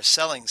 you are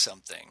selling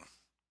something."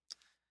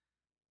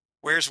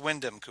 "Where's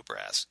Windom?" Cooper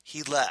asks.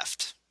 "He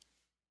left."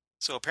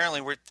 So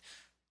apparently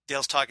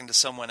Dale's talking to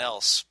someone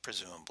else,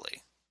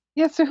 presumably.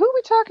 Yeah, so who are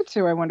we talking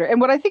to, I wonder?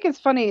 And what I think is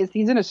funny is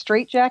he's in a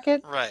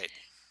straitjacket, Right.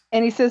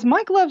 and he says,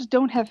 "My gloves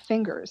don't have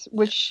fingers," Yeah.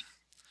 which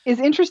is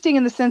interesting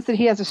in the sense that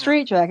he has a Yeah.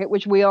 straitjacket,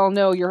 which we all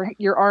know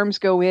your arms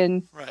go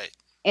in Right.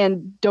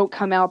 and don't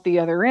come out the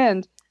other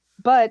end.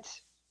 But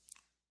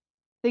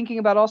thinking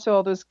about also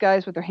all those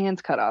guys with their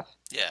hands cut off.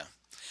 Yeah.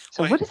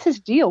 So Well, what is his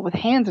deal with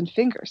hands and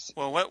fingers?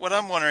 well, what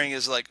I'm wondering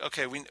is like,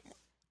 okay,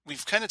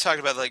 we've kind of talked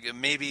about like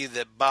maybe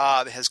that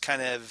Bob has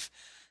kind of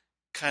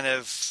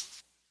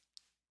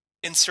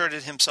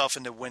inserted himself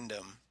into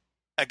Windom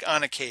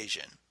on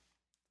occasion.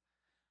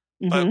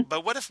 Mm-hmm.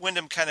 But what if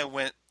Windom kind of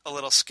went a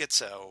little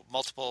schizo,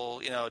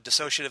 multiple,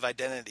 dissociative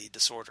identity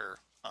disorder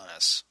on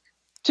us?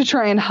 To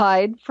try and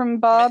hide from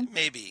Bob?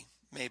 Maybe,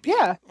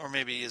 Yeah, or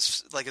maybe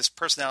his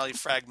personality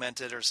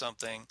fragmented or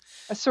something,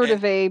 a sort and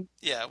of a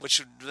yeah, which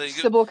would really,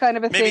 Sybil kind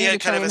of a maybe he thing to had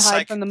kind try of and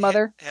hide from the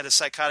mother. had a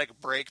psychotic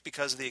break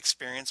because of the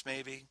experience,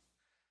 maybe,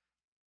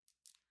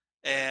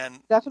 and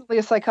Definitely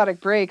a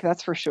psychotic break,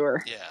 that's for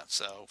sure. yeah,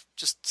 so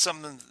just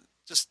something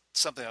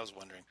I was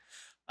wondering.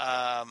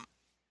 Um,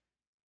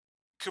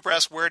 Cooper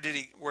asks, where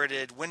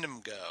did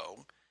Windom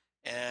go?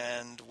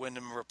 And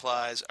Windom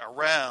replies,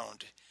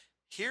 around,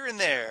 here and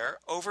there,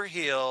 over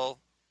hill,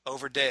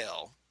 over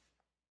dale.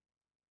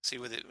 See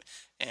with it,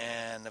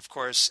 and of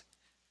course,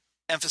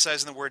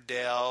 emphasizing the word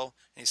dale.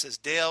 And he says,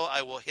 Dale,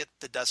 I will hit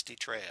the dusty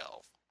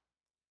trail.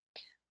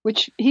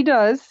 Which he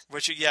does.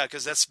 Which, yeah,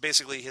 because that's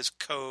basically his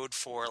code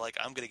for, like,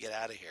 I'm going to get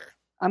out of here.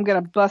 I'm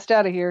going to bust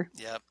out of here.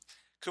 Yep.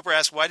 Cooper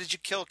asks, why did you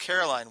kill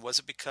Caroline? Was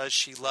it because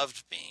she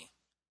loved me?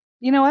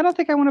 I don't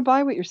think I want to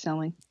buy what you're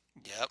selling.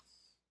 Yep.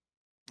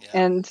 Yeah.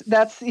 And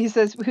he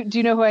says, do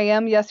you know who I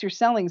am? Yes, you're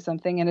selling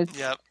something. And it's,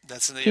 yep.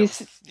 That's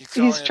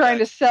he's trying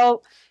to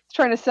sell,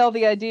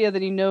 the idea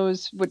that he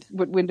knows what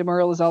Windom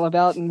Earle is all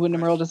about. And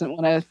Windom Earle doesn't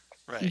want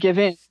to give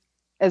in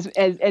as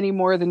any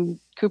more than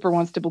Cooper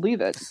wants to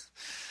believe it.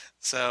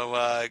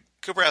 So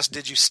Cooper asks,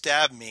 did you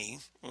stab me?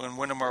 When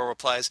Windom Earle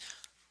replies,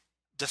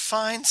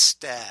 define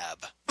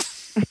stab.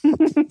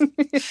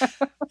 Yeah.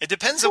 It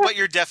depends on what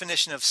your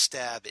definition of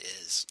stab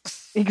is.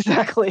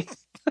 Exactly.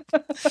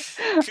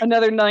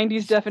 Another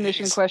 90s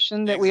definition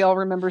question that we all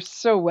remember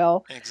so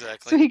well.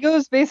 Exactly. So he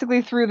goes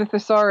basically through the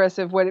thesaurus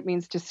of what it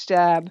means to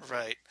stab.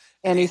 Right.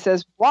 And he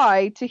says,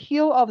 why? To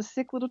heal all the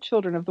sick little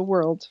children of the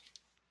world.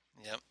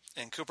 Yep.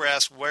 And Cooper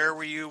asks, where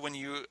were you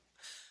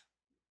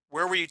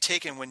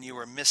taken when you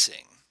were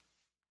missing?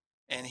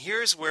 And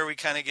here's where we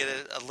kind of get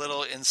a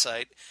little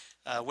insight.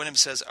 Windom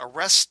says, a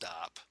rest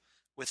stop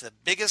with the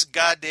biggest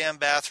goddamn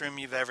bathroom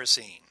you've ever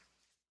seen.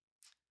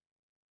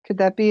 Could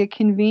that be a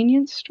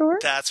convenience store?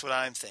 That's what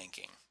I'm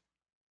thinking.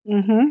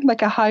 Mm-hmm.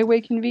 Like a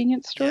highway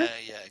convenience store?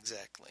 Yeah,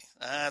 exactly.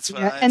 That's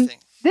what I'm thinking.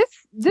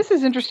 This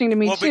is interesting to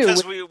me, too. Well,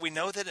 because we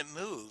know that it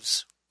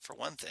moves, for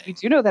one thing. We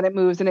do know that it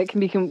moves, and it can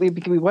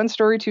be one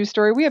story, two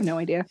story. We have no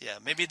idea. Yeah,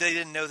 maybe they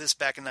didn't know this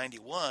back in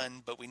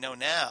 91, but we know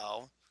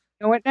now.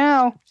 Know it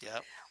now. Yeah.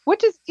 What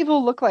does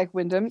evil look like,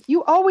 Windom?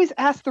 You always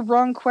ask the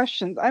wrong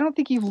questions. I don't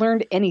think you've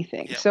learned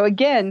anything. Yep. So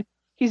again,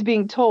 he's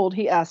being told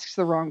he asks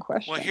the wrong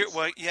questions.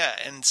 Yeah,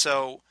 and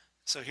so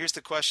here's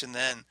the question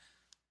then.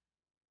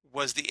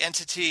 Was the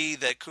entity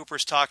that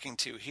Cooper's talking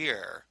to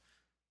here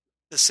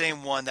the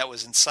same one that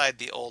was inside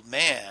the old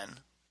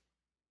man?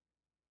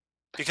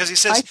 Because he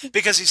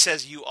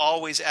says you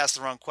always ask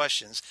the wrong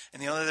questions,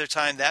 and the only other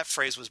time that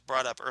phrase was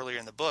brought up earlier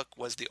in the book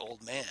was the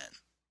old man.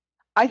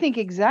 I think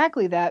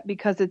exactly that,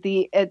 because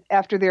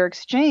after their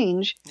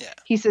exchange,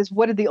 he says,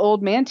 what did the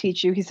old man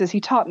teach you? He says,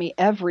 he taught me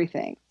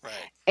everything. Right.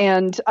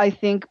 And I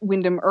think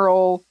Windom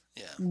Earle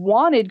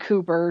wanted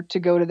Cooper to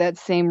go to that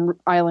same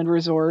island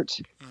resort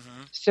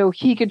so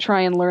he could try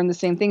and learn the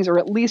same things, or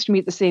at least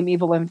meet the same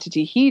evil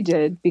entity he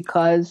did,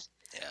 because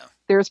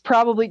there's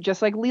probably,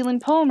 just like Leland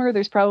Palmer,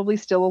 there's probably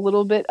still a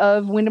little bit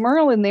of Windom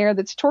Earle in there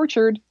that's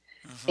tortured.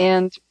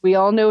 And we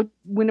all know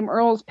Windom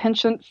Earle's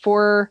penchant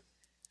for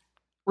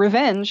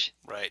revenge.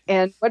 Right.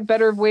 And what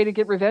better way to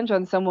get revenge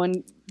on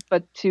someone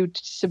but to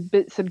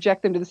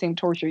subject them to the same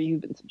torture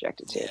you've been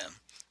subjected to? Yeah.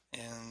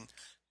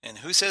 And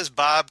who says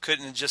Bob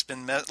couldn't have just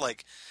been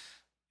like,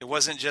 it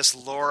wasn't just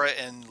Laura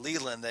and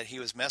Leland that he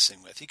was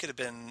messing with. He could have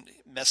been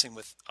messing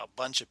with a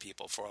bunch of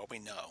people for all we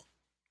know.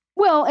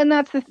 Well, and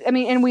that's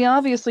and we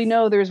obviously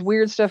know there's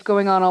weird stuff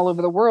going on all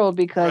over the world,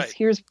 because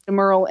here's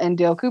Earle and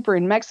Dale Cooper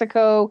in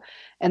Mexico,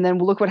 and then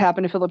look what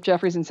happened to Philip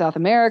Jeffries in South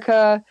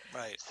America.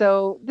 Right.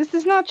 So this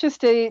is not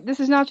just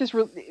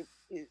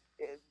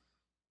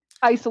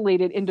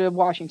isolated into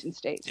Washington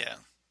State. Yeah.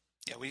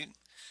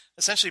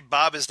 Essentially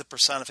Bob is the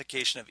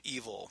personification of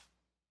evil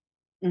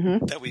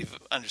that we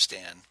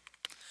understand.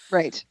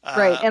 Right.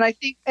 And I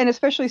think, and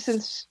especially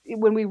since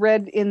when we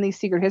read in the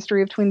Secret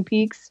History of Twin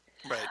Peaks,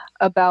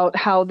 about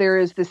how there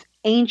is this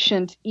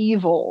ancient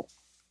evil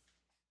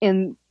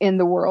in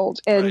the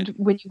world, and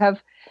when you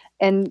have,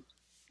 and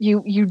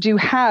you do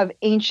have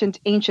ancient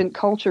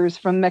cultures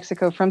from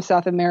Mexico, from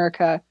South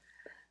America,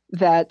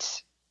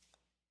 that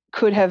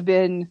could have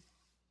been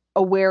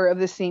aware of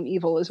the same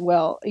evil as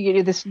well.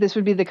 This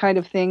would be the kind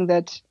of thing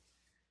that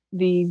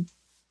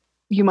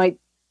there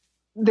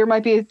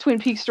might be a Twin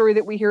Peaks story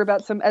that we hear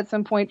about at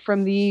some point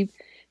from the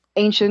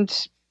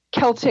ancient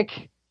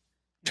Celtic,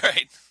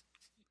 Right.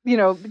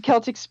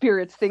 Celtic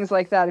spirits, things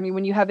like that. I mean,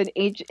 when you have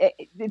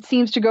it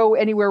seems to go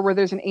anywhere where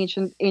there's an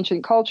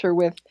ancient culture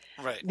with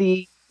Right.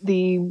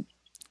 the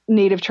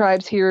native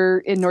tribes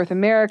here in North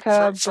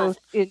America, both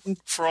in the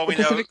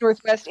Pacific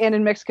Northwest and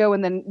in Mexico,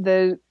 and then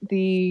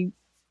the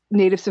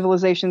native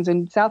civilizations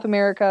in South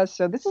America.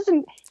 So this is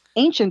an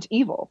ancient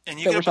evil. And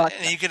you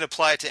can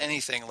apply it to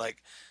anything.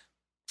 Like,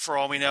 for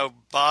all we know,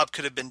 Bob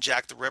could have been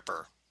Jack the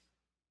Ripper.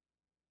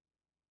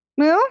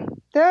 Well,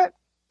 that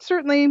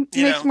certainly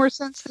makes more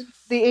sense than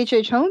the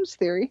H.H. Holmes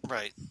theory.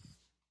 Right.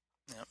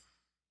 Yep.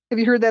 Have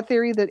you heard that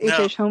theory that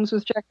H.H. Holmes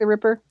was Jack the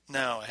Ripper?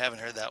 No, I haven't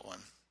heard that one.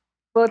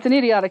 Well, it's an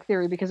idiotic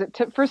theory because it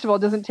first of all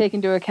doesn't take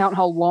into account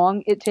how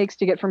long it takes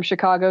to get from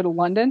Chicago to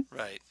London.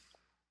 Right.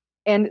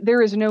 And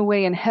there is no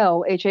way in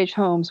hell H.H.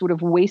 Holmes would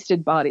have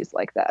wasted bodies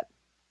like that.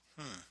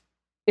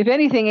 If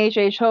anything,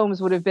 H.H.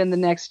 Holmes would have been the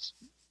next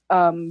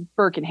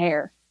Burke and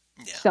Hare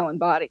selling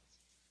bodies.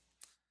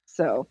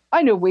 So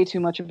I know way too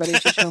much about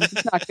H.H. Holmes.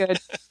 It's not good.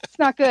 It's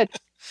not good.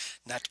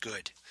 Not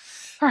good.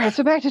 All right,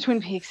 so back to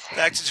Twin Peaks.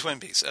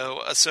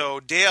 So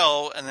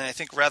Dale, and then I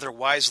think rather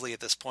wisely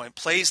at this point,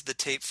 plays the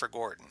tape for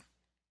Gordon.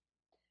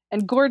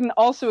 And Gordon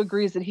also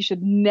agrees that he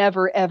should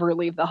never, ever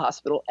leave the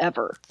hospital,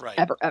 ever. Right.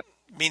 Ever, ever.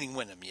 Meaning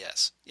Windom,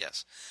 yes.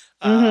 Yes,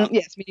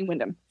 meaning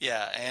Windom.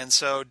 Yeah, and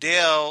so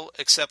Dale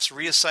accepts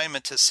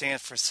reassignment to San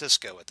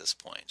Francisco at this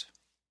point.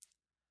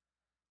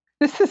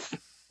 This is...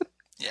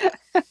 Yeah.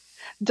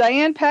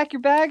 Diane, pack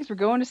your bags. We're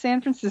going to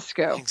San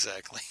Francisco.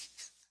 Exactly.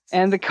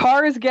 And the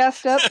car is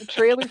gassed up, the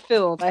trailer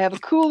filled. I have a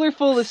cooler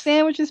full of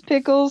sandwiches,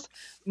 pickles,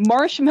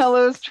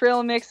 marshmallows,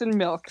 trail mix, and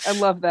milk. I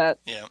love that.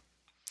 Yeah.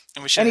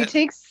 And we should have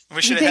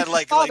had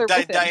like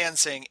Diane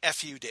saying,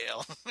 F you,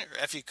 Dale, or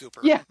F you,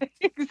 Cooper. Yeah,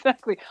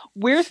 exactly.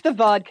 Where's the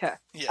vodka?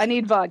 Yeah. I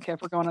need vodka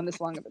if we're going on this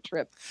long of a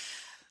trip.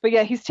 But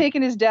yeah, he's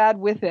taking his dad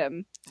with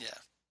him. Yeah.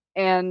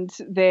 And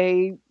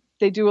they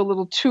do a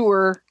little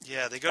tour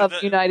of the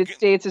United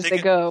States as they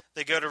go.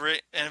 They go to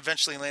and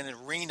eventually land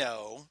in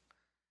Reno,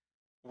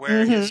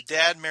 where his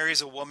dad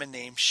marries a woman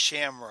named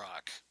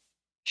Shamrock.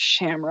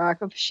 Shamrock.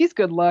 She's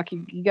good luck.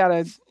 You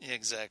gotta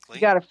exactly.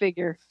 You gotta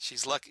figure.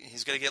 She's lucky.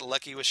 He's gonna get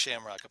lucky with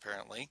Shamrock,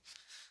 apparently.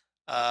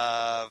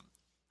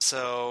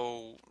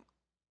 So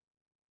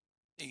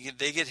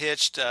they get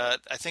hitched. I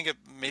think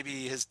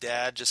maybe his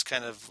dad just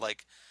kind of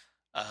like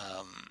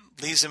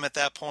leaves him at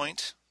that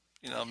point.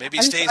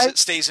 Maybe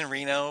stays in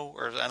Reno,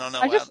 or I don't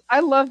know. I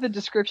love the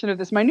description of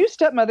this. My new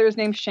stepmother is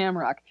named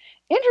Shamrock.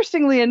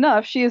 Interestingly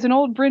enough, she is an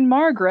old Bryn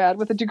Mawr grad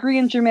with a degree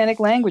in Germanic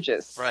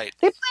languages. Right.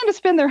 They plan to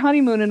spend their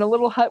honeymoon in a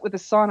little hut with a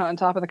sauna on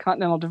top of the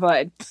Continental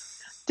Divide.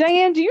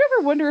 Diane, do you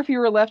ever wonder if you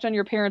were left on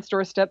your parents'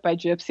 doorstep by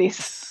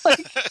gypsies?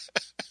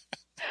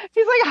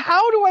 He's like,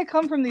 how do I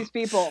come from these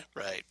people?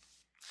 Right.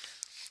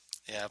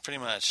 Yeah, pretty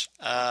much.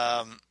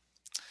 Well,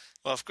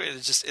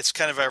 it's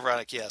kind of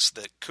ironic, yes,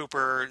 that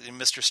Cooper,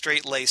 Mr.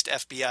 Straight-laced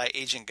FBI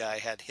agent guy,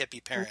 had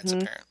hippie parents,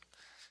 apparently.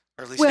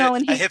 Or at least a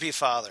hippie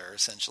father,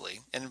 essentially,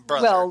 and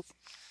brother. Well,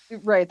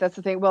 right, that's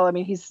the thing. Well, I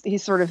mean,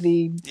 he's sort of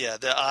the... Yeah,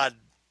 the odd...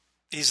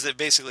 He's the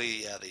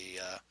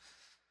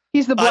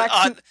he's the black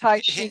suit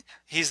tie sheet.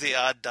 He's the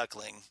odd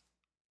duckling.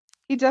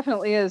 He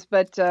definitely is,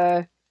 but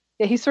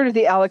he's sort of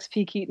the Alex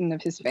P. Keaton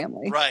of his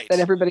family. Right. That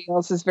everybody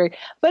else is very...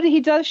 But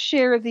he does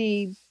share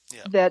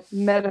that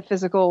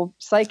metaphysical,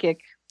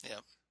 psychic...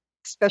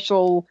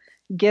 special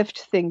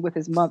gift thing with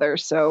his mother,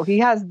 so he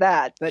has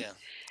that. But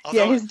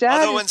his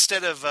dad. Although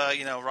instead of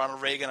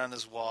Ronald Reagan on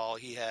his wall,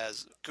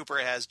 Cooper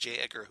has J.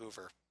 Edgar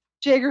Hoover.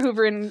 J. Edgar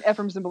Hoover and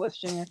Ephraim Zimbalist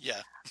Jr.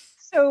 Yeah.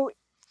 So,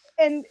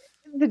 and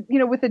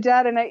with the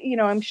dad, and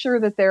I'm sure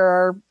that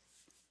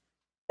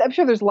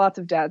there's lots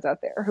of dads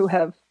out there who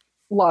have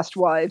lost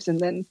wives and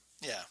then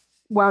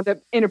wound up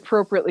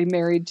inappropriately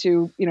married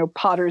to,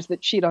 potters that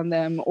cheat on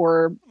them,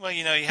 or... Well,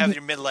 you have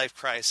your midlife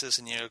crisis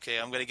and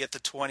I'm going to get to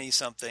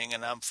 20-something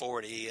and I'm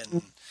 40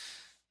 and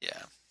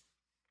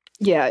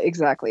Yeah,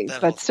 exactly.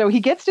 So he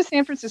gets to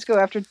San Francisco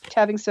after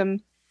having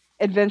some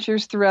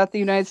adventures throughout the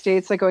United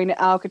States, like going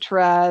to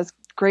Alcatraz,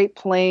 Great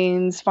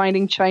Plains,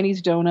 finding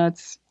Chinese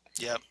donuts.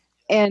 Yep.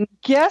 And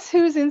guess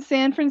who's in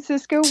San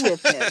Francisco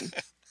with him?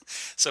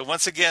 So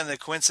once again, the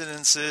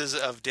coincidences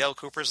of Dale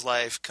Cooper's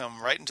life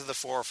come right into the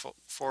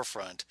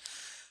forefront.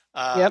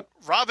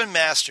 Robin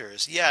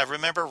Masters. Yeah,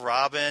 remember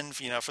Robin,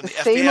 from the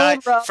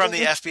FBI, from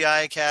the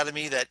FBI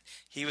Academy, that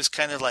he was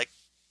kind of like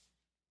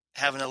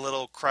having a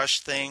little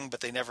crush thing,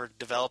 but they never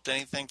developed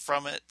anything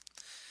from it.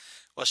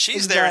 Well,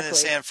 she's there in the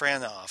San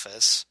Fran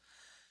office.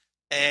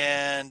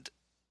 And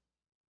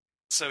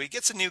so he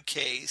gets a new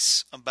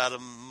case about a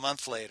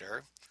month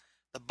later.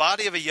 The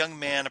body of a young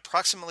man,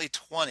 approximately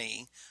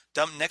 20,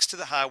 dumped next to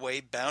the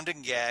highway, bound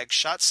and gagged,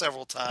 shot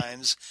several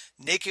times,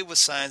 naked with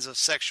signs of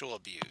sexual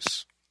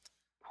abuse.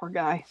 Poor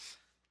guy.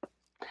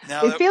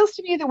 Now, it feels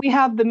to me that we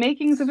have the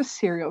makings of a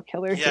serial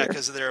killer here. Yeah,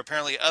 because there are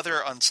apparently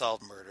other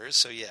unsolved murders.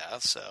 So,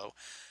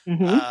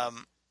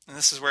 and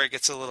this is where it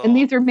gets a little... And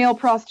these are male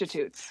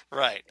prostitutes.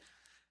 Right.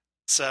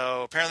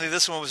 So apparently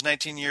this one was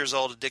 19 years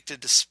old,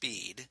 addicted to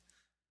speed.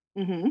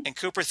 Mm-hmm. And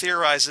Cooper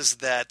theorizes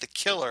that the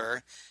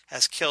killer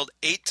has killed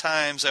 8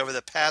 times over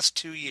the past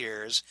 2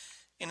 years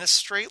in a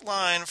straight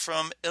line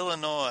from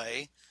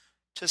Illinois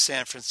to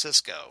San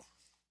Francisco.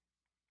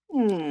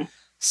 Hmm.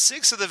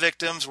 6 of the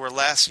victims were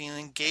last seen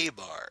in gay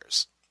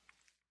bars.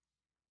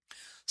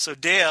 So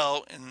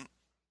Dale, and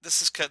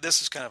this is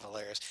kind of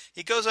hilarious.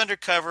 He goes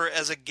undercover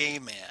as a gay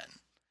man,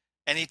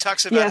 and he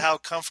talks about Yes. how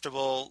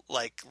comfortable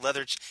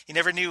he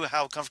never knew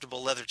how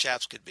comfortable leather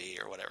chaps could be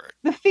or whatever.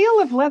 The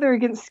feel of leather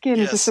against skin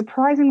is a Yes.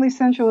 surprisingly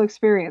sensual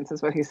experience,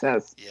 is what he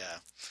says. Yeah.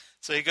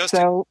 So he goes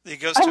So to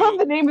I love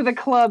the name of the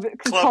club.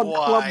 It's Club called Y.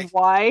 Club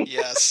Y.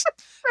 Yes.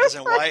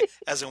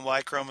 As in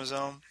Y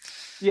chromosome.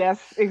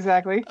 Yes,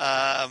 exactly.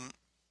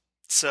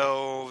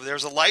 So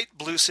there's a light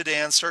blue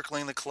sedan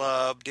circling the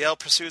club. Dale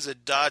pursues a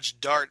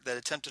Dodge Dart that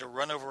attempted to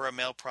run over a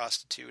male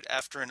prostitute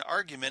after an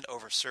argument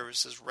over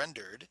services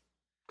rendered.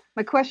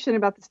 My question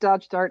about this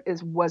Dodge Dart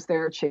is, was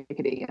there a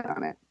chickadee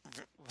on it?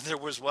 There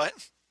was what?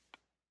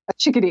 A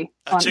chickadee.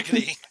 A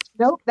chickadee.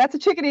 Nope, that's a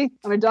chickadee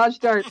on a Dodge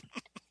Dart.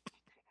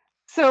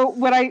 So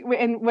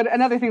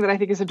another thing that I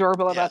think is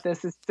adorable about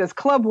this is, says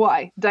Club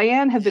Y.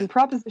 Diane had been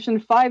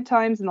propositioned 5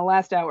 times in the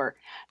last hour.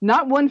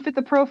 Not one fit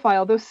the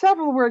profile, though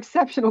several were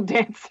exceptional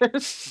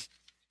dancers.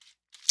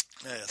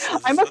 Yes,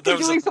 I must be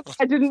doing something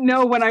I didn't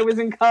know when I was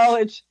in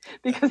college,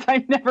 because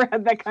I never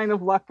had that kind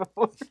of luck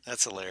before.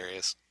 That's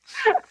hilarious.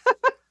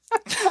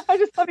 I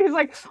just thought, he's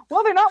like,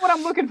 well, they're not what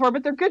I'm looking for,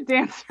 but they're good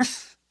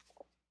dancers.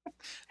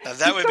 Now,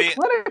 that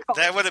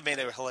would have made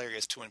a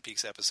hilarious Twin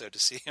Peaks episode to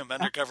see him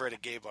undercover at a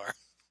gay bar.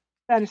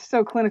 That is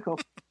so clinical.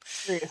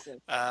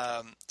 Seriously.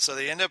 So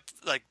they end up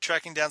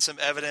tracking down some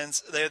evidence.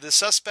 The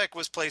suspect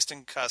was placed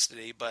in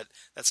custody, but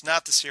that's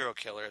not the serial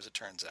killer, as it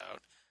turns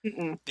out.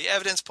 Mm-mm. The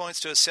evidence points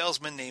to a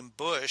salesman named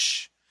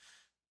Bush.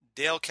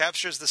 Dale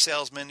captures the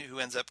salesman, who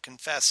ends up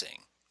confessing.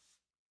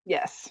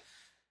 Yes.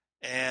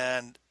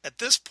 And at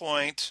this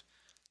point,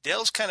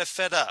 Dale's kind of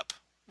fed up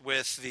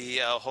with the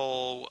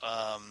whole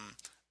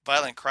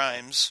violent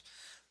crimes,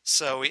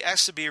 so he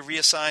asks to be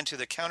reassigned to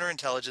the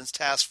Counterintelligence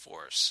Task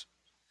Force.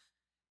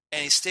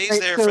 And he stays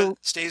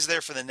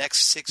there for the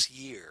next 6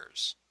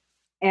 years.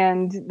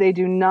 And they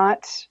do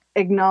not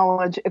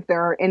acknowledge if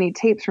there are any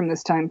tapes from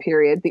this time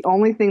period. The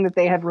only thing that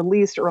they have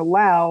released or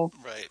allow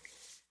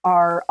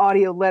are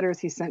audio letters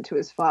he sent to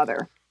his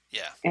father.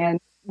 Yeah. And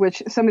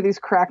which some of these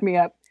crack me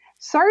up.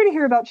 Sorry to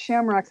hear about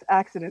Shamrock's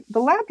accident. The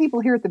lab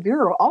people here at the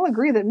Bureau all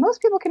agree that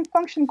most people can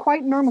function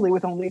quite normally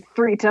with only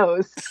 3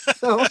 toes.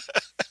 So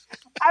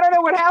I don't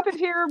know what happened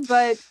here,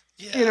 but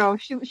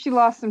she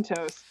lost some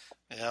toes.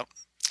 Yep.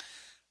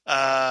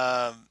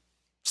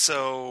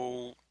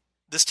 So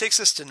this takes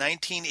us to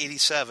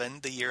 1987,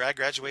 the year I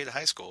graduated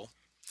high school.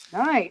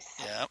 Nice.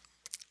 Yeah.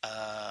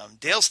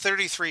 Dale's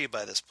 33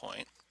 by this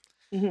point.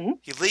 Mm-hmm.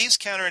 He leaves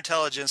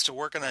counterintelligence to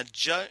work on a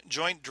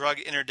joint drug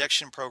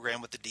interdiction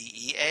program with the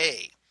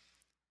DEA.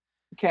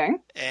 Okay.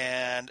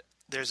 And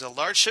there's a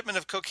large shipment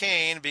of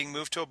cocaine being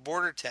moved to a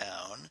border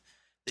town.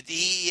 The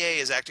DEA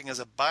is acting as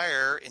a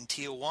buyer in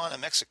Tijuana,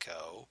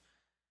 Mexico.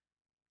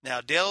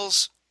 Now,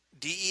 Dale's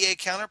DEA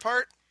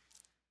counterpart,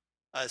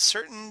 a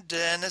certain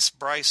Denise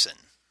Bryson.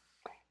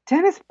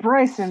 Dennis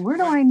Bryson. Where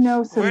do I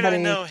know somebody? Where do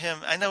I know him?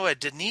 I know a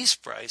Denise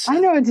Bryson. I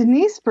know a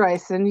Denise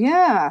Bryson,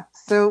 yeah.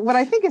 So what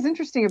I think is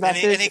interesting about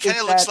this... And he kind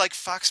of looks like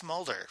Fox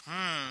Mulder.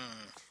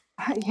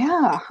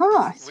 Yeah,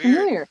 huh. It's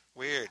familiar.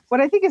 Weird. What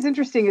I think is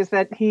interesting is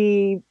that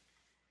he...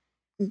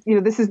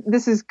 this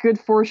is good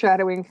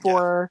foreshadowing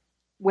for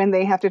when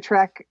they have to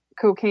track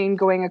cocaine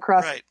going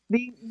across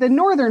the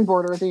northern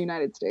border of the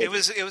United States.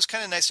 It was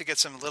kind of nice to get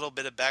some little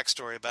bit of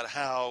backstory about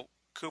how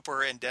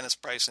Cooper and Dennis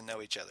Bryson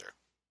know each other.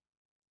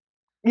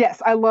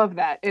 Yes, I love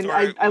that, and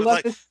I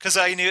love this because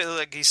I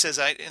knew, he says,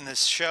 in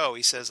this show,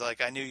 he says,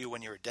 I knew you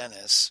when you were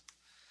Dennis.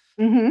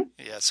 Mm-hmm.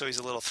 Yeah, so he's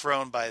a little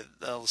thrown by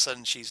all of a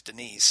sudden she's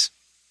Denise.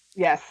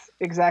 Yes,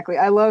 exactly.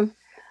 I love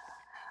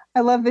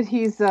that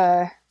he's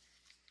the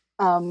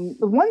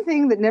one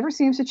thing that never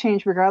seems to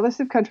change regardless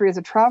of country as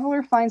a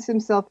traveler finds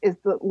himself is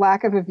the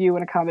lack of a view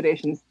and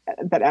accommodations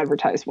that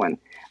advertise one.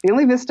 The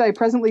only vista I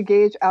presently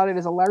gauge out it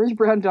is a large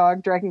brown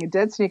dog dragging a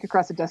dead snake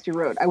across a dusty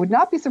road. I would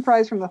not be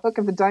surprised from the look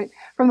of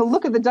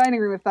the dining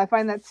room if I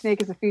find that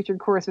snake as a featured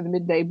course of the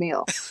midday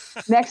meal.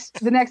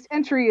 The next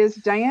entry is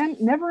Diane,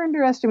 never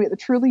underestimate the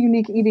truly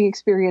unique eating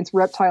experience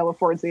reptile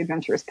affords the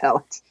adventurous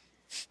palate.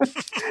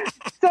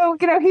 So,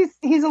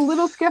 he's a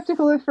little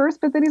skeptical at first,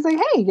 but then he's like,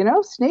 hey,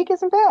 snake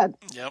isn't bad.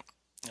 Yep.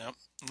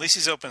 At least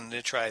he's open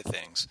to try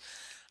things.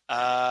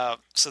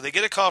 So they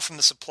get a call from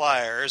the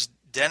suppliers.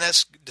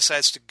 Dennis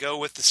decides to go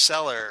with the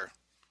seller,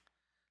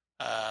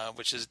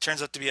 which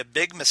turns out to be a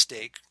big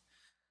mistake.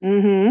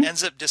 Mm-hmm.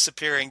 Ends up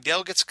disappearing.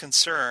 Dale gets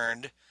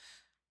concerned,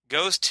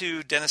 goes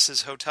to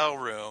Dennis's hotel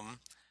room,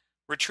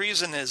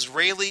 retrieves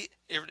Israeli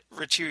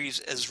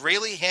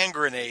hand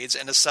grenades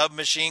and a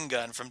submachine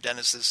gun from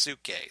Dennis's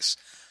suitcase.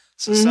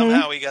 So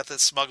somehow he got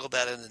smuggled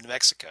that into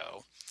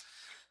Mexico.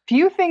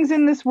 Few things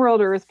in this world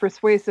are as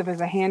persuasive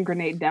as a hand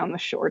grenade down the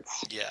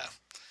shorts. Yeah.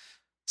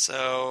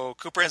 So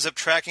Cooper ends up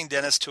tracking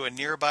Dennis to a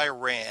nearby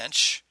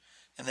ranch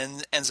and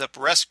then ends up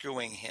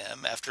rescuing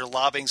him after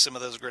lobbing some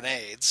of those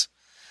grenades.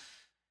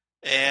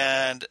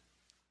 And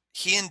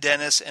he and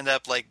Dennis end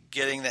up like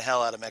getting the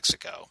hell out of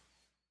Mexico.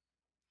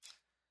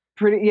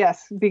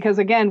 Yes, because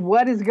again,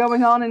 what is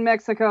going on in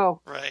Mexico?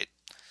 Right.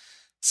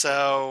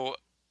 So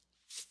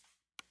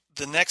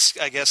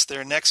I guess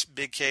their next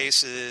big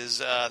case is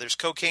there's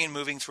cocaine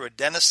moving through a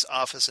dentist's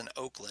office in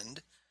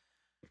Oakland.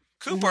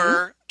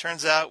 Cooper,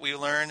 turns out we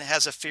learn,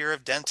 has a fear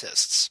of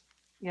dentists.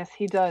 Yes,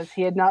 he does.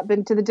 He had not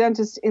been to the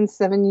dentist in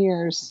 7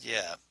 years.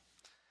 Yeah.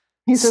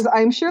 He says,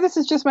 I'm sure this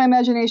is just my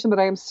imagination, but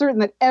I am certain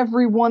that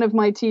every one of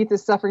my teeth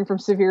is suffering from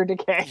severe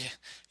decay.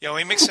 Yeah,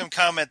 he makes some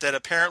comment that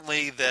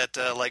apparently that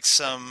like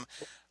some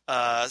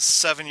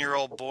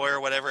 7-year-old boy or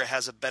whatever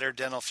has a better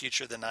dental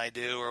future than I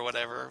do or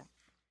whatever.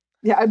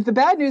 Yeah, the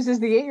bad news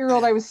is the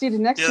 8-year-old I was seated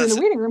next to in the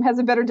waiting room has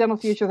a better dental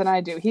future than I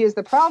do. He is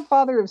the proud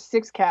father of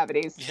 6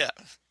 cavities. Yeah.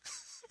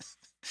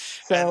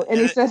 So, and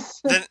he says...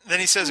 Then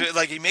he says,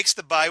 like, he makes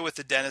the buy with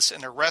the dentist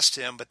and arrest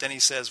him, but then he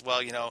says,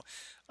 well,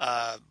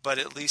 but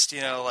at least,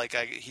 like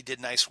he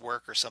did nice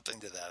work or something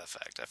to that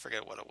effect. I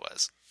forget what it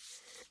was.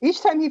 Each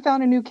time he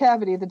found a new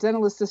cavity, the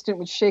dental assistant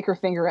would shake her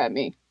finger at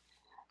me.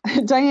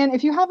 Diane,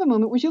 if you have a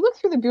moment, would you look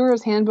through the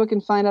Bureau's handbook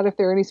and find out if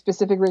there are any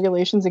specific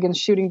regulations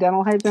against shooting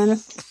dental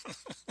hygienists?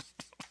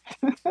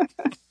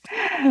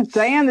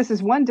 Diane, this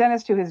is one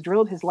dentist who has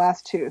drilled his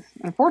last tooth.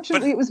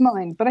 Unfortunately, it was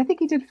mine, but I think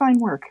he did fine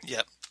work.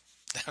 Yep.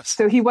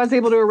 So he was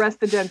able to arrest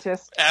the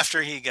dentist.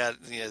 After he got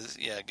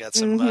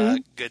some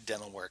good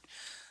dental work.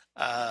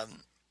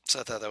 So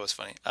I thought that was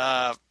funny.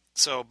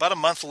 So about a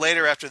month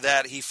later after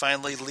that, he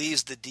finally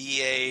leaves the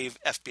DEA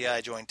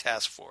FBI Joint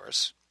Task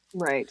Force.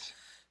 Right.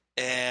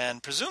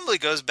 And presumably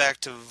goes back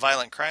to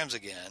violent crimes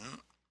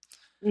again.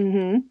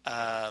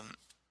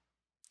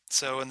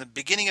 So in the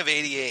beginning of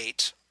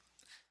 88,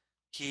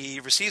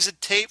 he receives a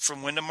tape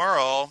from Windom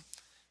Earle,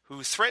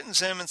 who threatens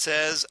him and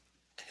says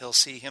he'll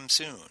see him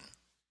soon.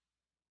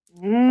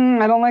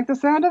 I don't like the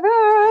sound of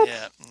that.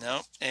 Yeah,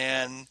 no.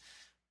 And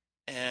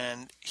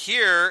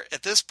here,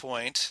 at this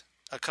point,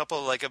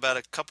 about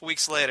a couple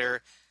weeks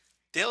later,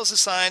 Dale's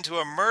assigned to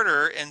a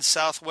murder in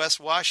Southwest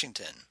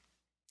Washington.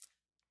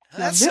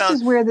 This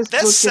is where this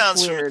book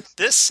gets weird.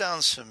 This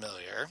sounds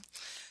familiar.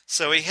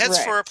 So he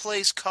heads for a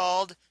place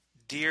called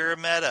Deer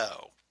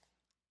Meadow.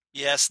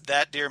 Yes,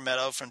 that Deer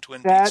Meadow from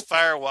Twin Peaks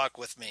Fire Walk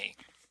with Me.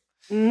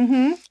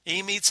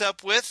 He meets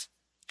up with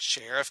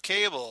Sheriff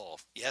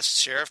Cable. Yes,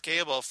 Sheriff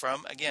Cable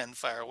from, again,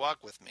 Fire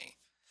Walk with Me.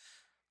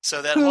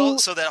 So that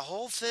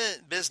whole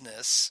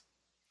business.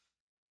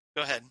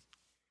 Go ahead.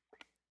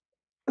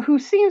 Who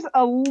seems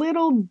a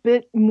little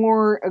bit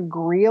more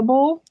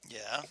agreeable.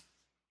 Yeah.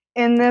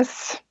 In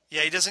this.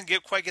 Yeah, he doesn't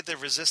quite get the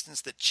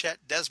resistance that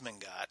Chet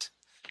Desmond got.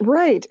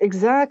 Right,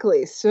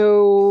 exactly.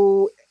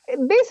 So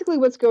basically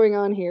what's going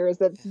on here is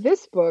that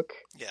this book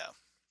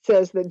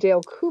says that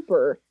Dale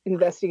Cooper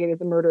investigated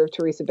the murder of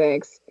Theresa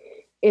Banks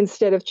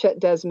instead of Chet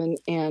Desmond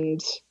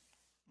and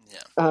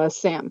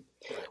Sam,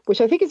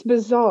 which I think is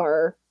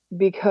bizarre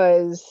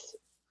because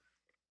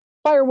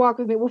Fire Walk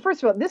with Me. Well,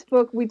 first of all, this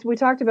book we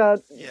talked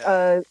about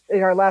in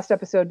our last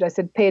episode. I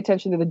said pay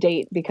attention to the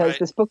date because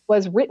this book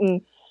was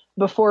written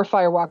before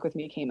Fire Walk with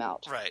Me came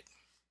out. Right.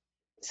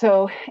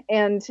 So,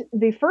 and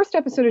the first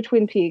episode of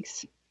Twin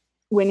Peaks,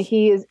 when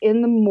he is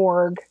in the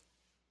morgue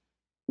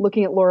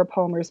looking at Laura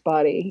Palmer's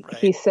body,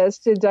 he says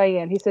to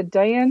Diane,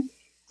 Diane,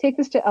 take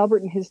this to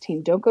Albert and his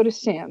team. Don't go to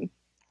Sam.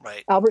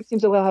 Right. Albert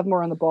seems to have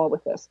more on the ball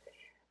with this.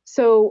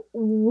 So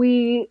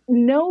we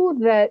know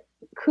that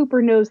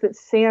Cooper knows that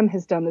Sam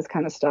has done this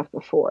kind of stuff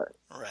before.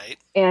 Right.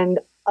 And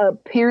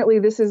apparently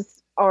this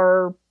is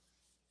our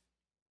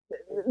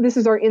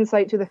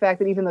insight to the fact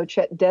that even though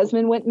Chet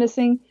Desmond went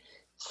missing,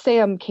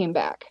 Sam came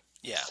back.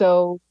 Yeah.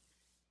 So,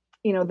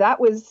 that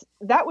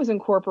was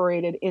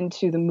incorporated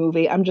into the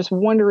movie. I'm just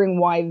wondering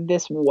why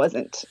this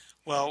wasn't.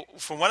 Well,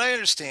 from what I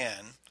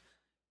understand,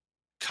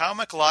 Kyle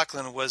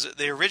MacLachlan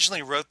they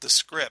originally wrote the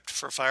script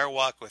for Fire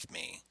Walk with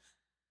Me,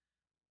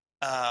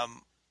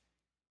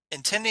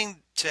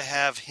 intending to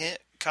have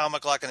Kyle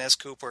MacLachlan as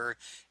Cooper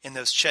in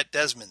those Chet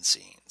Desmond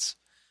scenes.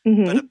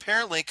 But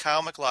apparently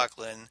Kyle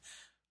MacLachlan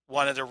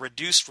wanted a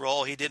reduced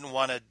role. He didn't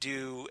want to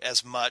do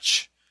as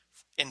much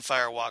in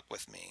Fire Walk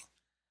with Me.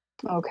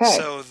 Okay.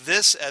 So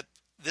this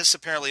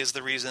apparently is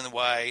the reason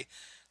why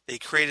they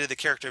created the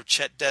character of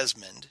Chet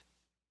Desmond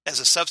as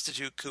a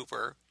substitute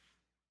Cooper,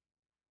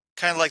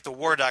 kind of like the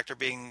War Doctor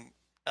being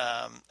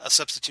a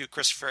substitute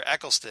Christopher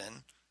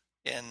Eccleston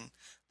in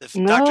the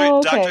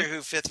Doctor Who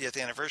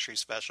 50th anniversary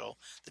special,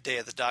 The Day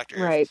of the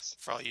Doctor. Right.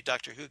 For all you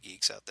Doctor Who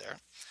geeks out there.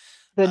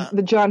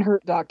 The John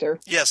Hurt Doctor.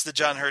 Yes, the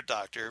John Hurt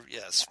Doctor.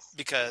 Yes,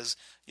 because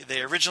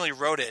they originally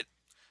wrote it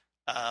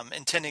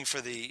intending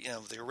for the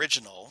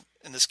original,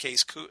 in this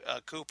case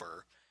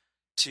Cooper,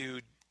 to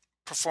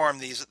perform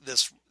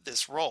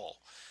this role,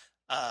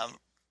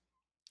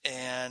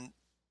 and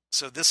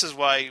so this is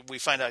why we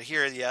find out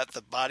here.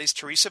 The body's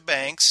Theresa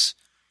Banks,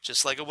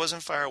 just like it was in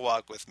Fire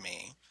Walk with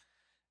Me,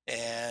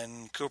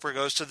 And Cooper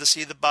goes to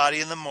see the body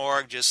in the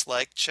morgue, just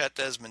like Chet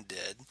Desmond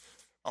did,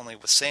 only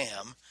with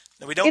Sam.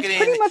 And It's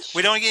pretty much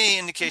we don't get any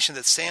indication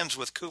that Sam's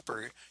with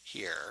Cooper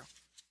here.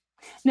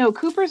 no,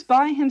 Cooper's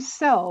by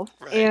himself,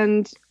 Right.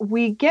 and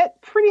we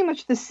get pretty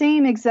much the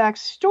same exact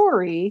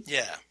story,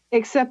 Yeah.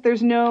 except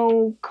there's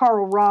no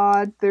Carl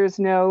Rod, there's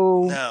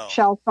no No.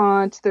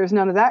 Chalfont, there's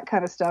none of that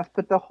kind of stuff.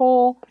 But the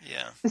whole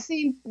Yeah.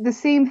 the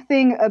same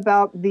thing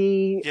about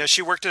the Yeah,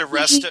 she worked at a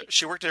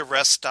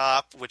rest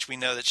stop, which we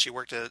know that she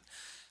worked at.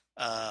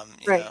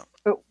 You right, know,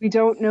 but we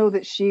don't know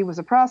that she was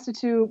a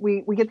prostitute.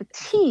 We get the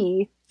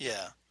T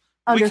yeah.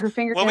 under her Well, we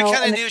fingernail, kind and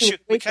of then knew she was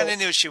a we kind of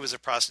waitress. knew she was a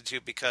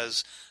prostitute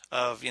because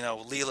of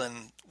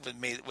Leland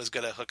was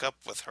going to hook up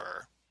with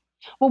her.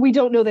 Well, we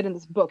don't know that in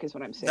this book, is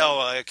what I'm saying.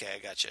 No, okay, I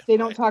got you. They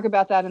don't Right. talk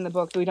about that in the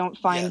book. We don't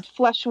Yeah, find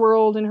Flesh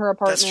World in her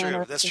that's apartment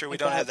true. or That's anything true. We like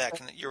don't have that.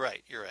 that. You're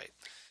right. You're right.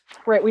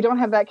 Right, we don't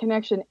have that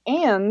connection.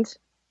 And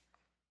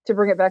to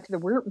bring it back to the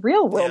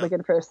real world Yeah.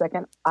 again for a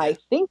second, Yeah. I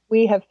think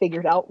we have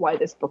figured out why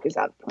this book is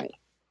out of print.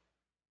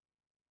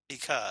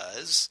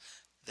 Because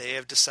they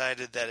have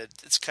decided that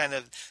it's kind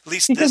of at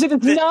least Because it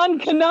is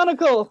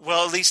non-canonical.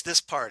 well, at least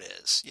this part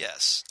is.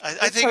 Yes, I This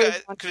part is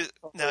think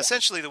non-canonical, now yeah.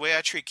 essentially the way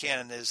I treat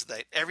canon is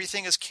that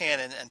everything is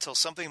canon until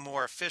something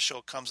more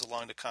official comes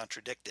along to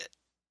contradict it.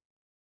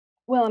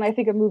 Well, and I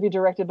think a movie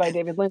directed by And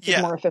David Lynch is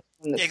yeah, more efficient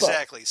than this book.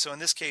 exactly. So in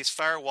this case,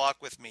 Fire Walk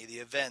with Me, the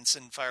events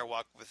in Fire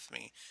Walk with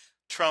Me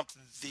trump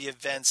the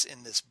events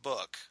in this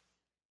book.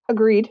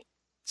 Agreed.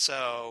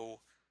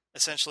 So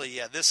essentially,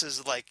 yeah, this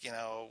is like, an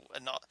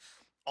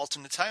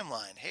alternate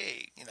timeline.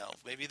 Hey,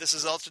 maybe this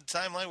is alternate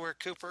timeline where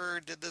Cooper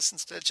did this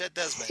instead of Chet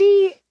Desmond.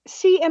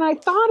 See, and I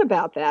thought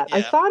about that. Yeah,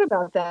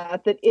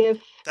 That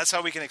if that's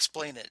how we can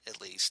explain it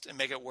at least and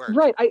make it work.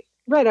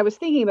 I was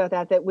thinking about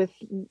that with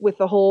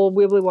the whole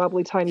wibbly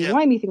wobbly timey Yep,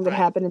 wimey thing that right,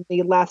 happened in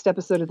the last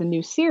episode of the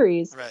new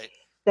series, right.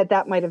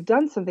 that might have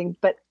done something.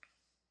 But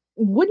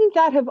wouldn't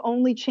that have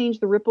only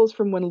changed the ripples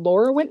from when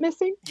Laura went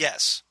missing?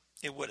 Yes,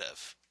 it would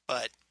have,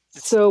 but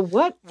it's So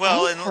what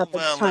well, else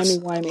happened timey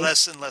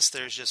wimey? unless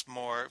there's just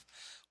more.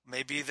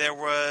 Maybe there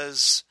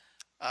was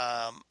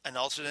an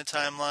alternate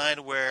timeline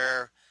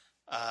where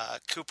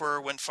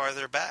Cooper went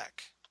farther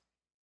back.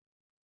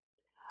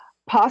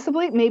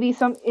 Possibly, maybe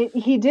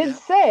he did Yeah,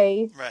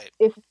 say, right,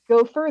 if we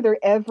go further,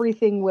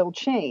 everything will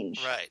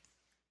change. right.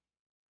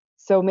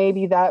 So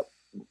maybe that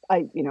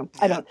I Yeah.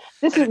 don't.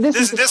 This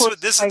is of course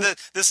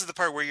This is the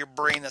part where your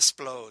brain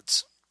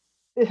explodes.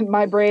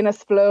 my brain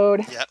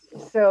explode. Yep.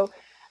 So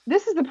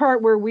this is the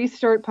part where we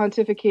start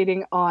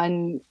pontificating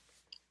on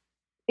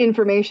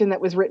information that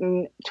was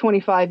written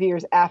 25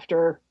 years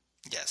after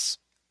Yes.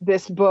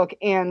 this book,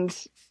 and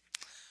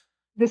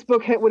this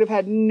book would have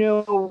had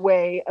no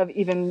way of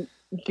even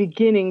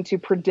beginning to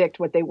predict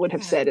what they would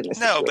have said in this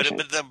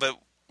situation. But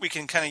we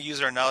can kind of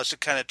use our knowledge to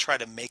kind of try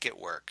to make it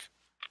work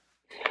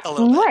a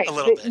little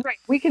bit. Right.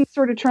 We can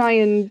sort of try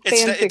and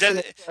fan fiction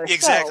it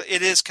exactly.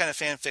 It is kind of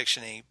fan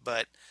fictiony,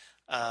 but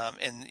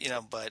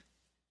but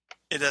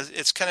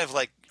it's kind of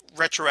like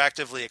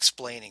retroactively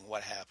explaining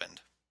what happened.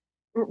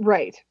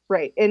 Right.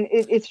 And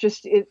it's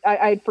just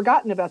I'd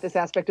forgotten about this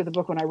aspect of the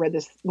book when I read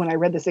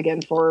this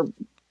again for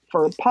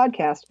a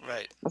podcast.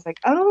 Right. I was like,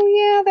 oh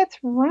yeah, that's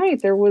right.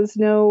 There was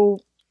no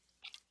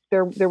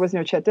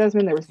Chet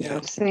Desmond. There was no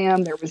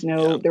Sam. There was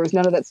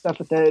none of that stuff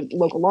with the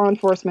local law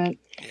enforcement.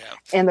 Yeah.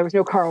 And there was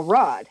no Carl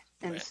Rod.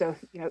 And so,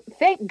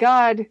 thank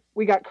God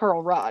we got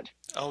Carl Rod.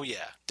 Oh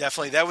yeah,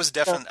 definitely. That was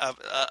definitely an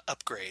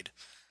upgrade.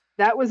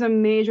 That was a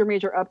major,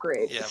 major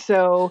upgrade. Yeah.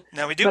 So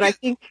now we do. But I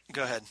think.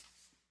 Go ahead.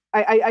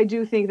 I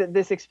do think that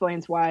this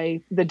explains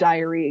why the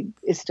diary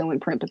is still in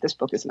print, but this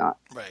book is not.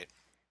 Right.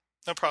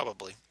 No,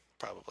 probably.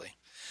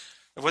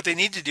 What they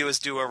need to do is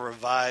do a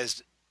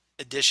revised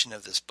edition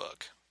of this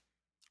book,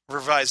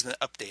 revised and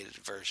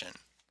updated version,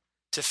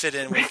 to fit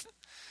in with,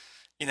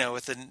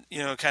 with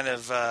the, kind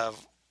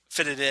of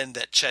fit it in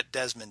that Chet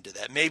Desmond did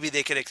that. Maybe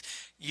they could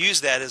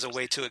use that as a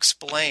way to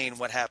explain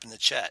what happened to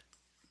Chet.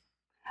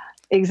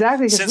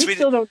 Exactly, because we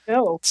still don't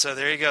know. So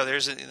there you go.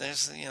 There's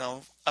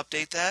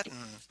update that, and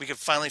we can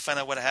finally find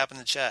out what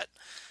happened to Chet.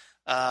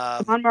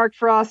 Come on, Mark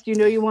Frost.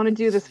 You want to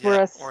do this for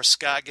us. Or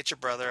Scott, get your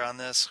brother on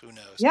this. Who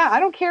knows? Yeah,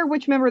 I don't care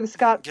which member of the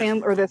Scott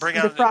family or the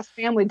Frost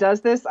family does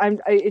this. I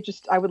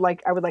would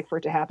like for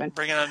it to happen.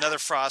 Bring in another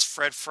Frost,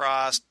 Fred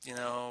Frost. Dave,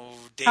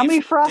 how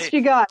many Frost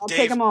you got? I'll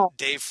take them all.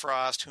 Dave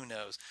Frost. Who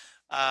knows?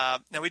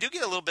 Now we do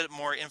get a little bit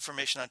more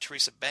information on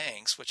Theresa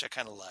Banks, which I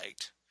kind of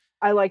liked.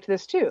 I liked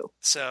this too.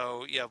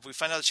 So we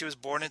find out that she was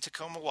born in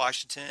Tacoma,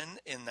 Washington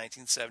in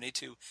 1970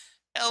 to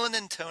Ellen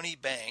and Tony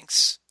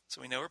Banks.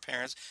 So we know her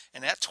parents.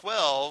 And at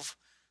 12,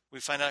 we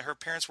find out her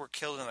parents were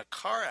killed in a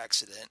car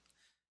accident,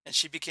 and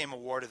she became a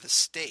ward of the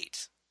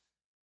state.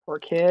 Poor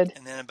kid.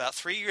 And then about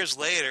 3 years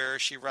later,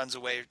 she runs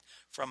away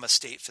from a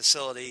state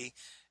facility,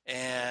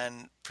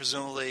 and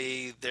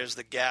presumably there's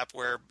the gap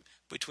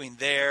between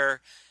there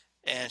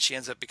and she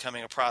ends up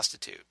becoming a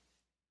prostitute.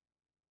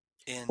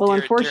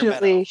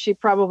 Unfortunately, she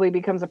probably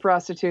becomes a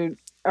prostitute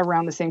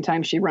around the same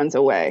time she runs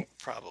away.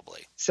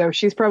 Probably. So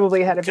she's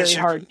probably had a very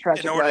hard,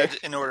 tragic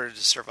life. In order to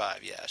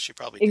survive, yeah, she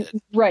probably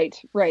did. Right.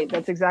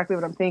 That's exactly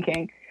what I'm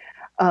thinking.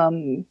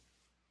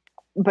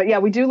 But yeah,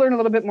 we do learn a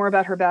little bit more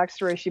about her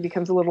backstory. She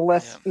becomes a little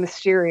less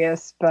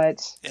mysterious,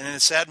 but... And in a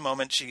sad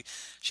moment, she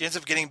ends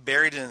up getting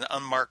buried in an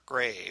unmarked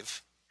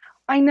grave.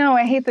 I know.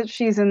 I hate that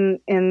she's in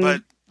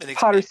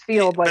Potter's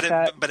Field like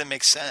that. But it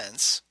makes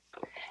sense.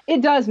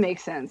 It does make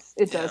sense.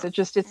 It does.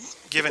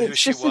 Given who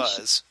she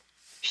was.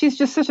 She's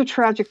just such a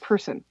tragic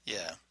person.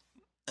 Yeah.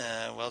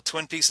 Well,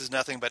 Twin Peaks is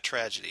nothing but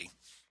tragedy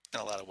in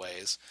a lot of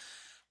ways.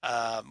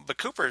 But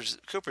Cooper's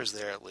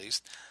there at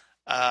least.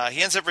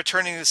 He ends up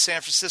returning to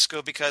San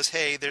Francisco because,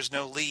 hey, there's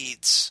no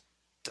leads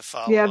to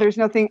follow. Yeah, there's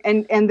nothing,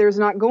 and there's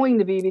not going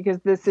to be, because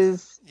this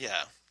is...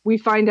 Yeah. We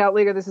find out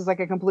later this is like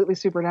a completely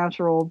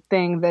supernatural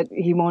thing that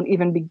he won't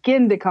even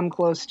begin to come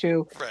close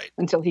to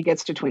until he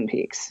gets to Twin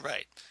Peaks.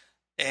 Right.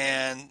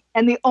 And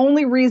the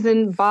only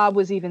reason Bob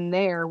was even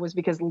there was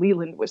because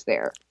Leland was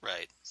there.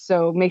 Right.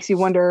 So it makes you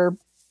wonder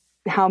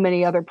how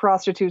many other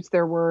prostitutes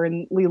there were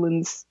in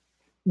Leland's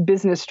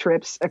business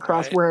trips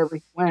across wherever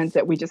he went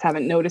that we just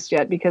haven't noticed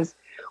yet, because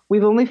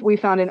we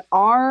found an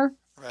R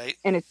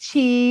and a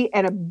T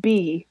and a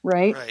B,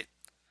 right? Right.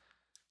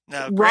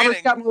 Now,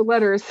 Robert's got more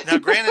letters. Now,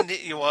 granted,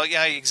 well,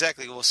 yeah,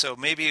 exactly. Well, so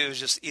maybe it was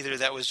just either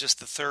that was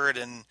just the third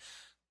in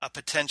a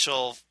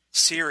potential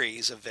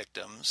series of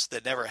victims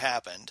that never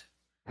happened,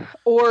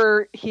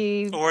 or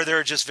there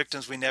are just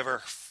victims we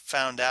never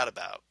found out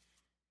about.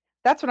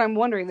 That's what I'm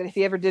wondering. That if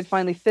he ever did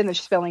finally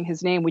finish spelling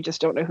his name, we just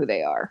don't know who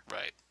they are.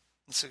 Right.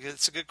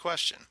 It's a good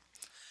question.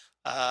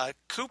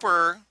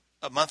 Cooper,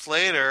 a month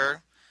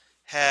later,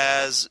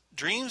 has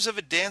dreams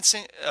of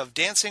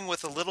dancing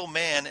with a little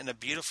man and a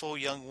beautiful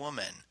young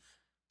woman.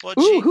 Well,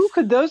 who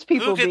could those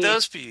people be? Who could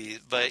those be?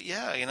 But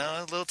yeah,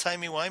 a little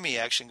timey-wimey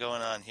action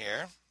going on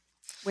here.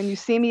 When you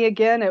see me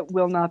again, it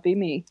will not be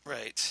me.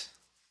 Right.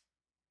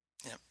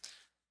 Yep.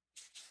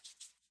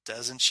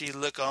 Doesn't she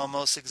look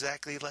almost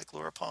exactly like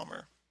Laura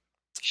Palmer?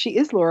 She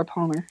is Laura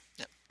Palmer.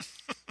 Yep.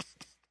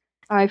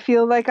 I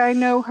feel like I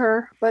know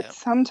her, but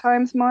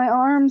sometimes my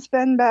arms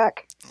bend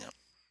back. Yep.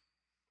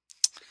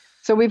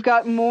 So we've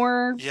got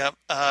more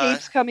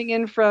tapes coming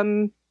in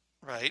from...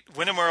 Right.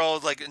 Windom Earle,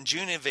 like in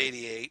June of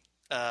 88,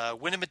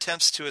 Windom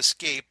attempts to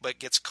escape but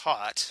gets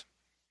caught.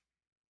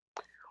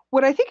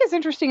 What I think is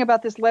interesting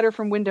about this letter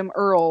from Windom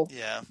Earle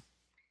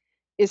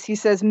is he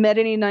says, met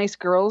any nice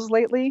girls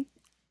lately?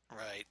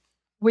 Right.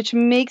 Which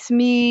makes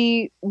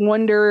me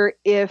wonder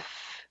if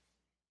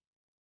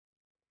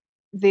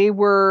they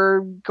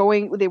were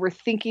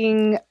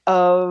thinking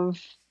of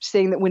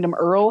saying that Windom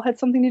Earle had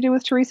something to do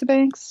with Theresa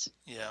Banks.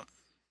 Yeah.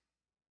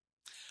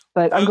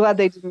 But I'm glad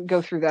they didn't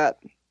go through that.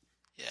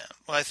 Yeah.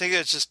 Well, I think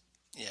it's just,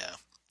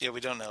 we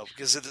don't know,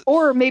 because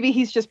or maybe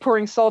he's just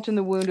pouring salt in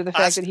the wound of the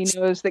fact that he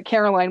knows that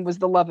Caroline was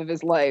the love of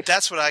his life.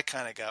 That's what I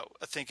kind of got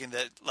thinking,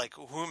 that like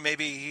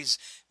maybe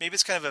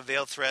it's kind of a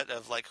veiled threat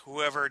of like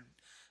whoever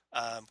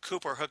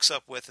Cooper hooks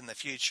up with in the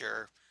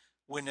future,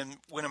 Windom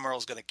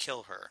Earle's going to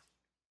kill her.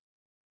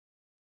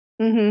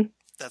 Mm-hmm.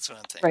 That's what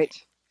I'm thinking.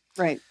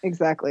 Right,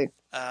 exactly.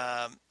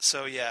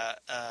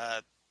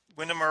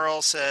 Windom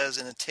Earle says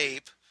in a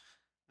tape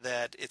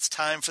that it's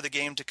time for the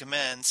game to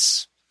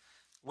commence.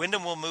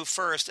 Windom will move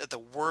first at the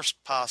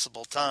worst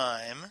possible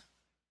time,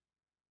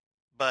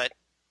 but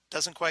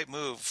doesn't quite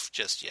move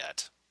just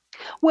yet.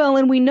 Well,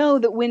 and we know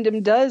that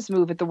Windom does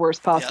move at the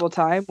worst possible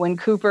time when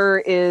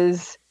Cooper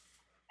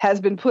has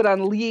been put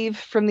on leave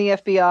from the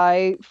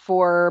FBI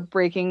for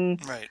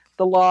breaking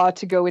the law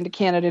to go into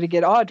Canada to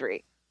get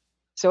Audrey.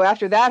 So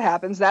after that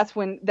happens, that's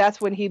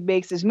when he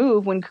makes his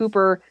move, when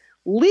Cooper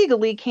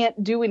legally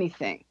can't do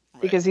anything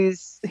because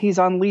he's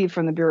on leave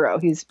from the Bureau.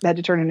 He's had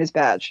to turn in his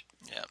badge.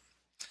 Yeah.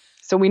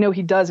 So we know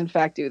he does in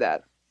fact do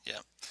that. Yeah.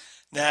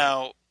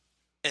 Now,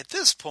 at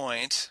this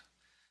point,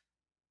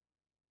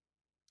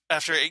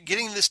 after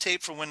getting this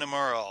tape from Windom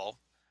Earle,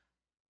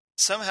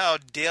 somehow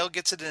Dale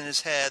gets it in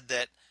his head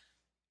that,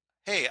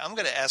 hey, I'm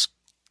going to ask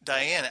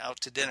Diane out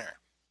to dinner.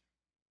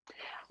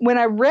 When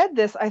I read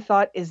this, I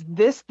thought, is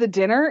this the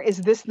dinner? Is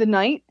this the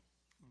night?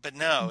 But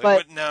no,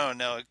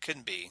 it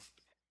couldn't be.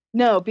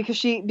 No,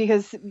 because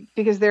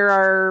there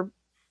are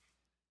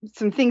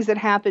some things that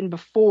happen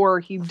before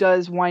he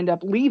does wind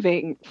up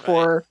leaving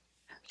for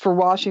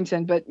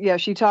Washington. But yeah,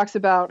 she talks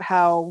about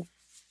the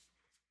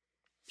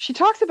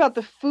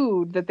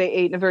food that they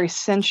ate in a very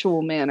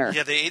sensual manner.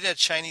 Yeah, they ate at a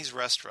Chinese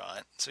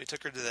restaurant, so he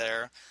took her to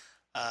there.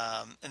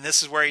 And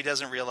this is where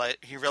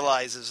he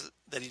realizes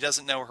that he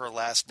doesn't know her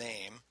last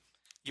name.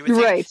 You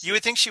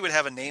would think she would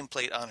have a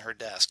nameplate on her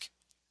desk.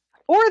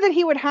 Or that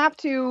he would have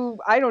to,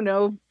 I don't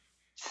know,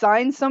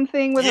 sign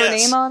something with her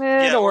name on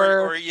it,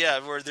 or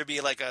there'd be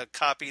like a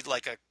copied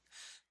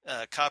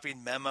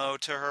memo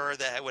to her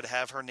that would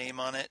have her name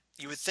on it.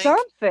 You would think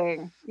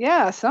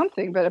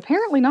something, but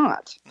apparently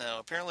not. No,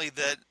 apparently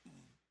that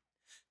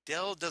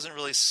Dale doesn't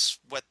really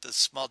sweat the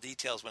small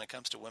details when it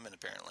comes to women.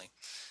 Apparently,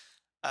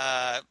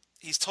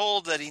 he's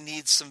told that he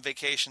needs some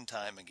vacation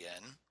time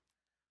again,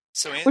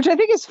 So Which I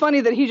think is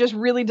funny that he just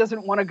really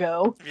doesn't want to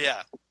go.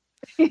 yeah.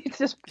 He's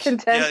just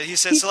content. Yeah, he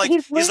says so like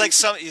He's he's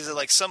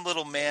like some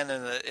little man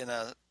in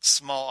a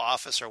small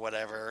office or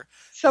whatever.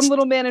 some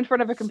little man in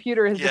front of a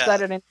computer has Yeah.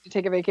 decided to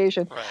take a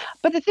vacation. Right.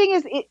 But the thing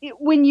is,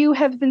 when you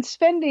have been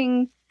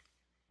spending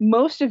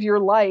most of your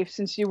life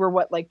since you were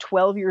like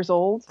 12 years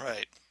old,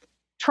 Right.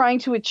 trying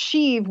to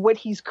achieve what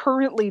he's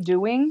currently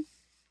doing,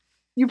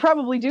 you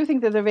probably do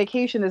think that the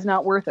vacation is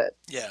not worth it.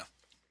 Yeah.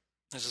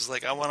 It's just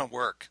like I want to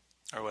work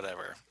or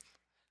whatever.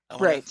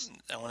 Right.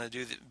 I want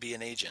to be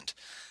an agent.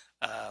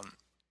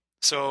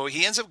 So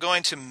he ends up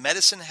going to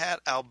Medicine Hat,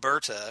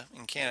 Alberta,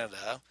 in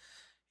Canada.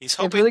 He's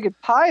They have hoping really good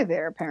pie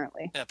there,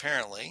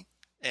 apparently.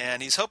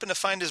 And he's hoping to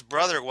find his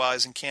brother while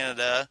he's in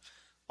Canada,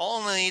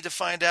 only to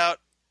find out,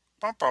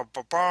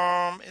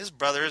 his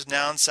brother is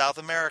now in South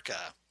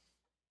America.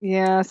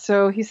 Yeah.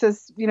 So he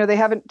says, they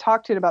haven't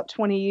talked in about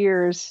 20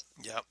 years.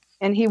 Yep.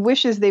 And he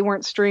wishes they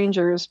weren't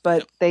strangers,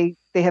 but they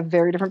have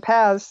very different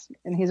paths,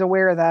 and he's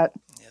aware of that.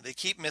 Yeah, they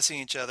keep missing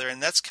each other,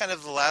 and that's kind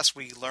of the last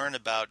we learn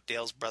about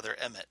Dale's brother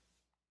Emmett.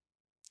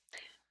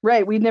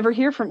 Right. We never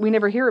hear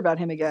about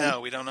him again. No,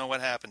 we don't know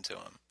what happened to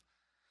him.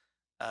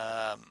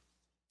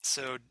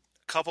 So a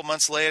couple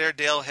months later,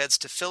 Dale heads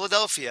to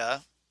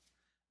Philadelphia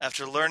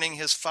after learning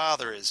his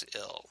father is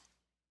ill.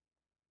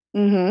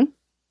 Mm-hmm.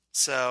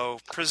 So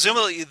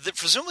presumably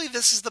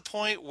this is the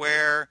point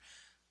where,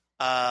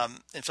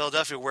 in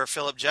Philadelphia, where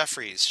Philip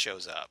Jeffries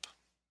shows up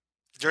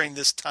during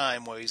this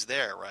time while he's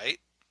there, right?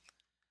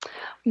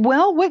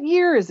 Well, what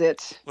year is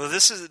it? Well,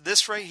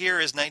 this right here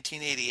is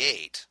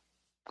 1988.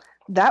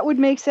 That would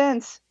make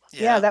sense.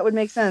 Yeah, that would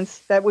make sense.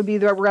 That would be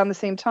around the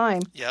same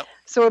time. Yep.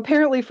 So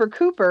apparently for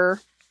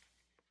Cooper,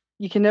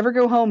 you can never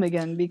go home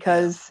again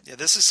because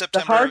this is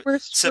September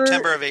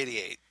of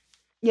 88.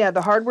 Yeah,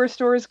 the hardware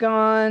store is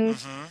gone.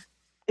 Mm-hmm.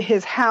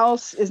 His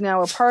house is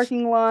now a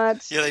parking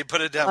lot. Yeah, they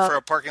put it down for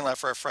a parking lot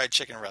for a fried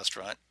chicken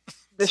restaurant.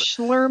 The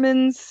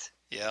Schlermans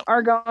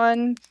are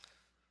gone.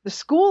 The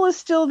school is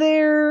still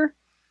there.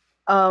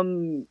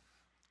 And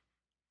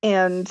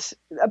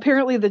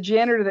apparently the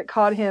janitor that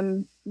caught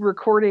him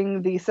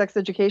recording the sex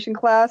education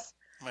class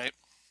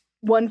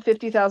won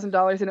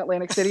 $50,000 in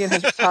Atlantic City and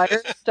has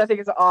retired, which I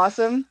think is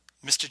awesome.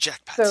 Mr.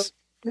 Jackpots. So,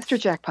 Mr.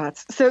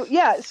 Jackpots. So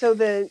so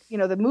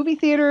the movie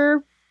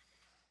theater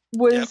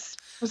was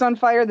on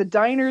fire. The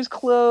diner's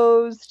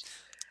closed,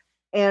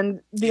 and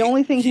the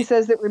only thing he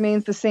says that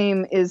remains the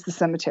same is the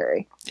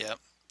cemetery. Yep.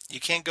 You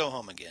can't go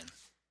home again.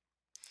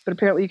 But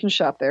apparently you can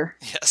shop there.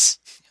 Yes.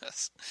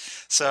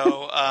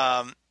 So,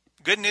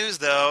 good news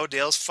though,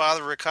 Dale's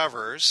father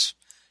recovers.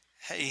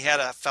 He had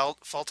a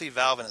faulty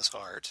valve in his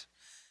heart,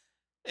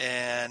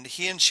 and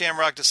he and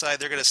Shamrock decide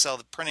they're going to sell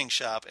the printing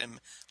shop and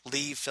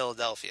leave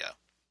Philadelphia.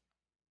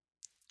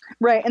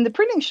 Right, and the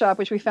printing shop,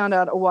 which we found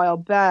out a while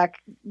back,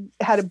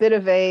 had a bit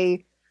of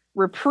a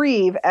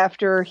reprieve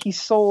after he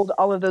sold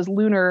all of those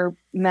lunar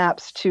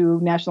maps to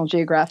National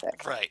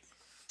Geographic. Right.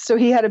 So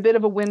he had a bit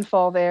of a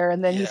windfall there,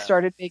 and then he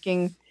started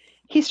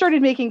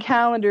making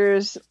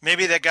calendars.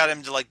 Maybe that got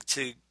him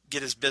to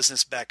get his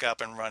business back up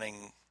and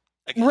running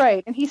again.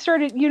 Right, and he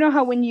started. You know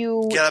how when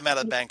you get him out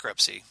of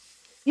bankruptcy.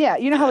 Yeah,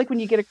 you know how like when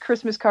you get a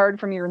Christmas card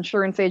from your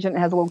insurance agent, it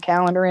has a little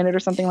calendar in it or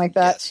something like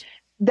that. Yes.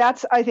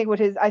 That's I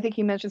think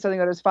he mentioned something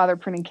about his father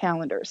printing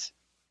calendars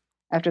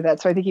after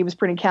that. So I think he was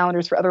printing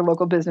calendars for other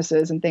local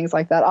businesses and things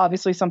like that.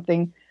 Obviously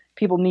something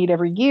people need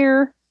every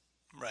year.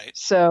 Right.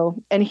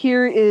 So, and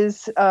here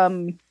is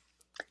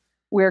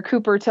where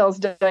Cooper tells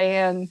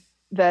Diane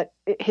that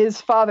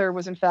his father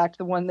was in fact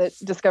the one that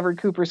discovered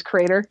Cooper's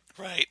crater.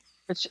 Right.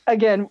 Which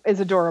again is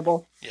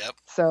adorable. Yep.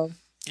 So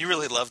you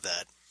really love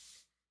that.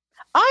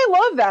 I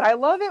love that. I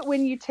love it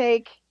when you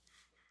take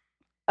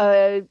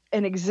an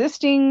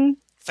existing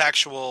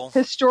factual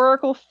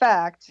historical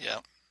fact yeah,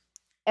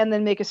 and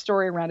then make a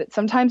story around it.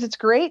 Sometimes it's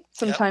great,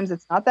 sometimes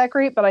it's not that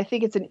great, but I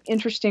think it's an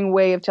interesting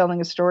way of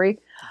telling a story.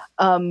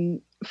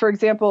 For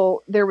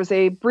example, there was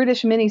a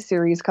British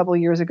miniseries a couple of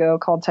years ago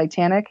called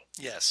Titanic.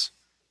 Yes.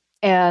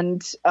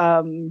 And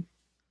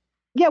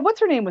what's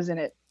her name was in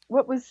it?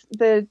 What was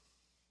the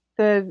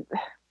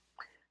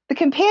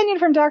companion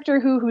from Doctor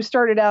Who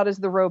started out as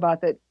the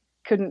robot that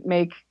couldn't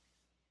make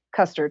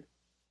custard?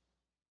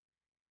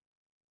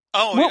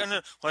 Oh,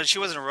 no. Well, she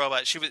wasn't a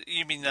robot. She was.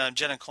 You mean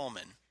Jenna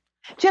Coleman?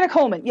 Jenna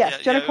Coleman, yes.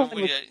 Jenna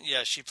Coleman.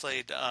 She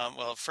played.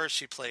 First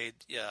she played.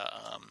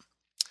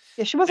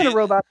 She wasn't a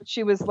robot, but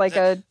she was like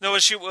a. No,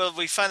 she. Well,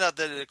 we found out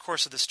that in the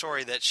course of the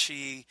story that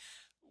she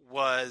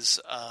was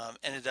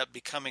ended up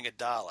becoming a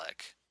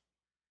Dalek.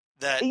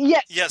 That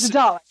yes, the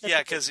Dalek.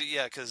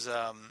 Because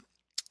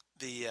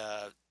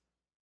the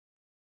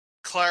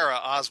Clara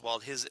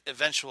Oswald, his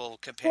eventual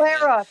companion.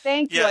 Clara,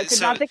 thank you. I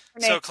could not think of her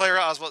name. So Clara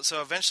Oswald. So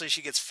eventually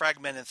she gets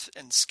fragmented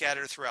and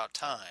scattered throughout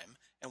time,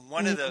 and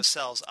one of those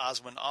cells,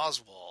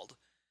 Oswald,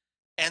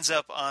 ends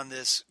up on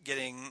this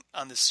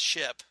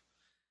ship,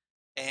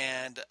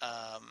 and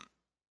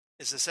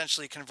is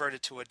essentially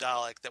converted to a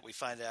Dalek that we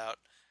find out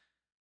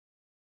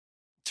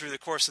through the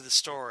course of the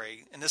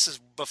story. And this is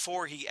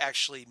before he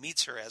actually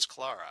meets her as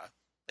Clara.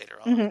 later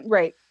on.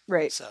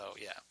 Right. So,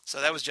 yeah. So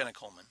that was Jenna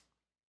Coleman.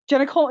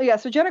 Jenna Coleman, yeah.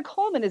 So Jenna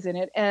Coleman is in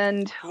it,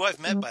 and who I've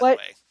met, by the way.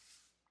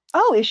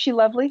 Oh, is she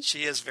lovely?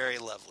 She is very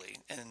lovely,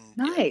 and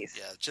nice.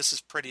 Yeah, just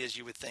as pretty as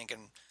you would think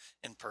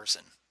in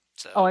person.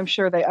 So. Oh, I'm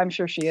sure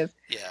she is.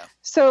 Yeah.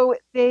 So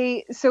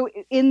in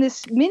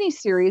this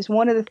miniseries,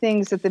 one of the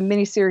things that the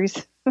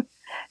miniseries,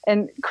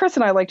 and Chris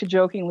and I like to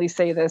jokingly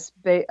say this,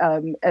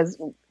 as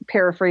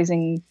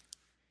paraphrasing,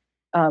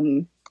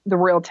 the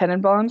Royal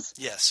Tenenbaums.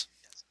 Yes.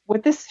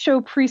 What this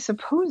show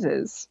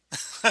presupposes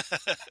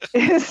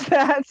is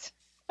that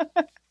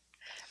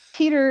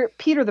Peter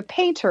the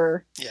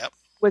painter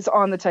was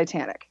on the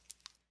Titanic.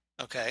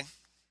 Okay.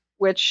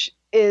 Which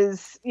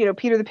is,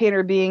 Peter the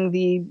painter being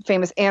the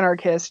famous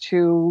anarchist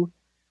who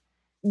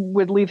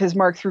would leave his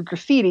mark through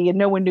graffiti, and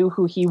no one knew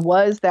who he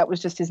was. That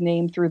was just his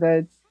name through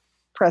the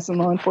press and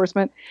law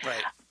enforcement.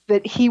 Right.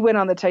 That he went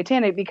on the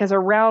Titanic because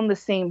around the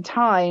same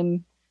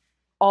time,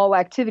 all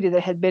activity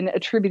that had been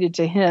attributed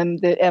to him,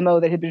 the MO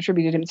that had been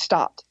attributed to him,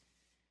 stopped.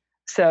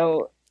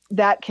 So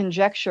that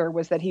conjecture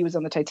was that he was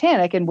on the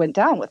Titanic and went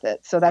down with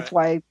it. So that's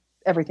why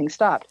everything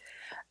stopped.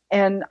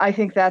 And I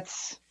think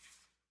that's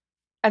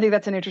an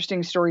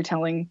interesting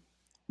storytelling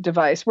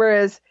device.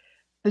 Whereas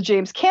the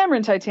James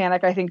Cameron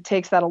Titanic, I think,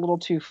 takes that a little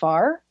too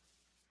far.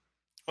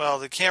 Well,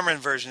 the Cameron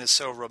version is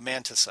so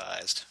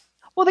romanticized.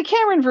 Well, the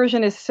Cameron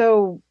version is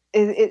so,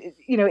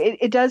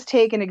 it does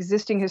take an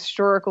existing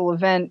historical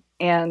event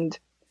and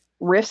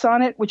riffs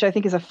on it, which I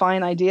think is a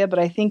fine idea, but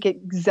I think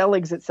it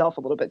zeligs itself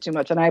a little bit too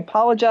much. And I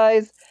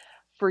apologize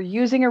for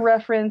using a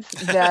reference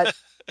that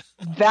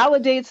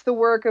validates the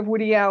work of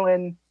Woody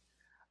Allen.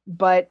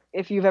 But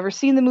if you've ever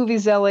seen the movie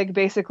Zelig,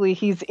 basically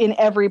he's in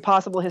every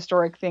possible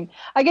historic thing.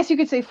 I guess you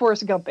could say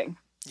Forrest Gumping.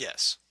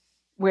 Yes.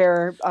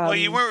 Where well,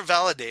 you weren't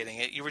validating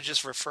it; you were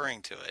just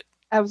referring to it.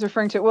 I was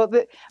referring to it.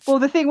 Well,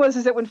 the thing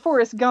was that when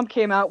Forrest Gump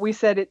came out, we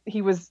said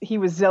he was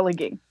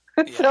Zeligging.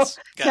 Yes,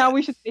 so now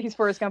we should say he's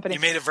Forrest Gumping. You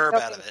made a verb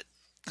out of it.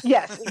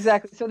 Yes,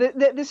 exactly. So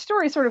the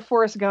story sort of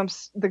Forrest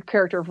Gump's the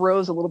character of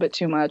Rose a little bit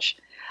too much,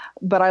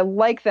 but I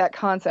like that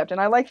concept, and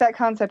I like that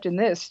concept in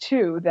this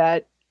too.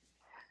 That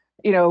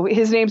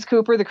his name's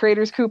Cooper, the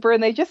creator's Cooper,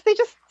 and they just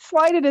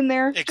slide it in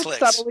there. It clicks.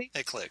 Subtly.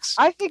 It clicks.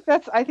 I think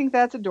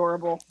that's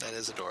adorable. That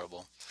is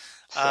adorable.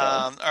 So.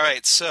 All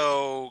right,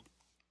 so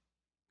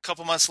a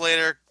couple months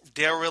later,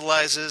 Dale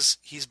realizes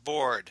he's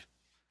bored.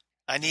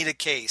 I need a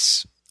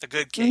case, a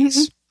good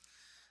case.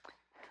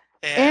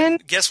 Mm-hmm.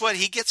 And guess what?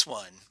 He gets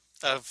one.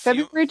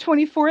 February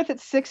 24th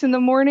at 6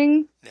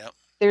 a.m. Yep.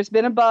 There's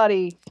been a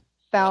body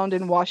found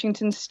in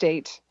Washington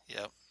State.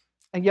 Yep.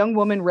 A young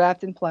woman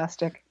wrapped in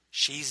plastic.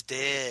 She's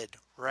dead,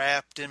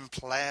 wrapped in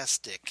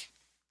plastic.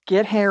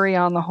 Get Harry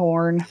on the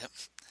horn. Yep.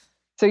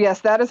 So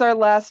yes, that is our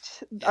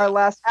last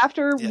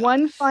after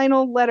one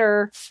final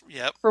letter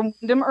from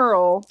Windom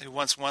Earle. Who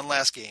wants one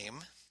last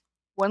game.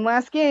 One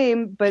last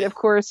game, but of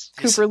course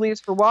Cooper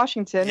leaves for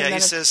Washington. Yeah, he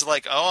says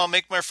I'll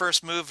make my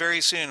first move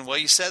very soon. Well,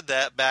 you said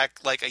that back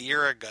like a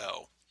year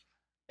ago,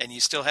 and you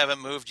still haven't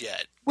moved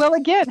yet. Well,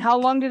 again, how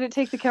long did it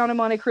take the Count of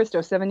Monte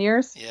Cristo? 7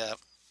 years? Yeah.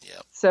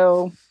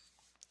 So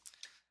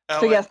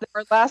yes,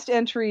 our last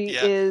entry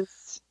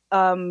is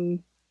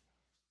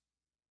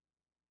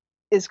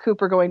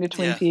Cooper going to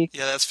Twin Peaks.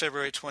 Yeah, that's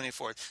February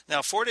 24th.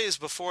 Now, 4 days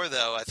before,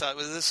 though, I thought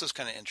this was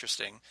kind of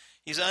interesting.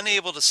 He's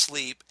unable to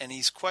sleep, and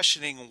he's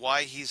questioning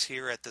why he's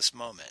here at this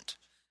moment.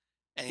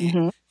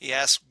 And he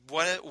asks,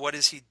 what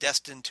is he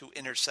destined to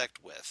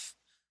intersect with?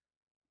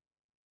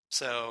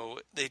 So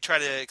they try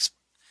to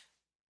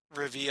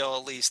reveal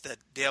at least that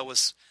Dale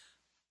was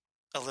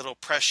a little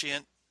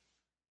prescient,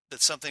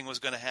 that something was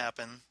going to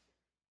happen.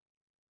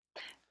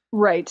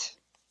 Right.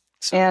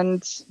 So,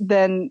 and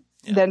then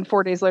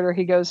 4 days later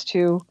he goes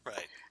to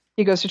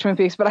Twin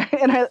Peaks. But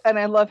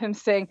I love him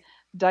saying,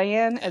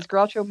 Diane, as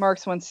Groucho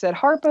Marx once said,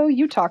 Harpo,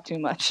 you talk too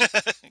much.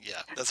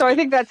 So I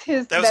think that's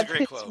his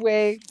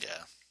way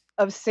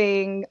of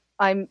saying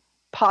I'm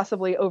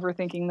possibly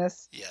overthinking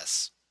this.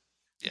 Yes.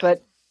 Yeah.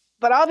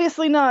 But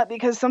obviously not,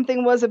 because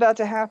something was about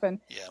to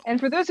happen. Yeah. And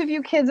for those of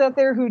you kids out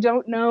there who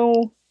don't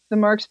know the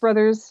Marx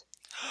Brothers,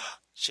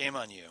 shame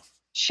on you.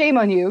 Shame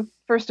on you,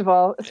 first of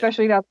all,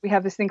 especially now that we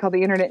have this thing called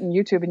the internet and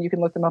YouTube, and you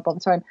can look them up all the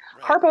time.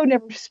 Right. Harpo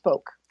never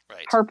spoke.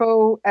 Right.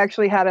 Harpo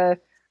actually had a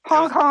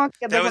honk honk.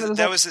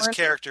 That was his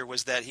character,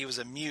 was that he was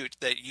a mute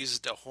that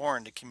used a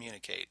horn to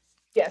communicate.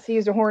 Yes, he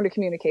used a horn to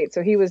communicate.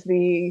 So he was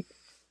the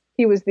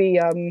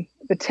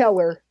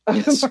teller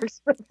of the Marx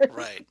Brothers.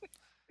 Right.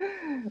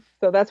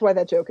 So that's why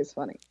that joke is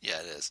funny. Yeah,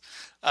 it is.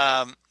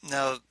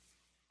 Now,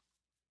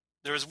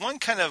 there was one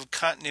kind of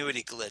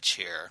continuity glitch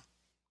here.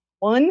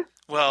 One?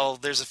 Well,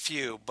 there's a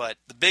few, but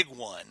the big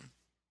one,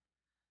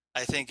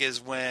 I think,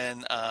 is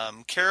when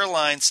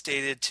Caroline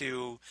stated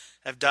to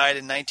have died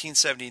in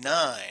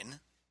 1979.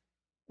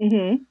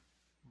 Mm-hmm.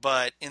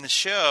 But in the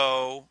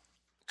show,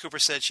 Cooper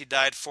said she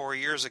died 4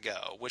 years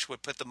ago, which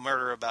would put the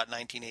murder about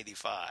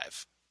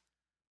 1985.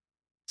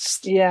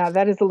 Yeah,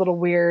 that is a little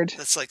weird.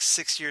 That's like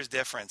 6 years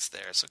difference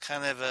there. So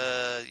kind of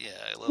a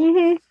little.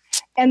 Mm-hmm.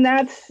 And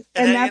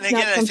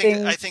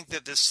again, I think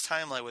that this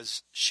timeline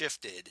was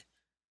shifted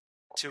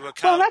to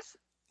Well, that's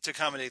to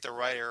accommodate the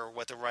writer or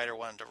what the writer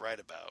wanted to write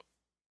about.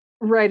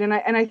 right, and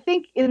I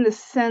think in the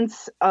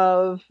sense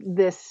of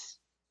this,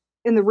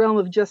 in the realm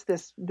of just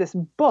this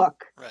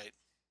book, Right.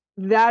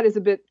 that is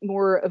a bit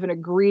more of an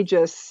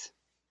egregious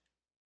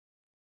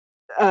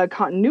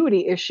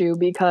continuity issue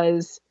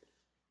because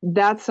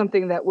that's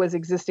something that was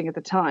existing at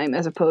the time,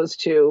 as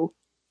opposed to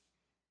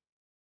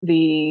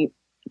the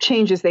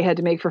changes they had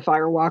to make for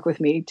Fire Walk with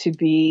Me to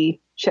be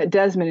Chet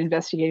Desmond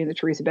investigating the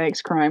Theresa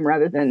Banks crime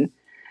rather than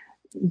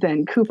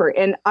Cooper.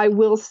 And I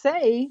will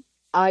say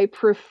I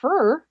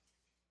prefer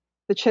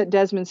the Chet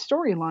Desmond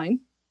storyline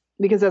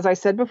because, as I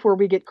said before,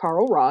 we get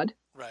Carl Rod.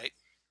 Right.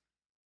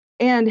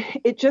 And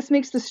it just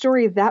makes the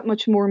story that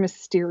much more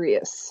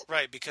mysterious.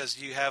 Right,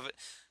 because you have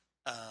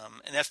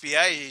an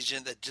FBI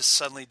agent that just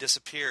suddenly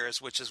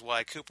disappears, which is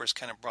why Cooper's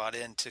kind of brought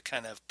in to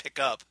kind of pick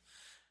up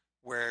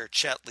where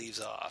Chet leaves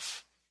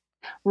off.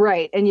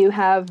 Right. And you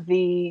have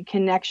the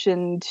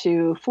connection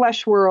to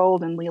Flesh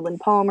World and Leland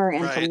Palmer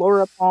and to Right.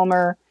 Laura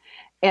Palmer.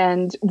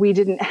 And we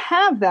didn't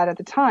have that at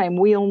the time.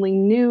 We only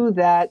knew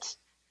that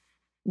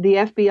the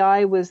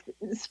FBI was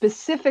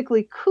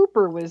specifically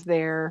Cooper was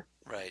there.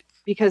 Right.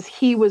 Because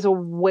he was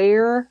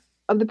aware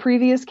of the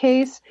previous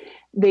case.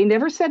 They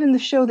never said in the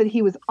show that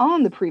he was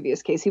on the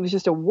previous case. He was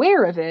just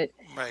aware of it.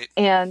 Right.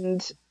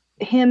 And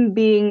him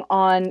being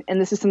on,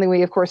 and this is something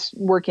we, of course,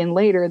 work in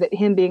later, that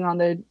him being on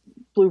the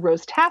Blue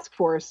Rose Task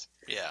Force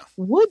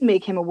would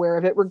make him aware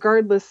of it,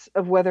 regardless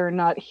of whether or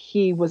not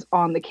he was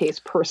on the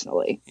case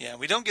personally. Yeah,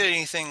 we don't get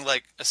anything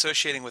like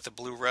associating with the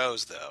Blue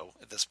Rose, though,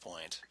 at this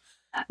point.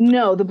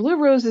 No, the Blue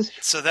Rose is...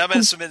 So that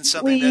must have been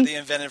something that they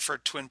invented for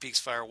Twin Peaks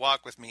Fire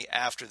Walk with Me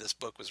after this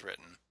book was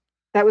written.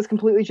 That was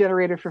completely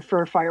generated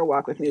for Fire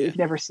Walk with Me. Yeah. We've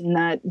never seen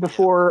that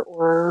before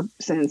or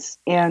since.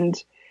 And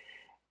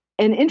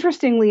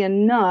interestingly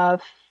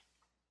enough,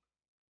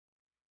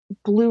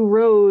 Blue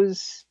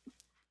Rose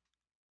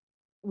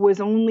was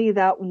only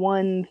that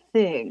one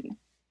thing.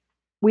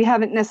 We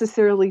haven't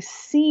necessarily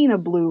seen a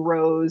Blue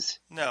Rose.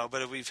 No,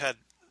 but we've had,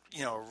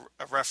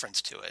 a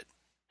reference to it.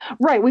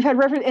 Right, we've had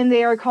reference, and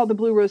they are called the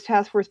Blue Rose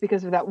Task Force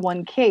because of that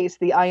one case,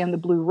 the Eye on the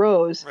Blue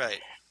Rose, right,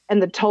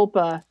 and the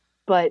tulpa.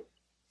 But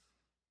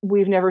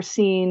we've never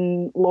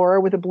seen Laura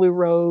with a blue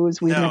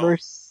rose. We've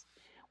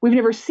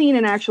never seen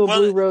an actual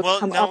blue rose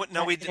come up.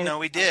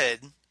 We did,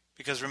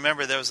 because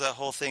remember there was that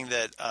whole thing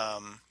that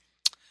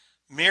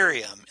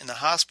Miriam in the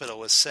hospital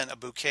was sent a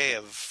bouquet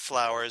of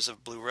flowers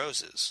of blue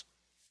roses.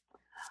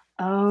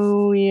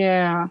 Oh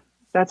yeah,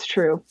 that's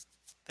true.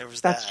 There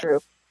was that's true.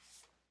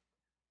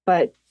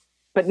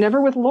 But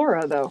never with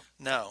Laura, though.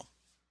 No.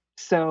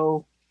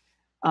 So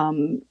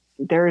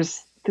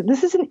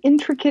this is an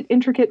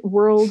intricate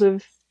world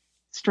of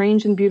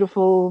strange and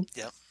beautiful,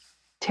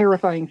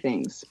 terrifying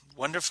things.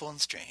 Wonderful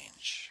and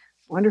strange.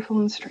 Wonderful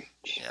and strange.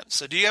 Yeah.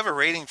 So do you have a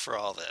rating for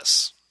all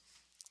this?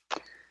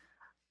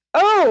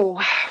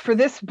 Oh, for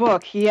this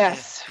book,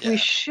 yes. Yeah. We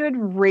should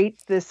rate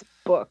this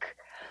book.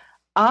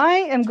 I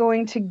am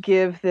going to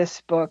give this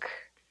book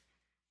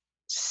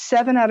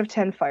 7 out of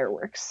 10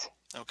 fireworks.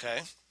 Okay.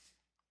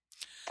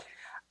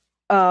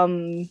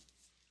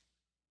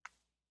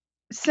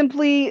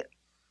 Simply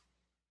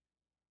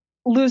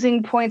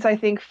losing points, I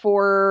think,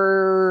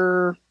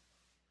 for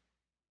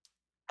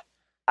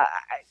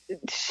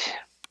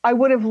I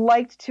would have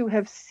liked to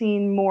have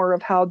seen more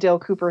of how Dale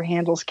Cooper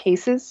handles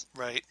cases.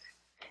 Right.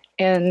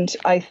 And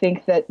I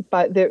think that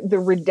the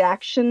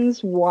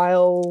redactions,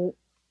 while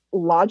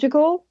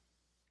logical,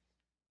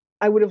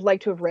 I would have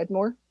liked to have read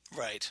more.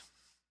 Right.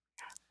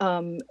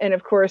 And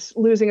of course,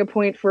 losing a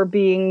point for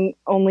being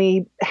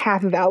only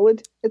half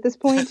valid at this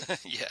point.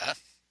 Yeah.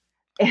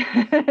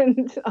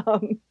 And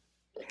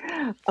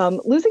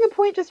losing a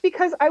point just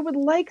because I would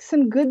like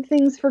some good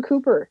things for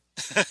Cooper.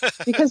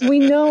 Because we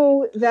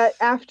know that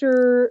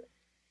after,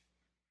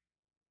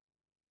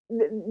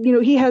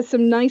 he has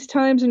some nice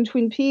times in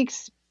Twin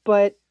Peaks,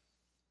 but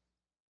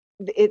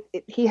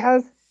he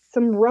has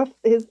some rough,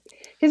 his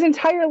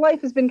entire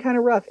life has been kind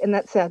of rough, and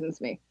that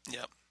saddens me.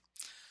 Yep.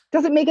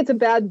 Doesn't make it a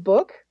bad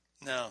book.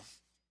 No.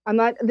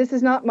 This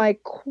is not my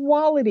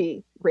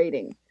quality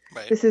rating.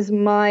 Right. This is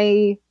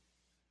my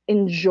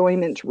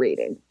enjoyment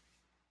rating.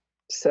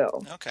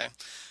 So. Okay.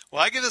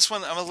 Well, I give this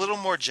one, I'm a little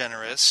more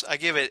generous. I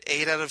give it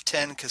 8 out of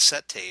 10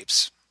 cassette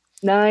tapes.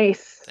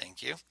 Nice.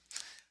 Thank you.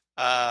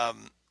 I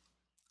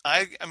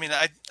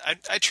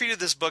treated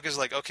this book as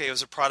like, okay, it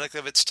was a product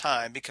of its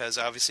time because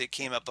obviously it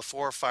came up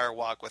before Fire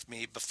Walk with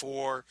Me,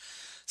 before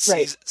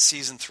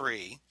season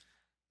 3.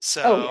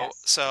 So,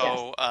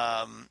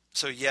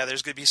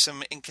 there's going to be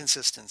some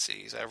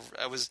inconsistencies.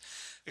 I was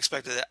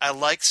expected that. I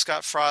like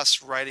Scott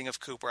Frost's writing of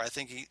Cooper. I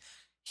think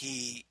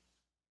he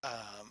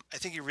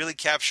really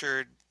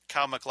captured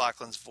Kyle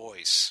MacLachlan's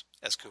voice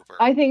as Cooper.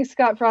 I think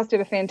Scott Frost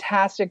did a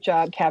fantastic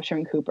job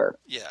capturing Cooper.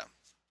 Yeah.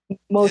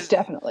 Most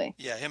definitely.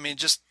 Yeah. I mean,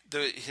 just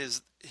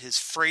his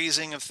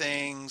phrasing of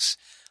things,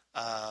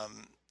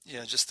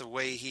 just the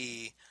way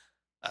he,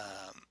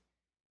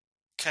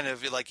 kind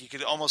of like you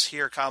could almost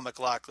hear Kyle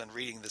MacLachlan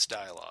reading this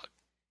dialogue.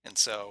 And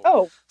so,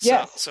 Oh, so,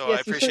 yes. so I Yes,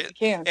 you appreciate certainly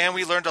it. can. And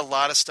we learned a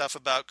lot of stuff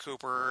about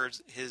Cooper,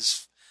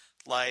 his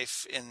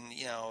life, and,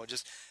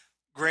 just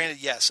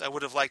granted, yes, I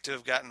would have liked to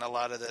have gotten a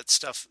lot of that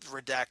stuff,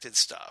 redacted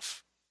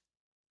stuff.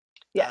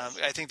 Yes.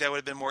 I think that would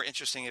have been more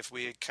interesting if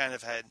we had kind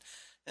of had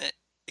an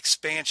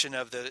expansion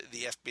of the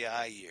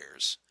FBI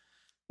years.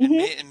 And,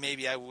 Hmm. and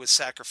maybe I would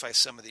sacrifice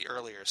some of the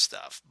earlier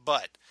stuff.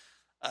 But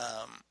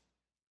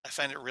I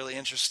find it really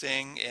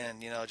interesting,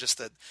 and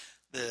just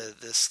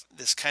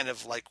this kind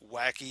of like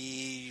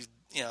wacky,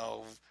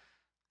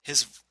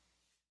 his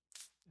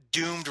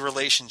doomed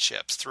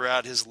relationships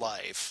throughout his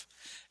life,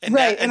 and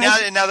Right.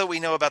 now that we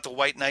know about the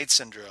White Knight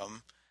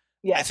syndrome,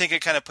 I think Yes.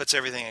 it kind of puts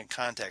everything in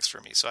context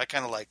for me. So I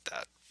kind of like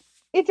that.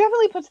 It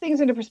definitely puts things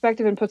into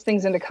perspective and puts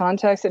things into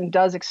context and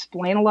does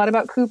explain a lot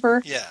about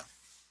Cooper. Yeah.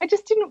 I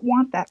just didn't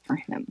want that for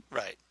him.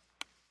 Right.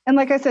 And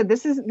like I said,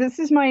 this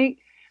is my.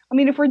 I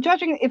mean, if we're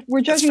judging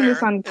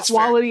this on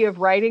quality of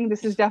writing,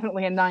 this is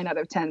definitely a 9 out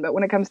of 10. But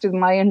when it comes to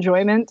my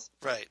enjoyment,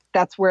 right,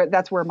 that's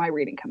where my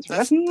rating comes from.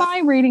 That's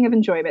my rating of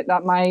enjoyment,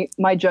 not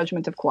my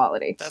judgment of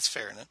quality. That's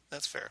fair.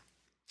 That's fair.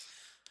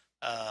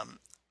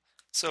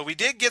 So we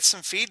did get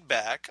some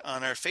feedback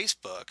on our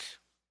Facebook.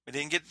 We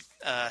didn't get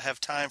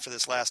have time for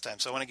this last time,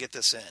 so I want to get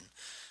this in.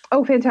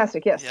 Oh,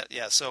 fantastic! Yes.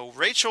 Yeah. So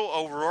Rachel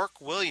O'Rourke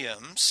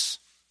Williams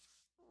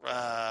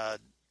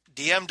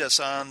DM'd us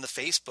on the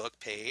Facebook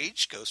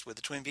page, Ghostwood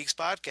the Twin Peaks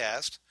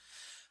podcast.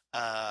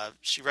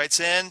 She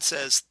writes in,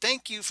 says,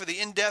 "Thank you for the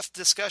in-depth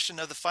discussion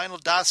of the final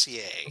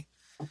dossier.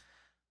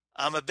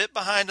 I'm a bit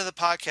behind on the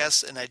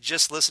podcast, and I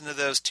just listened to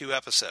those 2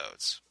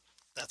 episodes."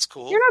 That's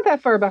cool. You're not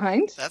that far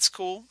behind. That's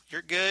cool.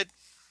 You're good.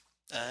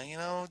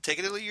 Take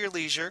it at your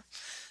leisure.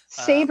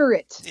 Savor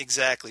it.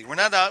 Exactly. We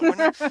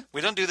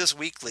don't do this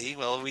weekly.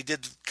 Well, we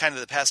did kind of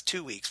the past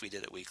 2 weeks. We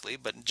did it weekly,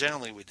 but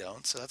generally we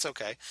don't. So that's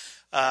okay.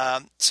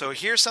 So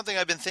here's something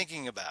I've been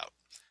thinking about.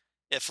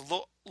 If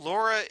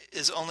Laura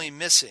is only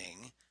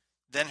missing,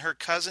 then her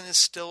cousin is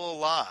still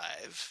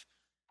alive.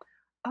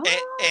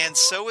 Oh. And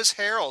so is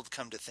Harold,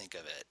 come to think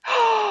of it.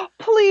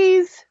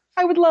 Please.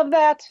 I would love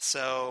that.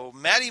 So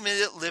Maddie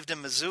lived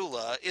in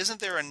Missoula.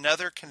 Isn't there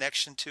another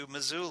connection to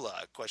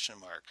Missoula? ?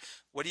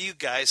 What do you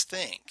guys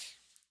think?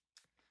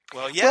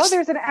 Well, yes. Well,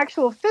 there's an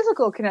actual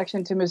physical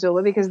connection to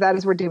Missoula because that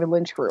is where David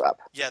Lynch grew up.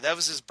 Yeah, that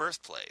was his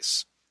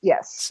birthplace.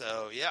 Yes.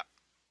 So yeah,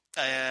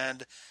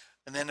 and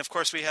then of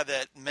course we had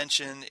that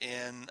mention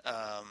in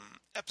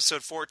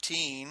episode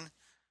 14,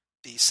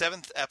 the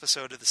 7th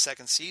episode of the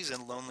 2nd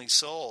season, Lonely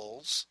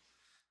Souls,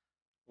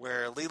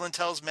 where Leland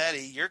tells Maddie,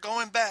 "You're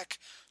going back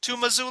to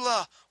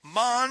Missoula,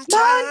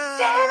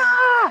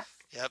 Montana!"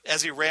 Yep,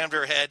 as he rammed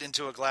her head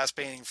into a glass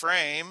painting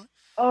frame.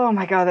 Oh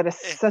my God, that is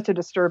such a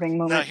disturbing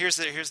moment. Now here's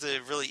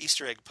the really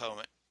Easter egg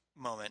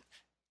moment.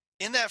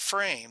 In that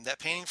frame, that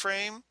painting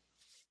frame,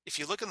 if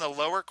you look in the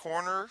lower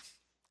corner,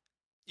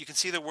 you can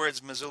see the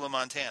words Missoula,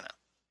 Montana,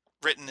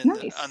 written in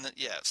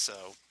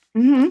so.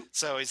 Mm-hmm.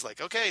 So he's like,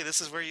 okay,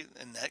 this is where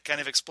and that kind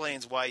of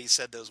explains why he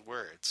said those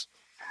words.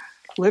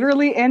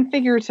 Literally and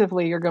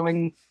figuratively, you're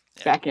going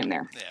back in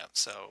there. Yeah.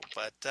 So,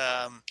 but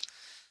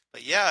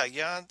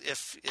yeah.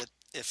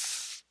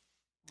 If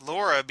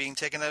Laura being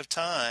taken out of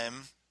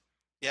time,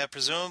 yeah,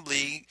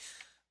 presumably,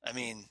 I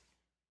mean,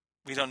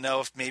 we don't know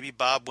if maybe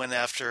Bob went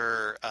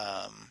after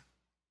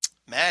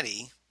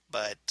Maddie,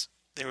 but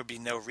there would be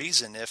no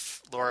reason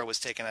if Laura was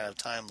taken out of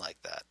time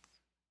like that.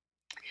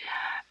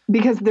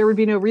 Because there would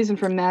be no reason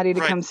for Maddie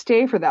to come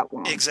stay for that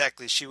long.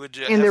 Exactly. She would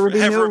there would be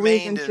no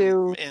remained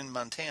reason in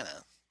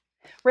Montana.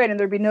 Right, and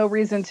there'd be no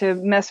reason to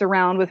mess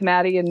around with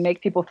Maddie and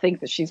make people think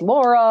that she's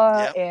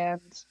Laura. Yep.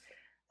 And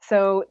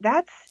so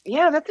that's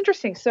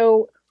interesting.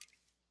 So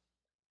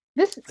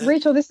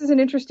Rachel, this is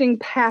an interesting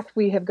path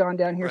we have gone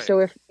down here. Right.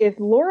 So if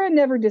Laura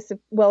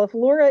if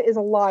Laura is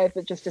alive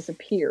but just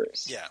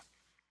disappears, yeah,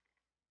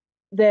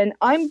 then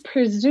I'm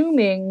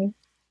presuming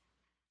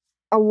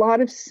a lot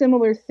of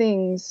similar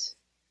things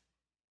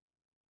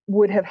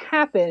would have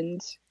happened,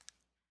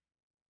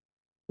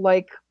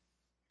 like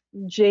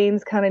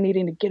James kind of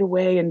needing to get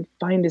away and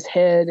find his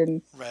head,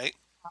 and right.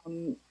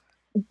 And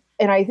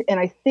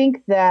I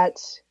think that.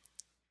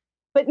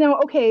 But no,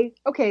 okay.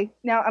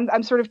 Now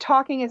I'm sort of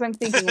talking as I'm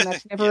thinking, and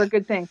that's never a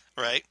good thing.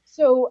 Right.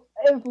 So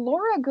if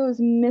Laura goes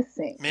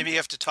missing, maybe you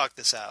have to talk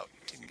this out.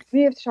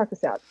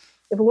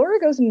 If Laura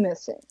goes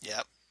missing,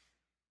 yep.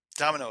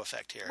 Domino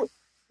effect here.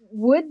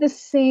 Would the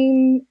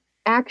same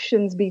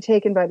actions be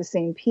taken by the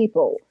same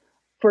people?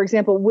 For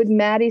example, would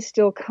Maddie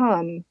still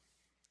come?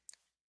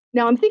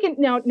 Now I'm thinking.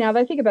 Now that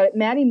I think about it,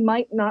 Maddie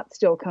might not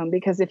still come,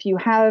 because if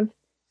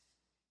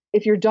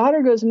your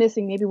daughter goes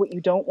missing, maybe what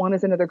you don't want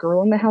is another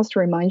girl in the house to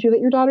remind you that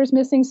your daughter's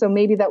missing. So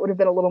maybe that would have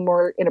been a little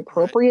more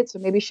inappropriate. Right. So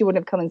maybe she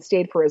wouldn't have come and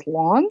stayed for as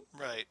long.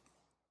 Right.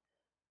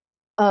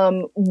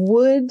 Well,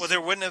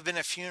 there wouldn't have been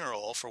a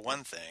funeral, for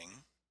one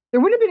thing.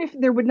 There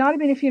would not have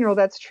been a funeral.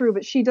 That's true.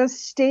 But she does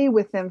stay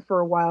with them for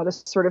a while to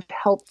sort of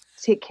help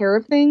take care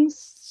of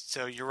things.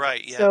 So you're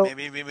right. Yeah. So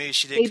maybe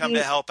she did come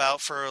to help out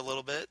for a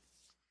little bit.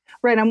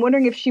 Right. I'm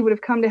wondering if she would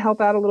have come to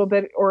help out a little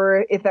bit,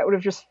 or if that would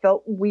have just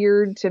felt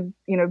weird to,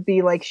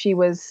 be like she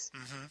was,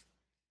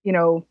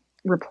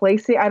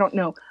 replacing. I don't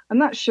know. I'm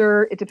not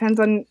sure. It depends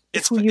on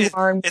who you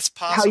are and it's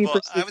how you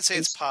possible. perceive I would say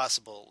it's things.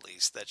 possible, at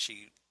least, that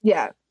she.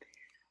 Yeah.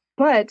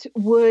 But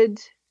would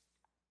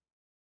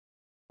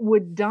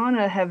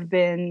Donna have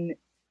been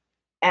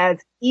as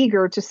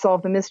eager to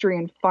solve the mystery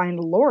and find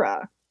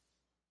Laura?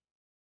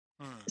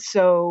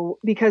 So,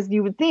 because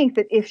you would think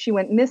that if she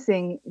went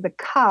missing, the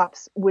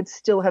cops would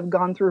still have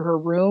gone through her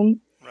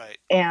room, right,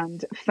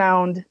 and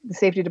found the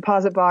safety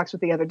deposit box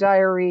with the other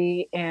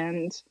diary,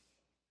 and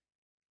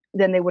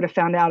then they would have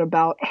found out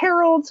about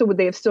Harold. So would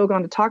they have still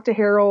gone to talk to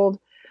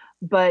Harold?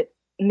 But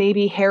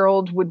maybe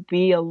Harold would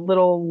be a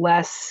little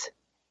less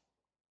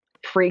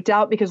freaked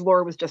out because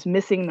Laura was just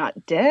missing,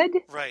 not dead.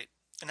 Right.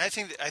 And I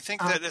think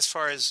that as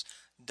far as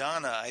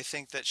Donna, I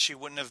think that she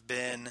wouldn't have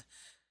been.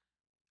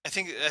 I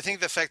think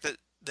the fact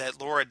that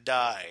Laura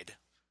died,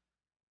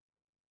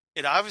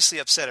 it obviously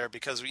upset her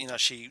because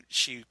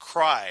she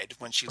cried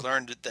when she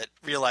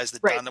realized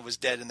that Right. Donna was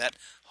dead in that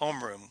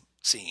homeroom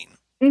scene.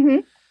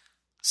 Mm-hmm.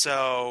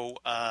 So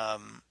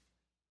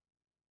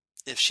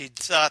if she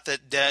thought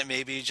that dead,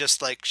 maybe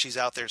just like she's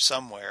out there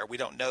somewhere, we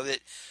don't know that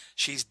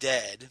she's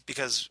dead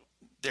because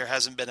there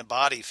hasn't been a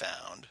body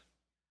found.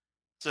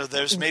 So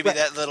there's maybe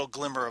that little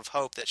glimmer of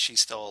hope that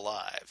she's still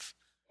alive.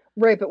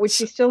 Right, but would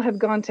she still have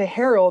gone to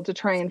Harold to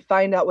try and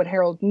find out what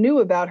Harold knew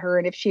about her,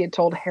 and if she had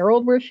told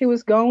Harold where she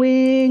was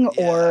going,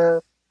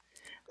 or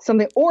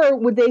something? Or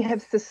would they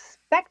have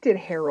suspected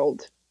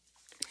Harold,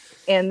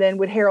 and then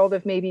would Harold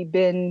have maybe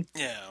been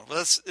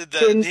put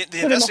in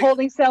the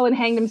holding cell and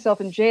hanged himself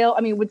in jail?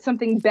 I mean, would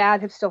something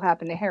bad have still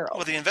happened to Harold?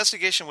 Well, the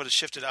investigation would have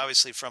shifted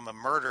obviously from a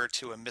murder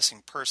to a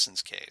missing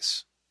persons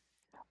case.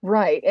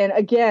 Right, and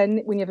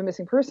again, when you have a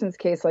missing persons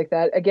case like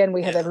that, again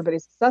we have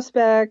everybody's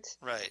suspect.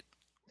 Right.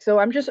 So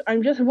I'm just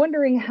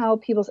wondering how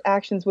people's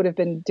actions would have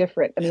been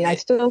different. I mean, I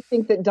still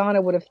think that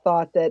Donna would have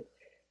thought that,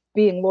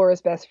 being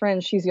Laura's best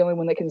friend, she's the only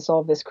one that can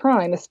solve this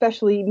crime,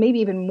 especially maybe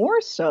even more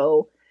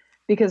so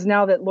because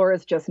now that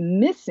Laura's just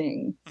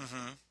missing,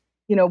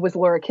 was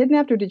Laura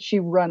kidnapped or did she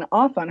run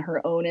off on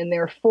her own? And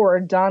therefore,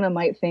 Donna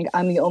might think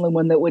I'm the only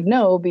one that would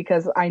know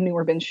because I knew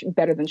her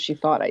better than she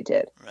thought I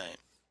did.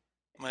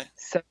 Right.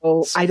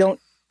 So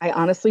I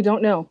honestly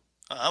don't know.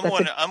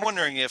 I'm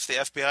wondering if the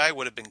FBI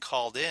would have been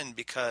called in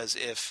because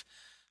if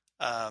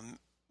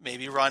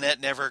maybe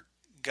Ronette never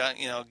got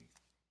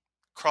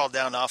crawled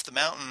down off the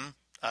mountain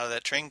out of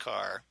that train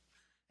car.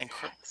 And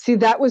see,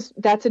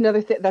 that's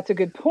another thing. That's a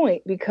good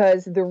point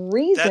because the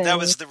reason that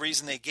was the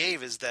reason they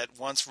gave is that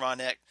once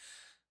Ronette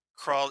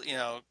crawled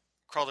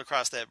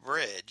across that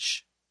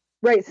bridge.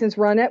 Right, since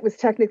Ronette was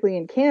technically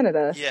in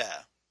Canada. Yeah,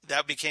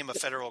 that became a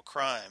federal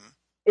crime.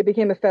 It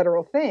became a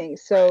federal thing.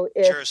 So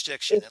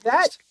jurisdiction.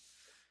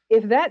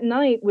 If that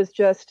night was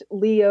just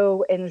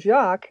Leo and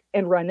Jacques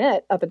and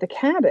Ronette up at the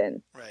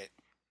cabin, right,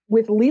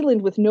 with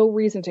Leland with no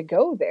reason to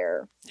go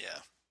there,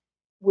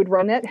 would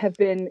Ronette have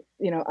been,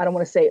 I don't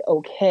want to say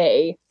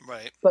okay,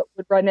 right, but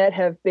would Ronette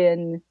have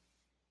been?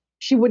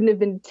 She wouldn't have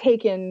been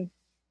taken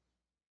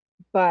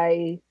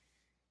by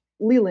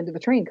Leland to the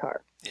train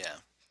car. Yeah,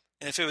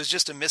 and if it was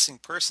just a missing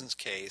persons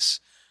case,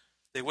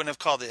 they wouldn't have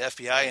called the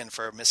FBI in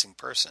for a missing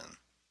person.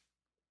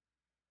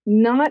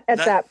 Not at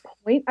that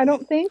point, I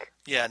don't think.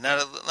 Yeah,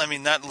 not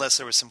unless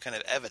there was some kind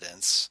of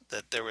evidence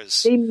that there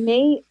was. They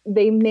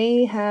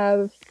may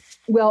have.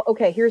 Well,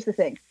 okay. Here's the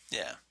thing.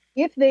 Yeah.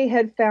 If they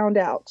had found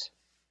out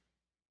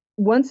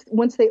once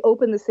they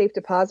opened the safe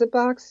deposit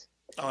box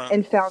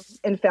and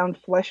found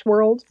Flesh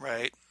World,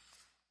 right,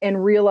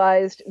 and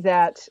realized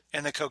that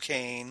and the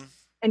cocaine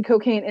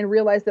and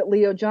realized that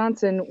Leo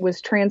Johnson was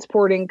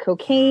transporting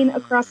cocaine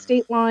across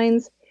state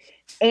lines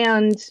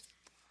and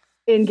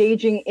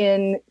engaging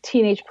in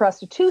teenage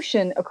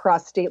prostitution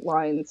across state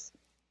lines,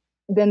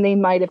 then they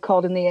might have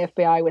called in the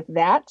FBI with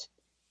that.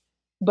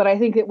 But I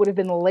think it would have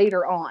been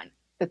later on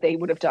that they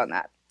would have done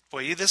that.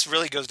 Boy, this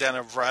really goes down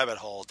a rabbit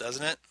hole,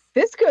 doesn't it?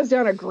 This goes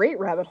down a great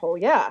rabbit hole,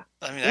 yeah.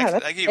 I mean,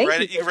 you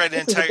can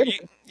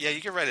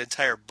write an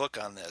entire book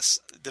on this,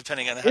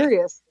 depending on how.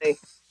 Seriously.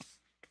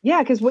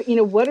 Yeah, because what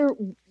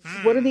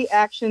are the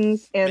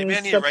actions and maybe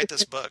I need to write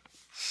this book.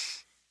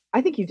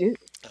 I think you do.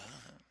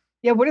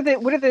 Yeah, what are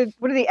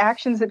the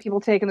actions that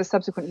people take and the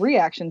subsequent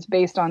reactions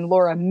based on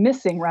Laura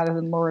missing rather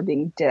than Laura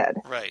being dead?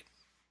 Right.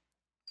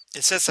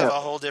 It sets up a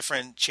whole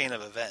different chain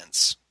of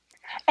events.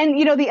 And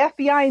the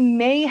FBI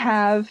may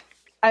have.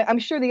 I'm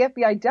sure the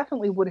FBI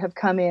definitely would have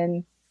come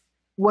in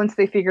once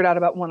they figured out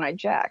about One-Eyed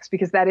Jacks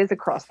because that is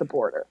across the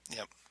border.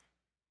 Yep.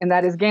 And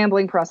that is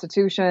gambling,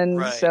 prostitution.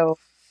 Right. So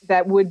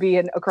that would be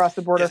an across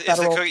the border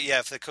federal.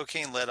 If the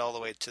cocaine led all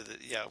the way to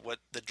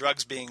the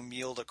drugs being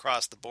muled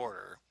across the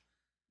border.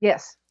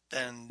 Yes.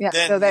 Then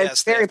so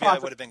yes, the FBI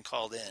possible. would have been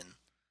called in.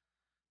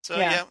 So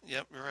yep,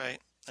 you're right.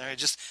 All right,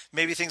 just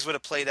maybe things would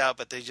have played out,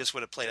 but they just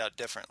would have played out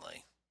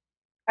differently.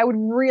 I would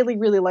really,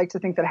 really like to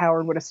think that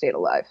Howard would have stayed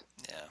alive.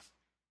 Yeah.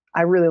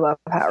 I really love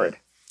Howard.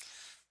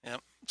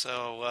 Yep.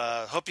 So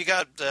hope you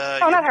got.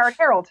 Not Howard.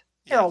 Harold.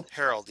 Harold.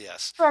 Harold,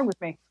 yes. What's wrong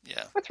with me?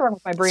 Yeah. What's wrong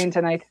with my brain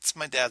tonight? It's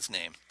my dad's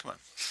name. Come on.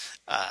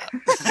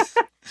 He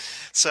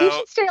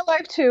should stay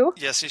alive too.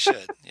 Yes, he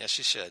should. Yes,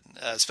 he should.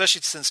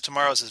 Especially since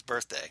tomorrow's his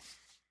birthday.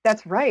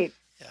 That's right.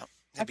 Yeah.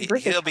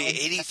 He'll be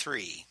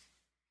 83.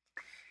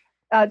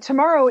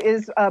 Tomorrow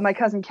is my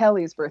cousin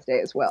Kelly's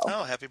birthday as well.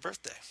 Oh, happy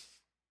birthday.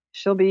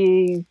 She'll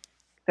be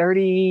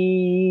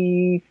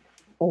 34?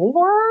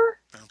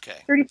 Okay.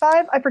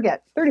 35? I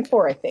forget.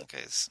 34, I think.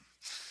 Okay.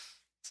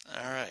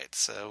 All right.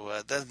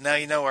 So now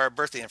you know our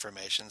birthday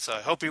information. So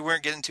I hope we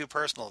weren't getting too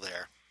personal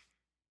there.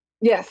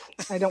 Yes.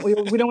 We don't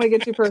want to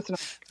get too personal.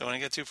 Don't want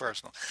to get too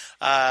personal.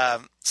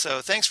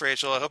 So thanks,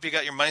 Rachel. I hope you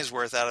got your money's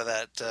worth out of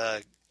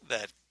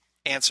that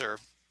answer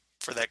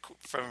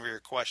from your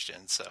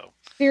question. So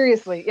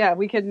seriously, yeah,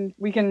 we can.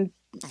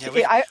 Yeah,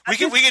 we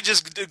could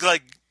just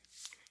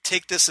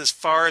take this as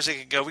far as it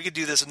could go. We could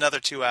do this another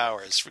 2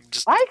 hours.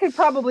 I'll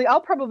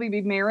probably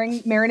be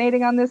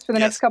marinating on this for the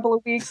next couple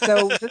of weeks,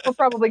 so this will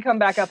probably come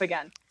back up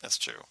again. That's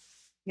true.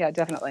 Yeah,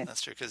 definitely.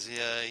 That's true because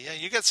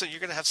you're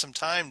gonna have some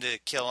time to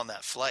kill on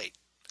that flight.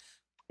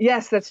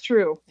 Yes, that's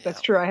true. Yeah.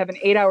 That's true. I have an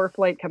 8-hour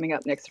flight coming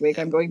up next week.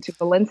 I'm going to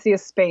Valencia,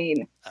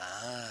 Spain.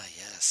 Ah,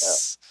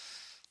 yes.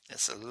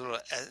 It's a little.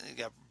 You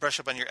got to brush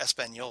up on your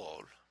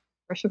Espanol.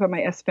 Brush up on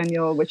my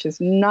Espanol, which is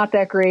not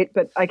that great,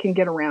 but I can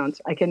get around.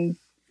 I can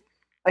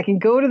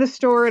go to the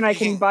store and I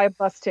can buy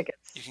bus tickets.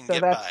 You can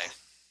get by.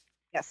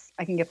 Yes,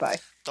 I can get by.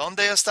 ¿Dónde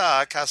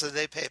está Casa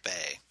de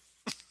Pepe?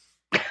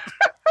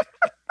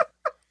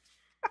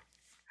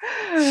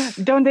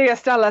 ¿Dónde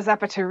está la